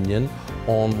an opinion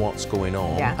on what's going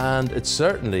on. Yeah. And it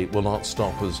certainly will not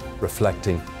stop us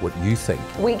reflecting what you think.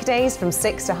 Weekdays from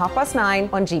 6 to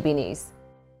 9:30 on GB News.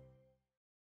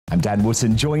 I'm Dan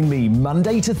Wootton. Join me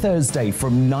Monday to Thursday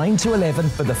from 9 to 11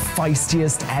 for the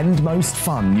feistiest and most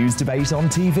fun news debate on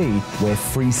TV, where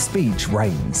free speech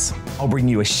reigns. I'll bring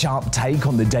you a sharp take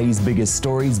on the day's biggest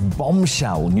stories,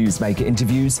 bombshell newsmaker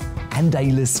interviews, and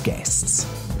A-list guests.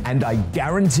 And I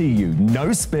guarantee you,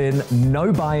 no spin,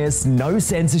 no bias, no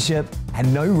censorship,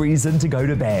 and no reason to go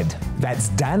to bed. That's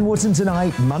Dan Wootton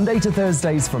tonight, Monday to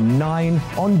Thursdays from 9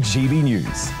 on GB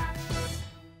News.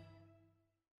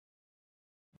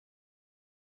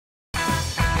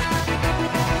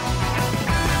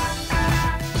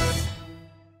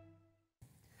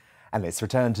 And let's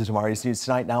return to tomorrow's news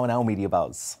tonight now in our Media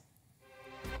Buzz.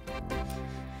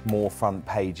 More front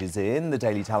pages in. The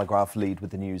Daily Telegraph lead with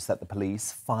the news that the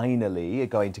police finally are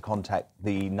going to contact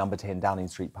the number 10 Downing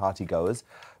Street partygoers.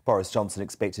 Boris Johnson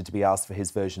expected to be asked for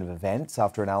his version of events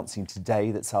after announcing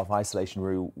today that self-isolation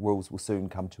rules will soon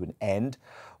come to an end.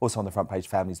 Also on the front page,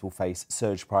 families will face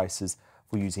surge prices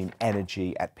for using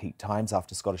energy at peak times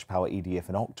after Scottish Power, EDF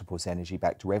and Octopus Energy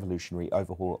backed a revolutionary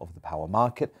overhaul of the power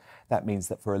market. That means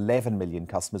that for 11 million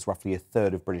customers, roughly a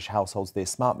third of British households, their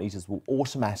smart meters will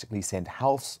automatically send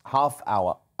hourly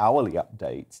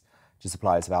updates to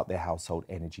suppliers about their household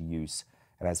energy use.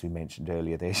 And as we mentioned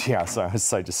earlier, I was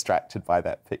so distracted by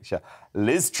that picture.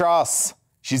 Liz Truss,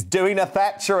 she's doing a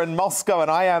Thatcher in Moscow,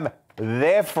 and I am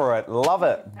there for it. Love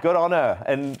it. Good on her.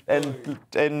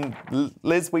 And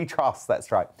Liz, we trust. That's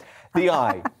right. The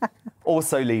Eye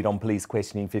also lead on police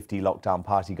questioning 50 lockdown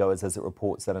partygoers as it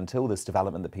reports that until this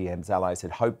development, the PM's allies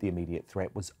had hoped the immediate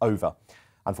threat was over.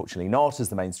 Unfortunately not, as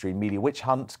the mainstream media witch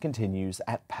hunt continues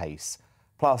at pace.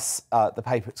 Plus, the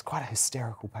paper, it's quite a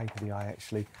hysterical paper, The Eye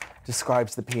actually,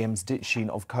 describes the PM's ditching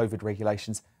of COVID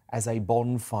regulations as a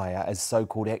bonfire, as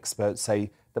so-called experts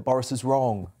say that Boris is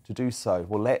wrong to do so.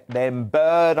 Well, let them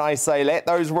burn, I say. Let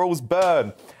those rules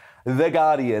burn. The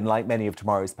Guardian, like many of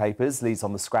tomorrow's papers, leads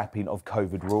on the scrapping of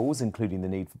COVID rules, including the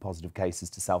need for positive cases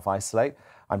to self-isolate.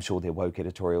 I'm sure their woke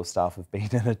editorial staff have been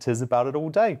in a tiz about it all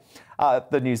day.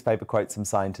 The newspaper quotes some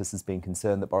scientists as being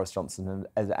concerned that Boris Johnson's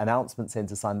announcement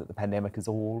sends a sign that the pandemic is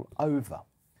all over.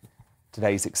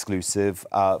 Today's exclusive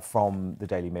from the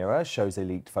Daily Mirror shows a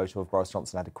leaked photo of Boris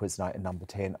Johnson at a quiz night at number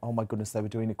 10. Oh my goodness, they were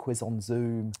doing a quiz on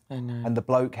Zoom. I know. And the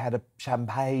bloke had a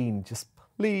champagne. Just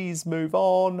please move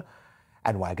on.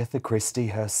 And Wagatha Christie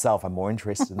herself, I'm more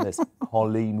interested in this.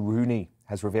 Colleen Rooney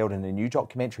has revealed in a new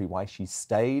documentary why she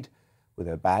stayed with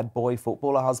her bad boy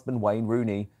footballer husband Wayne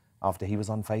Rooney after he was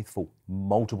unfaithful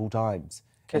multiple times.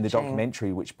 In the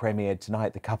documentary, which premiered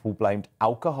tonight, the couple blamed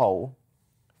alcohol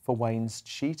for Wayne's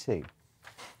cheating.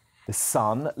 The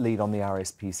Sun lead on the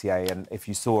RSPCA, and if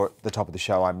you saw at the top of the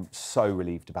show, I'm so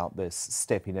relieved about this,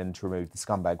 stepping in to remove the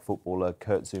scumbag footballer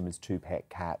Kurt Zuma's two pet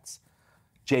cats.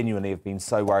 Genuinely have been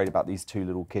so worried about these two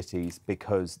little kitties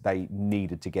because they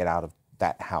needed to get out of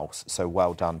that house. So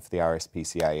well done for the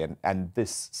RSPCA, and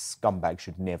this scumbag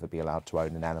should never be allowed to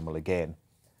own an animal again.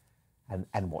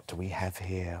 And what do we have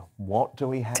here? What do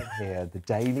we have here? The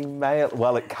Daily Mail.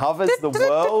 Well, it covers the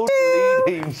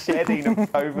world-leading shedding of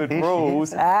COVID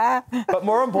rules. But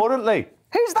more importantly,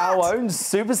 who's that? Our own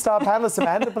superstar panelist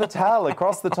Amanda Patel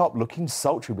across the top, looking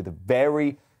sultry with a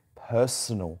very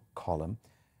personal column.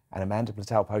 And Amanda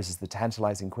Patel poses the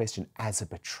tantalising question, as a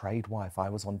betrayed wife, I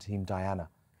was on Team Diana.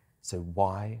 So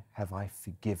why have I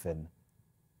forgiven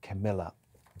Camilla?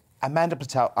 Amanda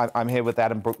Patel, I'm here with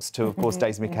Adam Brooks too, of course,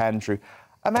 Daisy McAndrew.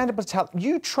 Amanda Patel,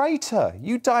 you traitor,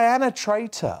 you Diana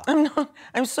traitor. I'm not,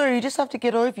 I'm sorry, you just have to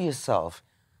get over yourself.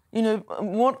 You know,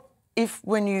 what if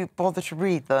when you bother to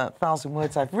read the 1,000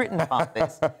 words I've written about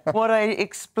this, what I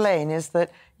explain is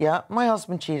that, yeah, my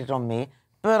husband cheated on me,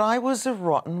 but I was a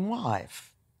rotten wife.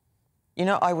 You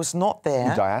know, I was not there.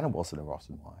 Well, Diana wasn't a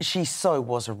rotten wife. She so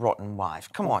was a rotten wife.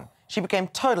 Come on. She became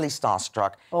totally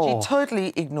starstruck. She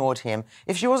totally ignored him.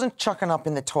 If she wasn't chucking up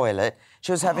in the toilet,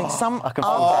 she was having some...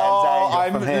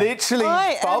 I'm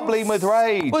literally bubbling with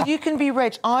rage. Well, you can be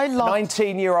rage. I love...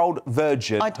 19-year-old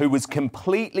virgin who was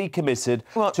completely committed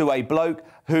to a bloke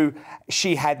who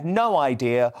she had no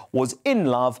idea was in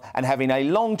love and having a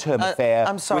long-term affair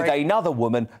with another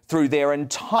woman through their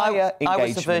entire engagement. I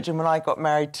was a virgin when I got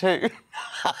married too.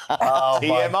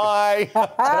 TMI. Can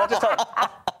I just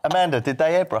ask, Amanda, did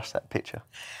they airbrush that picture?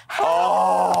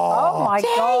 Oh my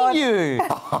God. You?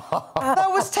 That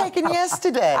was taken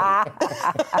yesterday.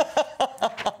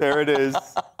 There it is.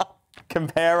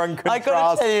 Compare and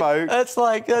contrast, folks. That's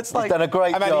like. You've done a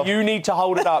great Amanda, job. you need to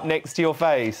hold it up next to your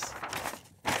face.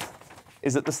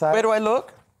 Is it the same? Where do I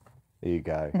look? There you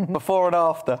go. Before and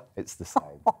after. It's the same.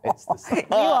 It's the same.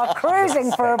 You are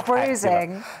cruising for a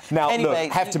bruising. Now, Anyway,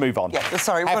 look, have to move on. Yeah,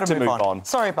 sorry, we've got to move on.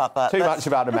 Sorry about that. Too much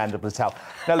about Amanda Platel.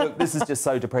 Now, look, this is just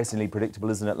so depressingly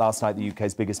predictable, isn't it? Last night, the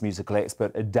UK's biggest musical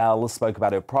expert, Adele, spoke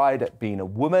about her pride at being a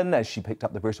woman as she picked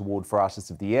up the Brit Award for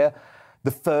Artist of the Year. The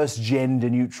first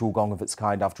gender-neutral gong of its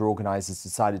kind after organisers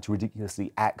decided to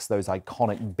ridiculously axe those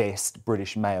iconic Best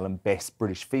British Male and Best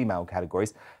British Female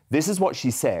categories. This is what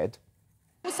she said.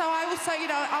 So I also, you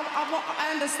know, I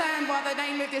understand why the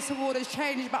name of this award has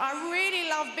changed, but I really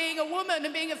love being a woman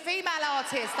and being a female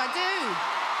artist. I do.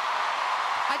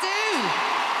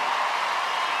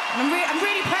 And I'm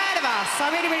really proud of us. I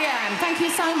really, really am. Thank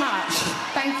you so much.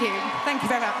 Thank you. Thank you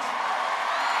very much.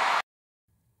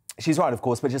 She's right, of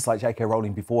course, but just like J.K.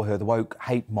 Rowling before her, the woke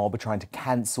hate mob are trying to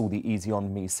cancel the Easy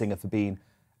On Me singer for being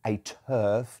a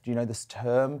TERF. Do you know this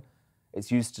term? It's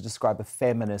used to describe a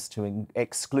feminist who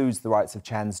excludes the rights of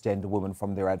transgender women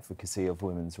from their advocacy of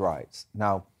women's rights.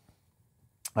 Now,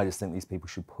 I just think these people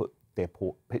should put their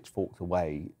pitchforks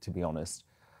away, to be honest.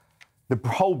 The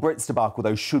whole Brits debacle,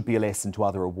 though, should be a lesson to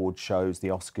other award shows, the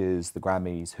Oscars, the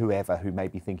Grammys, whoever who may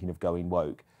be thinking of going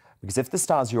woke. Because if the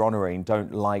stars you're honouring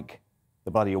don't like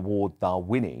the bloody award they're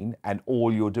winning and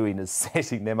all you're doing is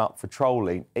setting them up for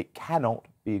trolling, it cannot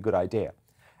be a good idea.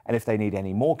 And if they need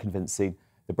any more convincing,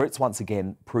 the Brits once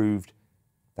again proved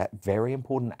that very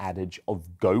important adage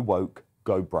of go woke,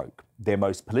 go broke. Their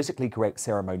most politically correct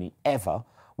ceremony ever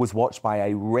was watched by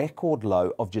a record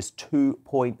low of just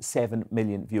 2.7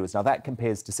 million viewers. Now, that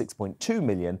compares to 6.2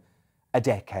 million a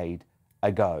decade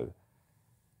ago.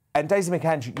 And Daisy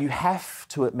McAndrew, you have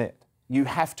to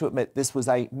admit this was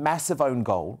a massive own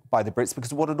goal by the Brits,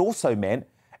 because what it also meant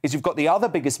is you've got the other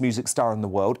biggest music star in the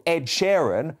world, Ed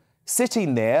Sheeran,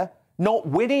 sitting there not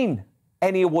winning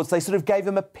any awards. They sort of gave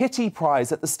him a pity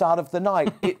prize at the start of the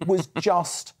night. It was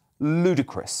just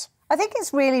ludicrous. I think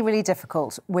it's really, really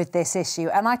difficult with this issue,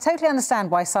 and I totally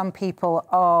understand why some people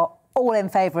are all in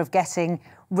favour of getting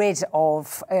rid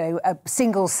of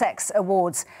single-sex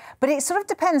awards, but it sort of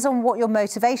depends on what your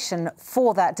motivation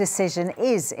for that decision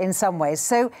is in some ways.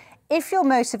 So if your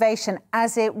motivation,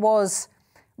 as it was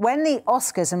when the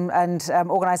Oscars and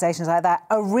organisations like that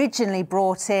originally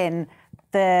brought in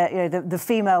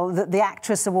the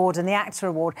actress award and the actor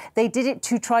award, they did it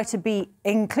to try to be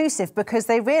inclusive because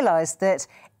they realised that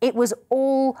it was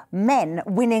all men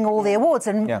winning all the awards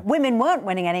and women weren't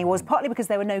winning any awards, partly because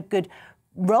there were no good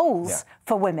roles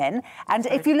for women. And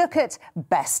if you look at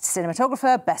best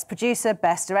cinematographer, best producer,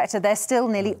 best director, they're still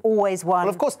nearly always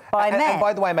won by men. And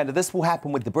by the way, Amanda, this will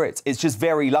happen with the Brits. It's just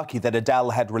very lucky that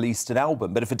Adele had released an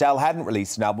album. But if Adele hadn't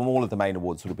released an album, all of the main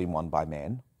awards would have been won by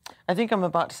men. I think I'm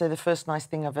about to say the first nice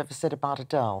thing I've ever said about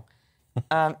Adele.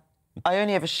 I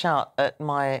only ever shout at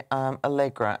my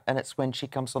Allegra, and it's when she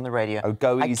comes on the radio. Oh,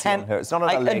 go easy on her. It's not an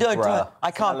Allegra.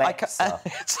 I can't. I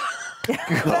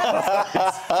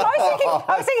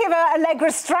was thinking about Allegra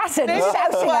Stratton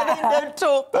shouting at her. Don't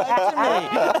talk back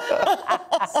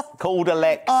to me. Called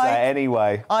Alexa,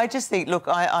 anyway. I just think, look,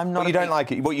 I'm not... But you don't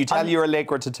like it. What, you tell your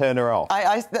Allegra to turn her off?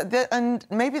 And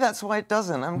maybe that's why it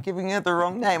doesn't. I'm giving her the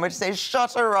wrong name. I just say,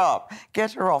 shut her up.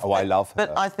 Get her off. Oh, I love her.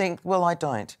 But I think, well, I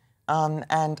don't.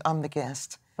 And I'm the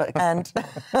guest. but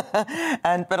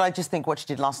I just think what she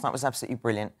did last night was absolutely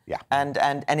brilliant. Yeah. And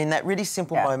in that really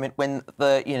simple moment when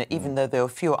even though there were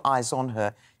fewer eyes on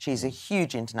her, she's a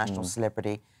huge international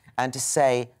celebrity, and to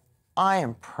say, I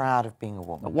am proud of being a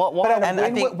woman. When will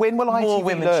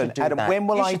ITV learn, Adam? When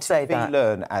will ITV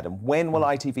learn, Adam? When will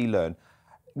ITV learn?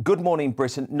 Good Morning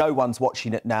Britain, no one's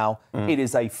watching it now. It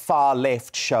is a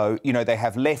far-left show. You know, they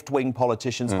have left-wing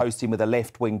politicians hosting with a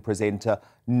left-wing presenter.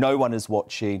 No one is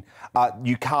watching.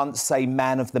 You can't say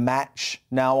man of the match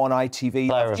now on ITV.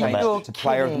 Player of the match. To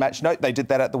player of the match. No, they did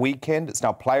that at the weekend. It's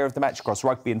now player of the match across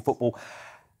rugby and football.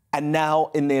 And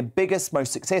now, in their biggest,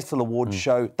 most successful awards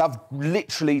show, they've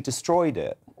literally destroyed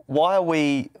it. Why are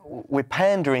we're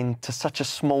pandering to such a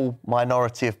small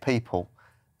minority of people,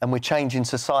 and we're changing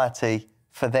society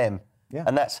for them? Yeah.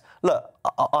 And that's, look,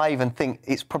 I even think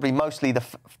it's probably mostly the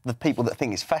people that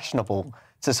think it's fashionable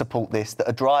to support this that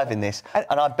are driving this.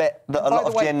 And I bet that a lot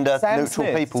of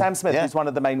gender-neutral people... Sam Smith is one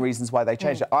of the main reasons why they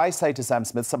changed it. I say to Sam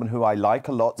Smith, someone who I like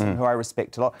a lot, someone who I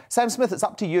respect a lot, Sam Smith, it's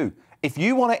up to you. If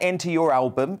you want to enter your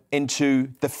album into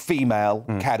the female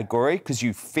category because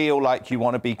you feel like you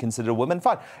want to be considered a woman,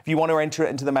 fine. If you want to enter it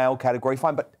into the male category,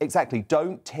 fine. But exactly,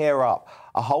 don't tear up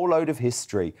a whole load of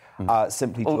history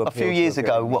simply to appeal a few years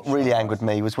ago, what really angered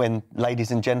me was when ladies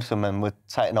and gentlemen were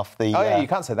taking off the you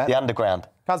can't say that. The underground.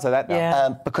 Can't say that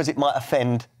now. Because it might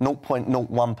offend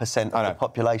 0.01% of the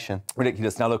population.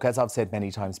 Ridiculous. Now, look, as I've said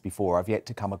many times before, I've yet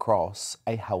to come across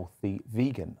a healthy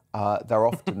vegan. They're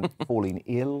often falling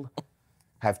ill,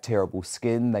 have terrible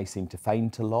skin, they seem to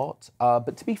faint a lot.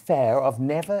 But to be fair, I've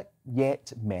never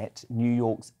yet met New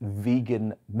York's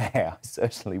vegan mayor. I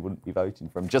certainly wouldn't be voting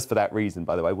for him, just for that reason,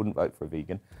 by the way. I wouldn't vote for a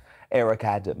vegan. Eric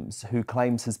Adams, who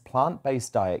claims his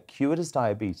plant-based diet cured his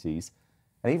diabetes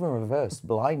and even reversed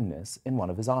blindness in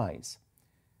one of his eyes.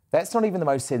 That's not even the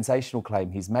most sensational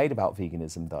claim he's made about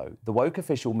veganism, though. The woke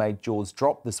official made jaws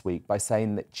drop this week by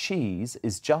saying that cheese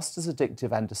is just as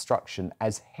addictive and destruction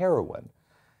as heroin.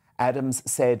 Adams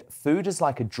said, food is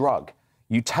like a drug.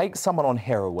 You take someone on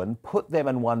heroin, put them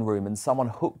in one room, and someone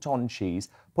hooked on cheese,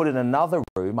 put in another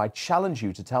room. I challenge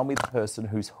you to tell me the person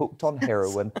who's hooked on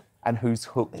heroin and who's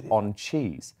hooked on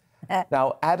cheese.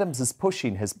 Now, Adams is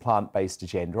pushing his plant-based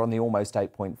agenda on the almost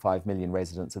 8.5 million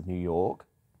residents of New York.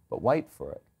 But wait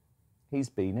for it. He's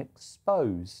been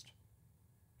exposed.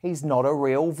 He's not a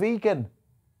real vegan.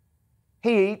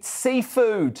 He eats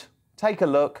seafood. Take a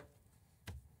look.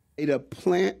 A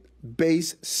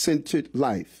plant-based centered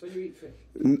life. So you eat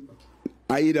fish?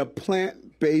 I eat a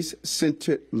plant-based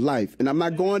centered life. And I'm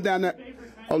not going down that...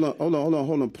 Hold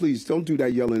on, please. Don't do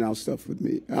that yelling out stuff with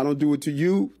me. I don't do it to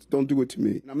you. Don't do it to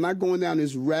me. I'm not going down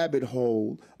this rabbit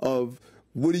hole of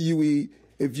what do you eat?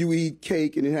 If you eat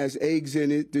cake and it has eggs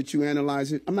in it, did you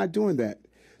analyze it? I'm not doing that.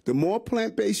 The more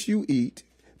plant-based you eat,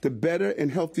 the better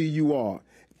and healthier you are.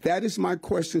 That is my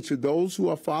question to those who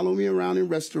are following me around in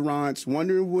restaurants,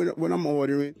 wondering what I'm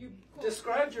ordering. You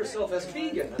described yourself as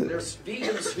vegan, and there's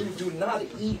vegans who do not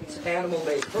eat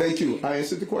animal-based protein. Thank you. I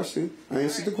answered the question. I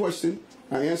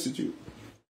answered you.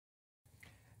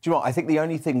 Do you know what? I think the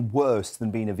only thing worse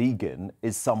than being a vegan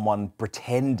is someone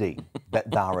pretending that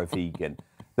they're a vegan.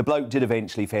 The bloke did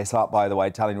eventually fess up, by the way,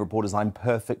 telling reporters, I'm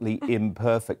perfectly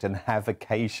imperfect and have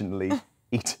occasionally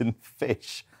eaten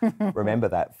fish. Remember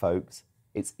that, folks.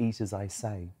 It's eat as I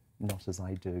say, not as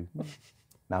I do.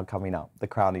 Now coming up, the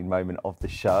crowning moment of the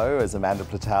show as Amanda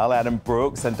Platell, Adam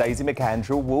Brooks and Daisy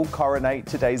McAndrew will coronate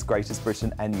today's Greatest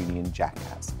Britain and Union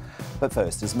jackass. But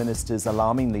first, as ministers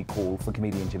alarmingly call for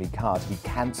comedian Jimmy Carr to be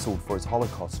cancelled for his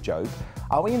Holocaust joke,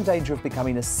 are we in danger of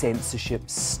becoming a censorship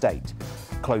state?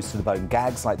 Close to the bone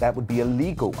gags like that would be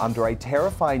illegal under a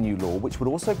terrifying new law which would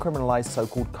also criminalise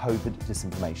so-called COVID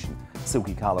disinformation.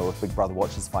 Silky Carlo of Big Brother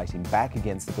Watch is fighting back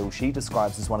against the bill she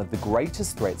describes as one of the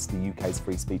greatest threats to the UK's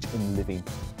free speech in living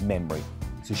memory.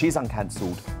 So she's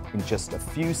uncancelled in just a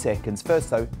few seconds. First,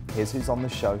 though, here's who's on the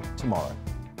show tomorrow.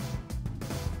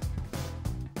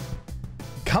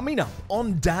 Coming up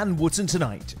on Dan Wootton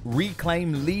tonight,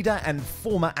 Reclaim leader and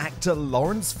former actor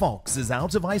Lawrence Fox is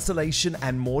out of isolation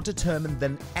and more determined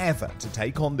than ever to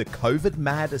take on the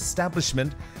COVID-mad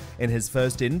establishment in his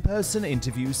first in-person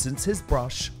interview since his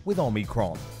brush with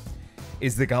Omicron.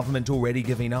 Is the government already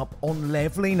giving up on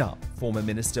levelling up? Former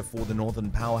Minister for the Northern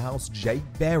Powerhouse Jake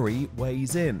Berry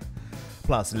weighs in.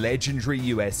 Plus, legendary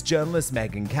US journalist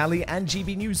Megyn Kelly and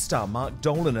GBNews star Mark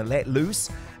Dolan are let loose,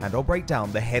 and I'll break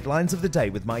down the headlines of the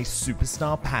day with my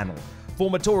superstar panel.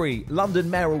 Former Tory London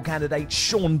mayoral candidate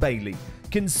Sean Bailey,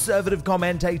 Conservative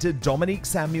commentator Dominique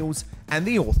Samuels, and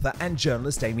the author and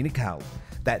journalist Amy Nicol.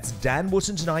 That's Dan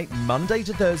Wootton tonight, Monday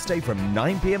to Thursday from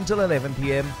 9 p.m. till 11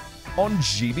 p.m. on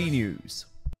GB News.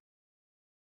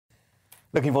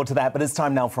 Looking forward to that, but it's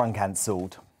time now for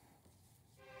Uncancelled.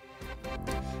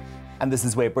 And this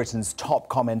is where Britain's top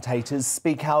commentators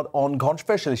speak out on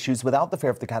controversial issues without the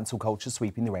fear of the cancel culture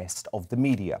sweeping the rest of the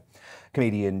media.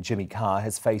 Comedian Jimmy Carr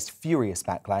has faced furious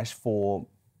backlash for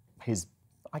his,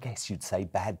 I guess you'd say,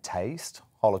 bad taste,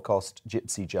 Holocaust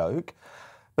gypsy joke.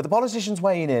 But the politicians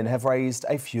weighing in have raised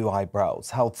a few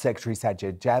eyebrows. Health Secretary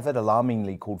Sajid Javid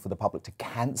alarmingly called for the public to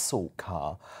cancel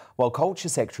Carr, while Culture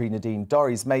Secretary Nadine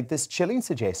Dorries made this chilling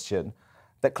suggestion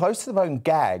that close-to-the-bone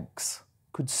gags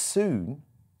could soon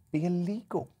be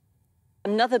illegal.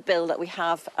 Another bill that we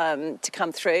have to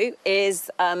come through is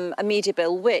a media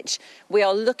bill which we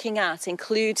are looking at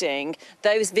including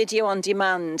those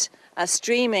video-on-demand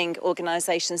streaming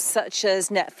organisations such as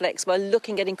Netflix. We're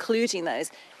looking at including those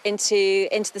into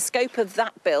the scope of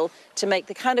that bill to make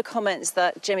the kind of comments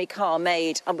that Jimmy Carr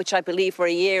made, which I believe were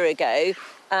a year ago,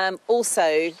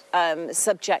 also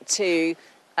subject to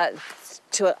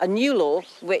a new law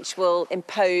which will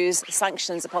impose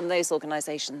sanctions upon those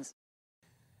organisations.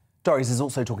 Doris is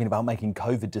also talking about making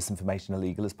COVID disinformation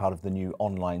illegal as part of the new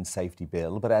online safety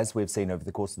bill. But as we've seen over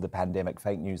the course of the pandemic,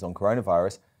 fake news on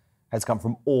coronavirus has come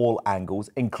from all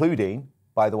angles, including,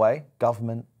 by the way,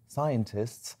 government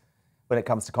scientists, when it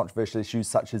comes to controversial issues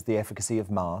such as the efficacy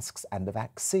of masks and the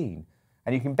vaccine.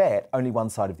 And you can bet only one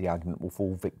side of the argument will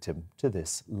fall victim to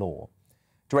this law.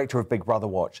 Director of Big Brother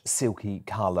Watch, Silky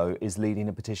Carlo, is leading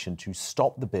a petition to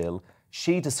stop the bill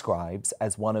she describes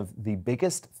as one of the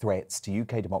biggest threats to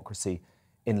UK democracy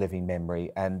in living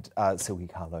memory. And Silky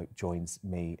Carlo joins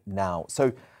me now.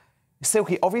 So,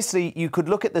 Silky, obviously you could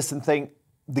look at this and think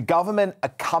the government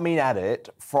are coming at it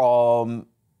from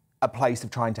a place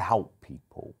of trying to help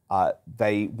people.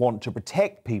 They want to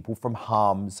protect people from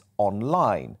harms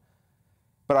online.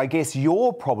 But I guess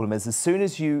your problem is as soon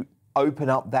as you open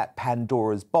up that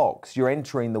Pandora's box, you're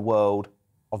entering the world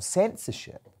of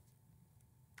censorship.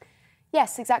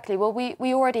 Yes, exactly. Well,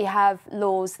 we already have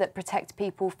laws that protect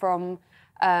people from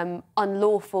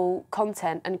unlawful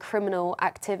content and criminal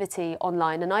activity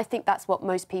online. And I think that's what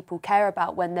most people care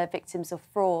about when they're victims of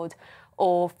fraud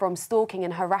or from stalking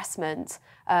and harassment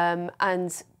and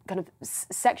kind of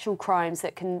sexual crimes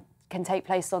that can take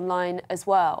place online as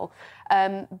well.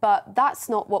 But that's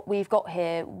not what we've got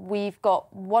here. We've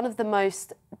got one of the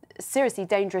most seriously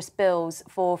dangerous bills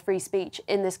for free speech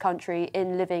in this country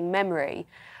in living memory.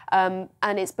 And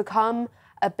it's become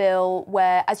a bill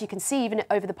where, as you can see, even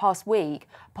over the past week,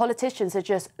 politicians are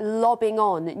just lobbing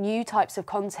on new types of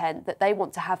content that they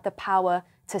want to have the power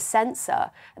to censor.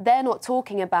 They're not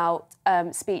talking about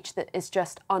speech that is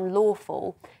just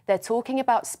unlawful. They're talking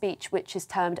about speech which is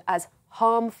termed as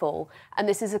harmful. And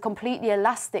this is a completely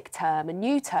elastic term, a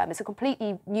new term. It's a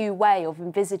completely new way of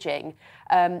envisaging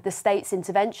the state's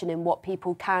intervention in what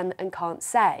people can and can't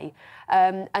say.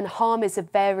 And harm is a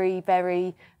very,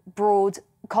 very broad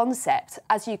concept.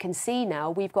 As you can see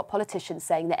now, we've got politicians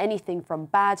saying that anything from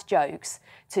bad jokes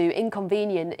to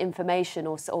inconvenient information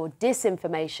or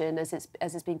disinformation, as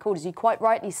it's been called, as you quite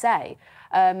rightly say,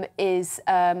 is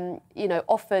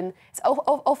often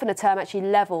a term actually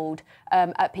levelled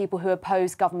at people who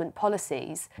oppose government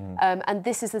policies. And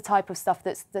this is the type of stuff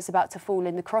that's about to fall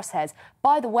in the crosshairs.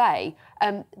 By the way,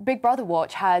 Big Brother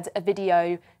Watch had a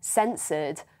video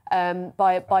censored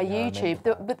by YouTube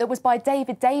that was by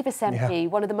David Davis MP,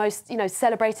 one of the most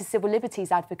celebrated civil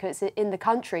liberties advocates in the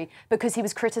country, because he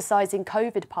was criticising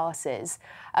COVID passes,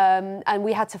 and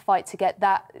we had to fight to get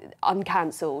that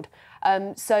uncancelled.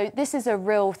 So this is a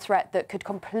real threat that could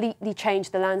completely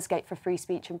change the landscape for free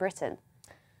speech in Britain.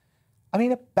 I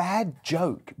mean, a bad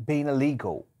joke being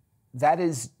illegal, that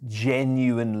is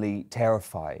genuinely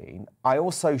terrifying. I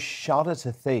also shudder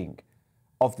to think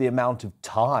of the amount of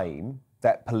time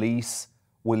that police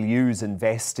will use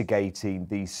investigating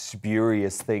these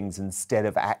spurious things instead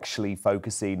of actually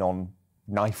focusing on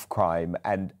knife crime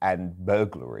and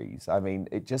burglaries. I mean,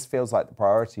 it just feels like the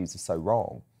priorities are so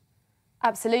wrong.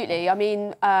 Absolutely. I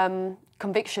mean,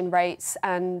 conviction rates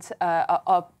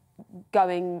are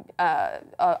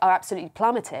absolutely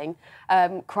plummeting.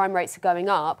 Crime rates are going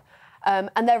up.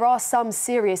 And there are some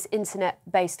serious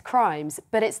internet-based crimes,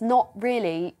 but it's not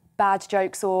really bad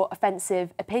jokes or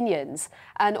offensive opinions.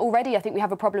 And already I think we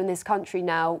have a problem in this country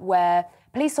now where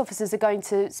police officers are going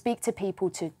to speak to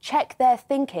people to check their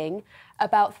thinking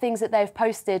about things that they've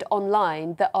posted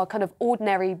online that are kind of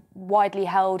ordinary, widely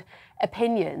held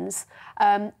opinions.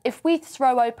 If we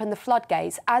throw open the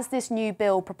floodgates, as this new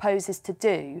bill proposes to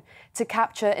do, to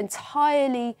capture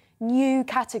entirely new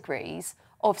categories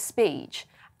of speech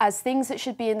as things that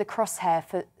should be in the crosshair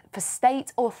for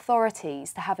state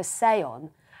authorities to have a say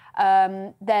on,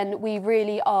 then we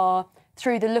really are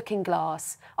through the looking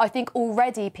glass. I think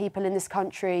already people in this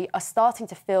country are starting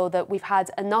to feel that we've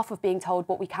had enough of being told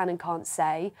what we can and can't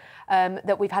say,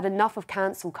 that we've had enough of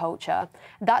cancel culture.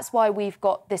 That's why we've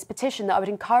got this petition that I would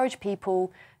encourage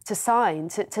people to sign,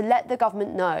 to let the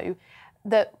government know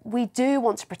that we do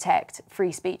want to protect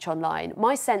free speech online.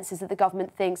 My sense is that the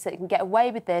government thinks that it can get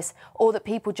away with this or that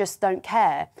people just don't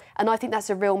care. And I think that's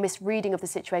a real misreading of the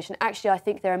situation. Actually, I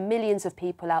think there are millions of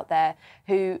people out there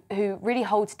who really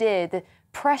hold dear the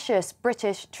precious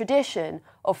British tradition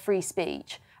of free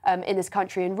speech in this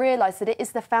country and realise that it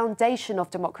is the foundation of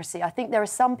democracy. I think there are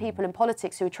some people in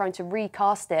politics who are trying to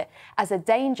recast it as a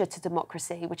danger to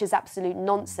democracy, which is absolute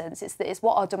nonsense. It's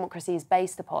what our democracy is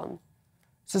based upon.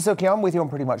 So, Silky, I'm with you on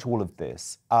pretty much all of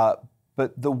this.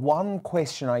 But the one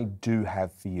question I do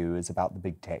have for you is about the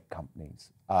big tech companies.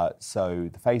 So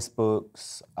the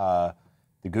Facebooks,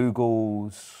 the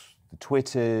Googles, the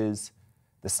Twitters,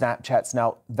 the Snapchats.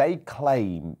 Now, they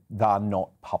claim they're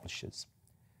not publishers.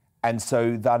 And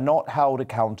so they're not held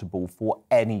accountable for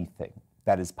anything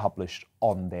that is published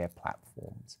on their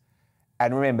platforms.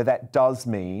 And remember, that does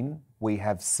mean we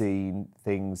have seen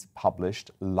things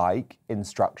published like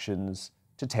instructions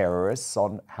to terrorists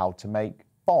on how to make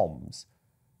bombs,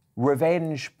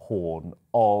 revenge porn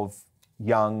of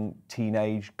young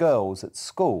teenage girls at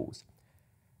schools.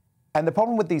 And the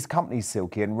problem with these companies,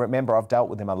 Silky, and remember, I've dealt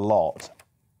with them a lot,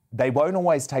 they won't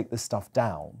always take this stuff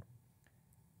down.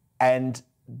 And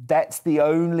that's the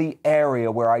only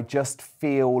area where I just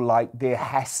feel like there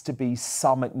has to be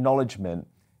some acknowledgement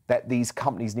that these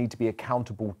companies need to be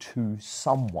accountable to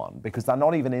someone, because they're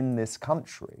not even in this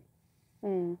country.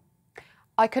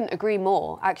 I couldn't agree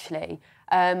more, actually.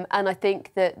 And I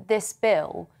think that this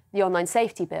bill, the online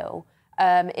safety bill,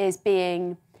 is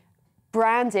being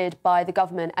branded by the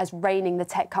government as reining the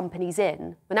tech companies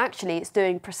in, when actually it's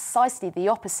doing precisely the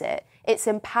opposite. It's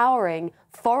empowering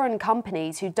foreign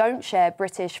companies who don't share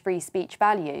British free speech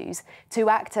values to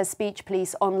act as speech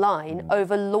police online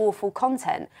over lawful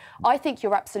content. I think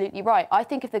you're absolutely right. I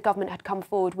think if the government had come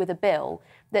forward with a bill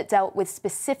that dealt with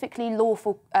specifically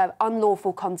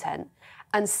unlawful content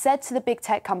and said to the big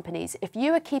tech companies, if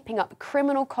you are keeping up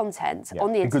criminal content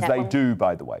on the internet... Because they do,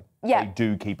 by the way. Yeah. They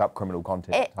do keep up criminal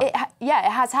content. It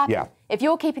has happened. Yeah. If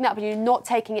you're keeping that up and you're not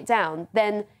taking it down,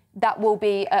 then that will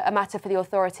be a matter for the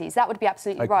authorities. That would be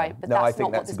absolutely right, but that's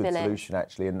not what this bill is. I think that's a good solution,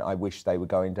 actually, and I wish they were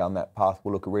going down that path.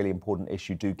 Well, look, a really important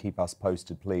issue. Do keep us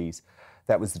posted, please.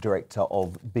 That was the director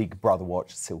of Big Brother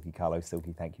Watch, Silky Carlo.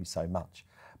 Silky, thank you so much.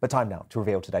 But time now to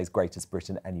reveal today's greatest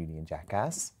Britain and Union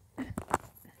jackass.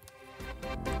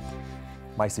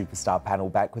 My superstar panel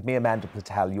back with me, Amanda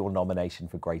Patel, your nomination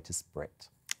for Greatest Brit.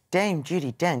 Dame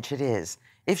Judi Dench it is.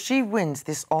 If she wins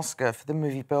this Oscar for the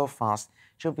movie Belfast,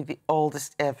 she'll be the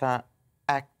oldest ever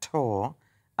actor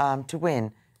to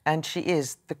win. And she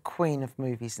is the queen of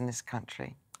movies in this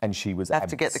country. And she was have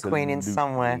to get the queen in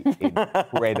somewhere.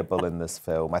 Incredible in this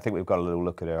film. I think we've got a little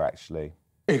look at her, actually.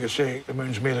 You could shake the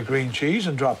moon's meal of green cheese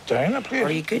and drop down a plate.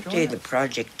 Or you could do the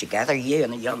project together, you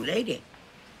and the young lady.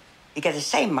 You get the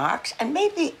same marks and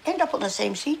maybe end up on the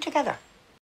same seat together.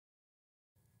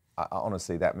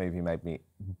 Honestly, that movie made me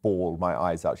bawl my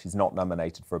eyes out. She's not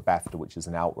nominated for a BAFTA, which is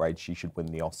an outrage. She should win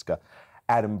the Oscar.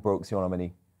 Adam Brooks, your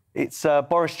nominee. It's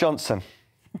Boris Johnson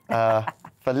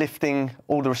for lifting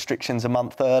all the restrictions a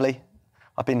month early.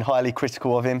 I've been highly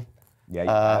critical of him. Yeah, you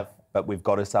have. But we've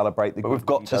got to celebrate the good. We've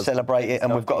got to celebrate it,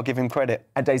 and we've got to give him credit.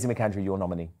 And Daisy McAndrew, your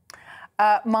nominee.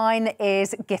 Mine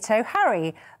is Gitto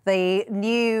Harry, the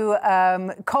new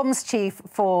comms chief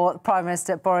for Prime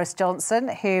Minister Boris Johnson,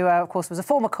 who, of course, was a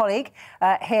former colleague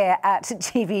here at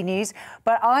GBNews.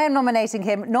 But I am nominating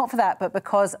him not for that, but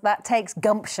because that takes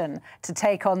gumption to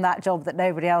take on that job that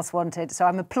nobody else wanted. So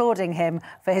I'm applauding him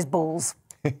for his balls.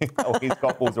 Oh, he's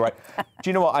got balls, right.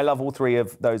 Do you know what? I love all three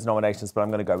of those nominations, but I'm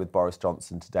going to go with Boris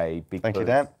Johnson today because... Thank you,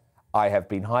 Dan. I have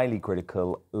been highly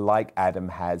critical, like Adam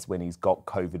has, when he's got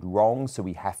COVID wrong, so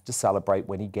we have to celebrate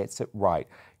when he gets it right.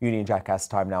 Union Jackass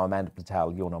time now. Amanda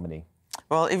Patel, your nominee.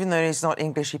 Well, even though he's not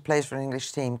English, he plays for an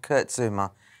English team, Kurt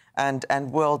Zuma. And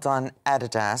well done,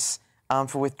 Adidas,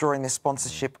 for withdrawing the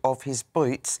sponsorship of his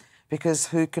boots, because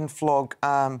who can flog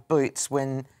boots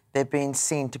when they're being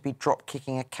seen to be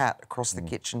drop-kicking a cat across the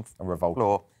kitchen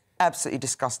floor? Absolutely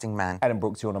disgusting, man. Adam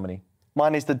Brooks, your nominee.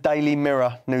 Mine is the Daily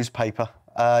Mirror newspaper.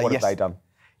 What have they done?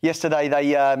 Yesterday,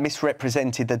 they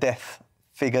misrepresented the death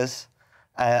figures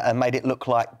and made it look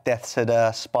like deaths had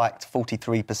spiked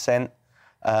 43%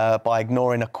 by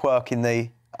ignoring a quirk in the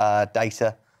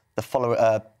data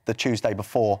the Tuesday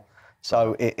before.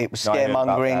 So it was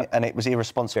scaremongering and it was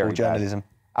irresponsible journalism.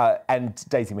 And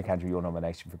Daisy McAndrew, your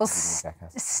nomination for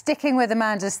Jackass. Sticking with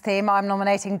Amanda's theme, I'm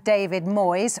nominating David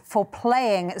Moyes for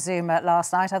playing Zuma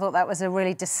last night. I thought that was a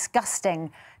really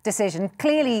disgusting decision.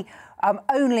 Clearly,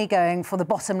 only going for the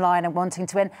bottom line and wanting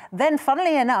to win. Then,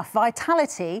 funnily enough,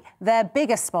 Vitality, their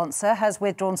biggest sponsor, has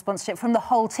withdrawn sponsorship from the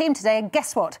whole team today. And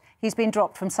guess what? He's been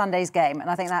dropped from Sunday's game. And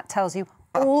I think that tells you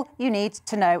all you need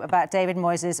to know about David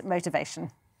Moyes'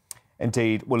 motivation.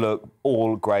 Indeed. Well, look,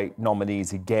 all great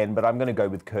nominees again, but I'm going to go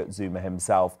with Kurt Zuma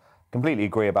himself. Completely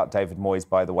agree about David Moyes,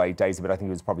 by the way, Daisy, but I think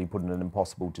he was probably put in an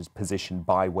impossible position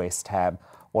by West Ham.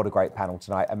 What a great panel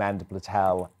tonight. Amanda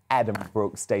Patel, Adam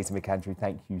Brooks, Daisy McAndrew,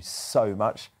 thank you so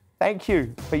much. Thank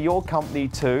you for your company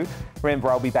too. Remember,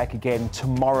 I'll be back again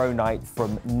tomorrow night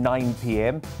from 9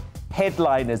 p.m.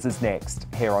 Headliners is next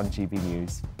here on GB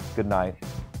News. Good night.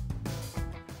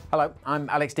 Hello, I'm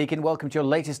Alex Deakin. Welcome to your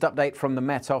latest update from the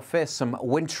Met Office. Some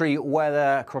wintry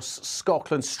weather across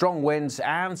Scotland, strong winds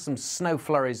and some snow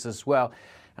flurries as well.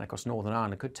 And across Northern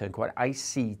Ireland, it could turn quite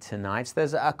icy tonight.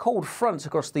 There's a cold front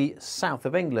across the south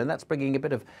of England. That's bringing a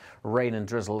bit of rain and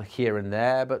drizzle here and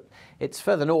there, but it's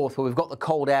further north where we've got the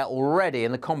cold air already,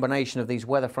 and the combination of these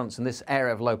weather fronts and this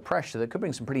area of low pressure that could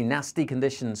bring some pretty nasty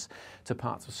conditions to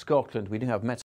parts of Scotland. We do have